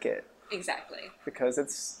attack it. Exactly. Because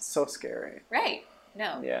it's so scary. Right.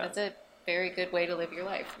 No. Yeah. That's a very good way to live your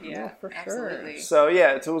life. Yeah, for absolutely. sure. So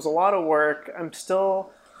yeah, it was a lot of work. I'm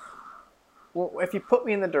still. Well, if you put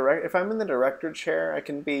me in if I'm in the director chair, I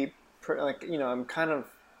can be like, I'm kind of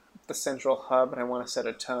the central hub, and I want to set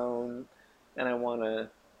a tone, and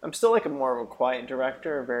I'm still like more of a quiet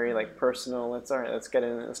director, very like personal. Let's get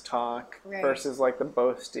in this talk, right. versus like the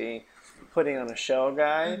boasty, putting on a show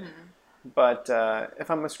guy. Mm-hmm. But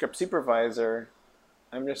if I'm a script supervisor,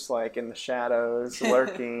 I'm just like in the shadows,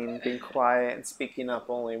 lurking, being quiet, and speaking up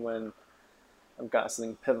only when I've got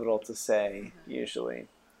something pivotal to say, usually.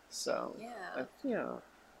 So, yeah.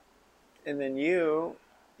 And then you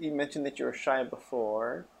mentioned that you were shy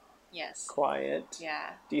before. Yes. Quiet.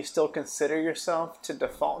 Yeah. Do you still consider yourself to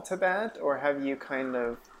default to that, or have you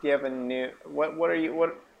do you have a new,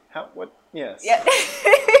 yes. Yeah.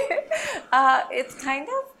 It's kind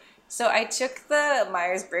of, so I took the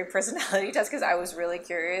Myers-Briggs personality test because I was really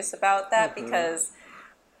curious about that, because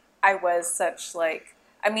I was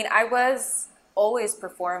I was always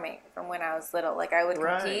performing from when I was little. Like I would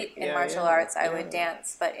compete in martial arts, I would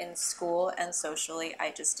dance, but in school and socially,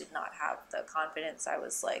 I just did not have the confidence. I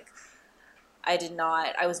was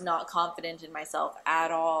not confident in myself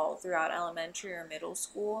at all throughout elementary or middle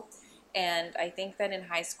school. And I think that in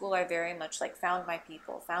high school, I very much found my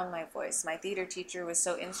people, found my voice. My theater teacher was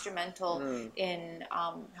so instrumental in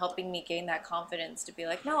helping me gain that confidence to be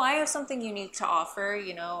like, no, I have something unique to offer.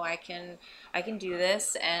 I can do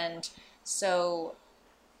this. And so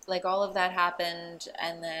all of that happened,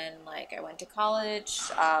 and then I went to college,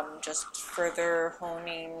 just further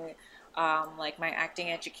honing my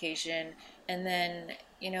acting education. And then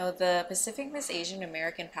the Pacific Miss Asian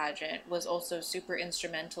American pageant was also super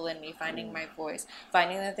instrumental in me finding my voice,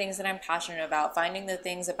 finding the things that I'm passionate about, finding the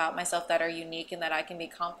things about myself that are unique and that I can be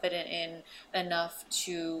confident in enough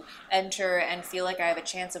to enter and feel like I have a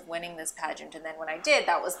chance of winning this pageant. And then when I did,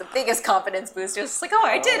 that was the biggest confidence boost. It was just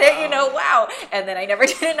I did it, wow. And then I never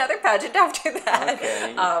did another pageant after that.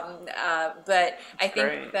 Okay. But I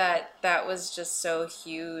think that was just so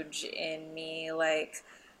huge in me.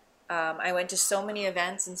 I went to so many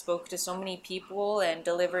events and spoke to so many people and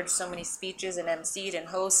delivered so many speeches and emceed and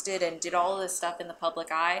hosted and did all of this stuff in the public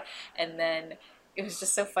eye. And then it was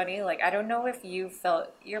just so funny. I don't know if you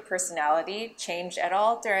felt your personality change at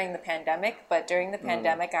all during the pandemic, but during the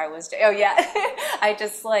pandemic I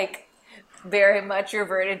just very much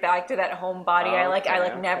reverted back to that homebody.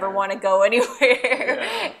 I never want to go anywhere.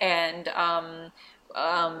 And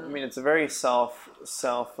I mean, it's a very self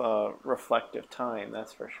reflective time,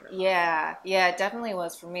 that's for sure. Yeah, it definitely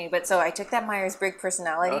was for me. But so I took that Myers-Briggs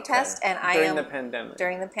personality test, and during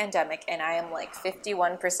the pandemic, and I am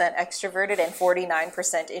 51% extroverted and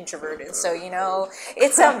 49% introverted. So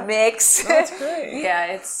it's a mix. That's great. Yeah,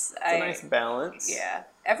 it's a nice balance. Yeah.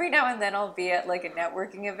 Every now and then I'll be at a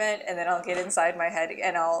networking event, and then I'll get inside my head,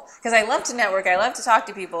 and because I love to network, I love to talk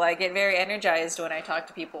to people. I get very energized when I talk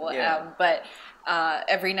to people. Yeah. But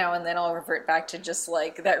every now and then I'll revert back to just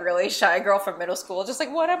that really shy girl from middle school, just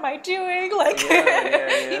what am I doing?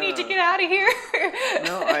 You need to get out of here.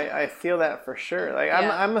 No, I feel that for sure.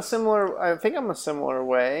 I'm a similar. I think I'm a similar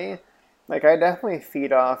way. I definitely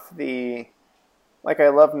feed off the. I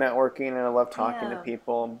love networking and I love talking to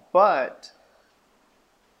people, but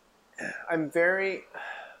I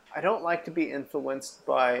don't like to be influenced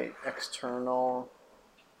by external.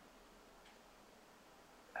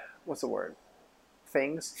 What's the word?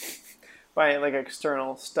 Things, by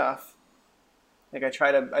external stuff. I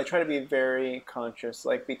try to be very conscious,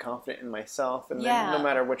 be confident in myself, and then no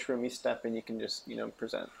matter which room you step in, you can just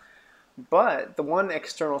present. But the one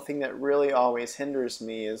external thing that really always hinders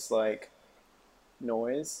me is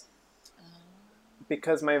noise,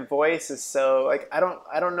 because my voice is so I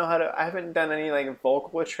don't know how to. I haven't done any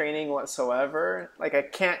vocal training whatsoever.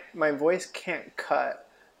 My voice can't cut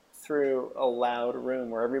through a loud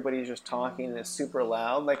room where everybody's just talking and it's super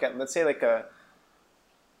loud. Let's say at a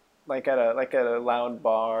loud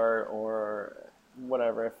bar or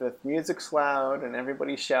whatever. If the music's loud and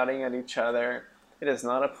everybody's shouting at each other, it is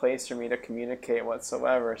not a place for me to communicate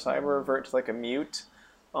whatsoever. So I revert to a mute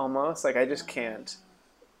almost. I just can't.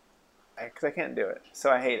 Because I can't do it.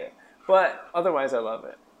 So I hate it. But otherwise I love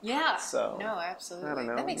it. Yeah. So no, absolutely. I don't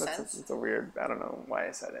know. That makes sense. It's a weird. I don't know why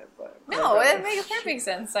I said it, but no, it makes perfect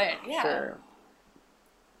sense. Yeah. Sure.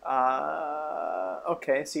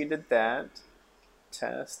 Okay, so you did that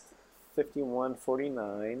test,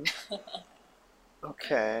 5149.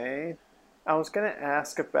 Okay, I was gonna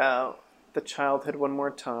ask about the childhood one more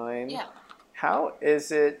time. Yeah. How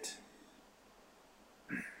is it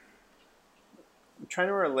trying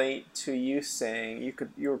to relate to you saying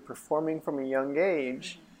you were performing from a young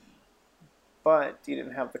age, but you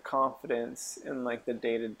didn't have the confidence in like the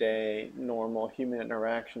day-to-day normal human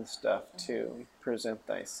interaction stuff to present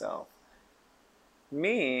thyself.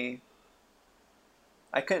 Me,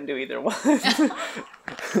 I couldn't do either one.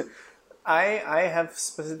 I have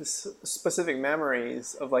specific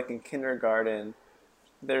memories of like in kindergarten.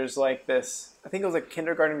 There's like this, I think it was like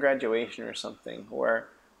kindergarten graduation or something, where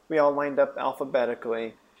we all lined up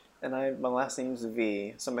alphabetically, and my last name is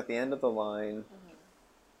V, so I'm at the end of the line,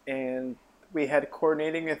 and we had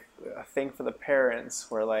coordinating a thing for the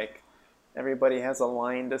parents where like everybody has a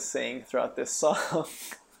line to sing throughout this song.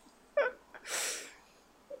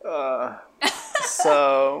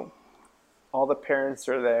 So all the parents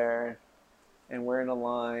are there, and we're in a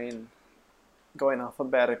line, going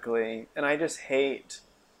alphabetically, and I just hate,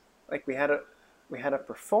 like we had to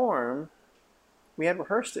perform, we had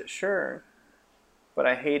rehearsed it, sure, but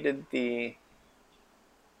I hated I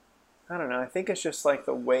don't know, I think it's just like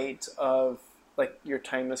the weight of like your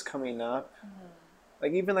time is coming up.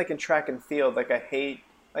 Like even like in track and field, like I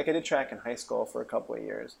did track in high school for a couple of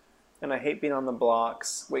years, and I hate being on the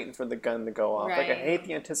blocks waiting for the gun to go off. Right. Like I hate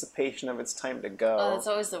the anticipation of it's time to go. Oh, that's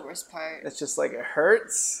always the worst part. It's just like it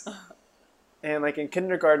hurts. And like in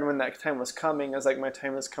kindergarten, when that time was coming, I was like, my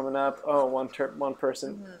time is coming up. Oh, one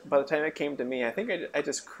person. By the time it came to me, I think I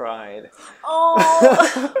just cried.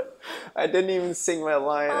 Oh. I didn't even sing my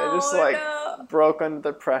line. I just broke under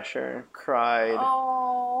the pressure, cried.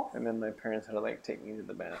 Oh. And then my parents had to like take me to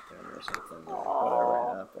the bathroom or something.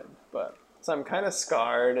 Whatever happened. But so I'm kind of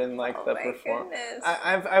scarred in like the performance.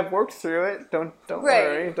 I've worked through it. Don't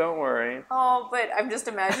worry. Don't worry. Oh, but I'm just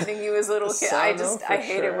imagining you as a little kid. I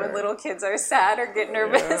hate it when little kids are sad or get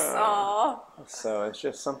nervous. Yeah. Oh. So it's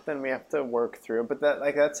just something we have to work through. But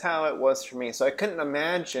that's how it was for me. So I couldn't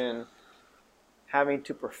imagine having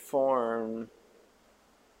to perform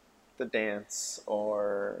the dance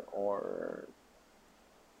or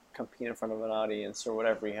compete in front of an audience or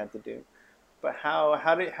whatever you had to do. But how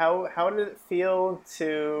did it feel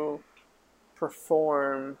to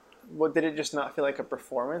perform? What, did it just not feel like a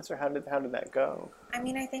performance, or how did that go? I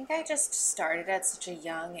mean, I think I just started at such a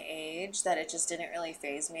young age that it just didn't really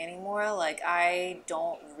faze me anymore. Like I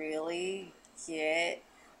don't really get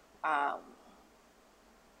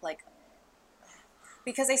like,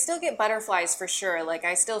 because I still get butterflies for sure. Like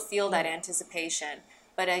I still feel that anticipation.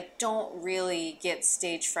 But I don't really get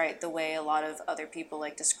stage fright the way a lot of other people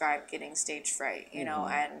like describe getting stage fright, you know,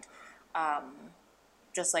 and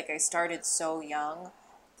just like I started so young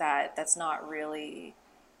that's not really,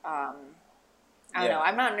 I don't know,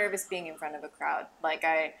 I'm not nervous being in front of a crowd. Like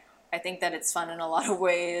I think that it's fun in a lot of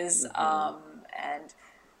ways, and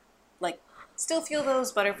like still feel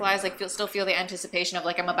those butterflies, like still feel the anticipation of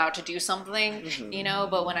like I'm about to do something, you know.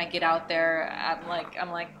 But when I get out there, I'm like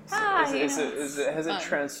has it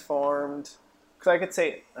transformed? Because I could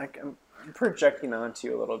say, like, I'm projecting onto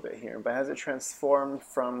you a little bit here, but has it transformed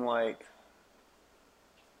from like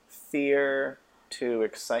fear to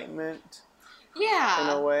excitement? Yeah, in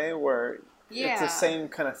a way where it's the same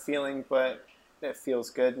kind of feeling, but it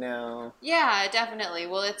feels good now. Yeah, definitely.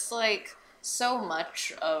 Well, it's like so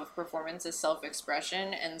much of performance is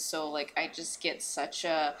self-expression, and so like I just get such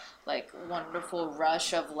a like wonderful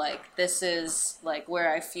rush of like this is like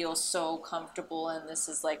where I feel so comfortable, and this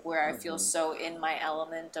is like where I feel so in my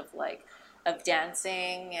element of like of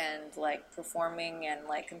dancing and like performing and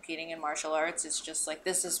like competing in martial arts. It's just like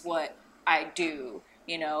this is what I do,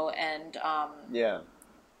 you know. And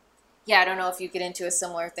I don't know if you get into a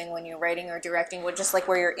similar thing when you're writing or directing, with just like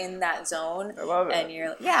where you're in that zone. I love it. And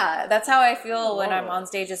you're, that's how I feel when I'm on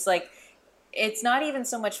stage. It's like, it's not even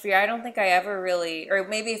so much fear. I don't think I ever really, or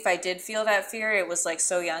maybe if I did feel that fear, it was like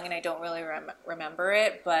so young and I don't really remember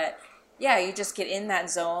it. But yeah, you just get in that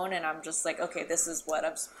zone and I'm just like, okay, this is what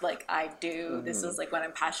I'm like, I do. This is like what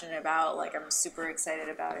I'm passionate about. Like I'm super excited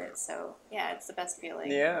about it. So yeah, it's the best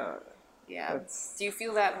feeling. Yeah. Do you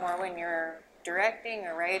feel that more when you're directing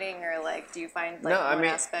or writing, or like do you find like one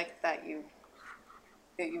aspect that you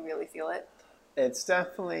really feel it? It's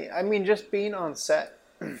definitely, I mean, just being on set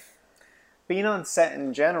in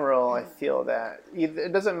general, I feel that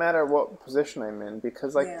it doesn't matter what position I'm in,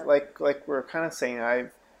 because like we're kind of saying,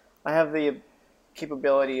 I have the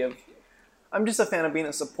capability of, I'm just a fan of being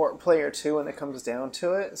a support player too when it comes down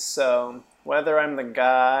to it. So whether I'm the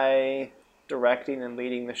guy directing and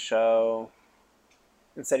leading the show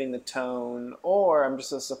and setting the tone, or I'm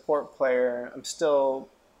just a support player, I'm still,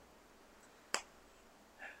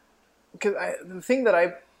 because the thing that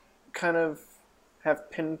I kind of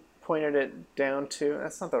have pinpointed it down to,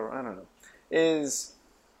 that's not the, I don't know, is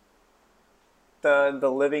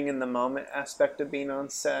the living in the moment aspect of being on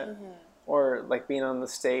set, or like being on the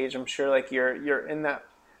stage. I'm sure like you're in that.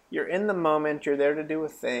 You're in the moment, you're there to do a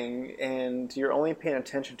thing, and you're only paying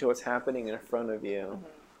attention to what's happening in front of you,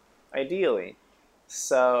 ideally.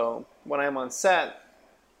 So when I'm on set,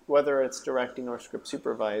 whether it's directing or script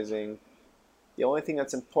supervising, the only thing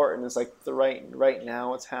that's important is like the right now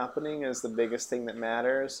what's happening is the biggest thing that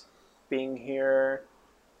matters. Being here.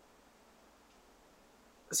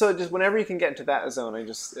 So just whenever you can get into that zone,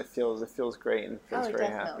 it feels great and feels very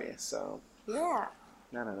definitely. happy. So Yeah.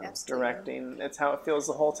 I don't know. Absolutely. Directing, it's how it feels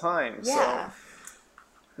the whole time. Yeah.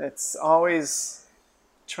 So it's always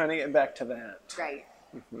trying to get back to that. Right.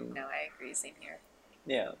 No, I agree. Same here.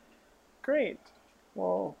 Yeah. Great.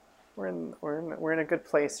 Well, we're in a good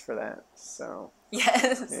place for that. So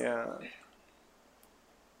Yes. yeah.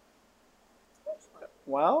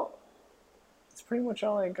 Well, that's pretty much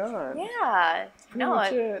all I got. Yeah. No,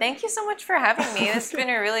 much it. thank you so much for having me. This has been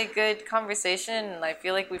a really good conversation, and I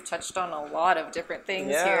feel like we've touched on a lot of different things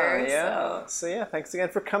here. Yeah. So yeah, thanks again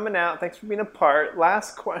for coming out. Thanks for being a part.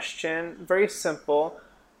 Last question, very simple.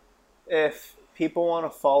 If people want to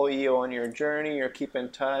follow you on your journey or keep in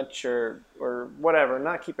touch or whatever,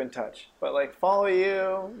 not keep in touch, but like follow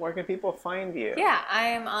you, where can people find you? Yeah, I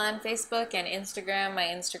am on Facebook and Instagram. My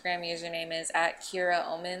Instagram username is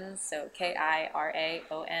 @KiraOmans, so KiraOmans.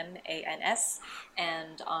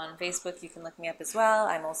 And on Facebook, you can look me up as well.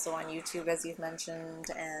 I'm also on YouTube, as you've mentioned,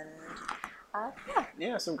 and yeah.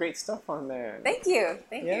 Yeah, some great stuff on there. Thank you.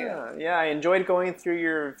 Thank you. Yeah, I enjoyed going through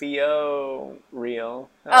your VO reel.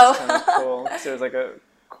 That was kind of cool. So there's like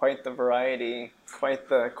quite the variety, quite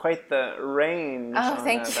the range. Oh, on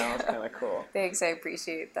thank that. you. That was kind of cool. Thanks, I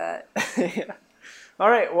appreciate that. Yeah. All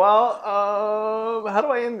right. Well, how do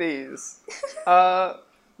I end these?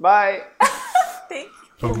 Bye. Thank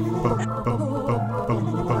you.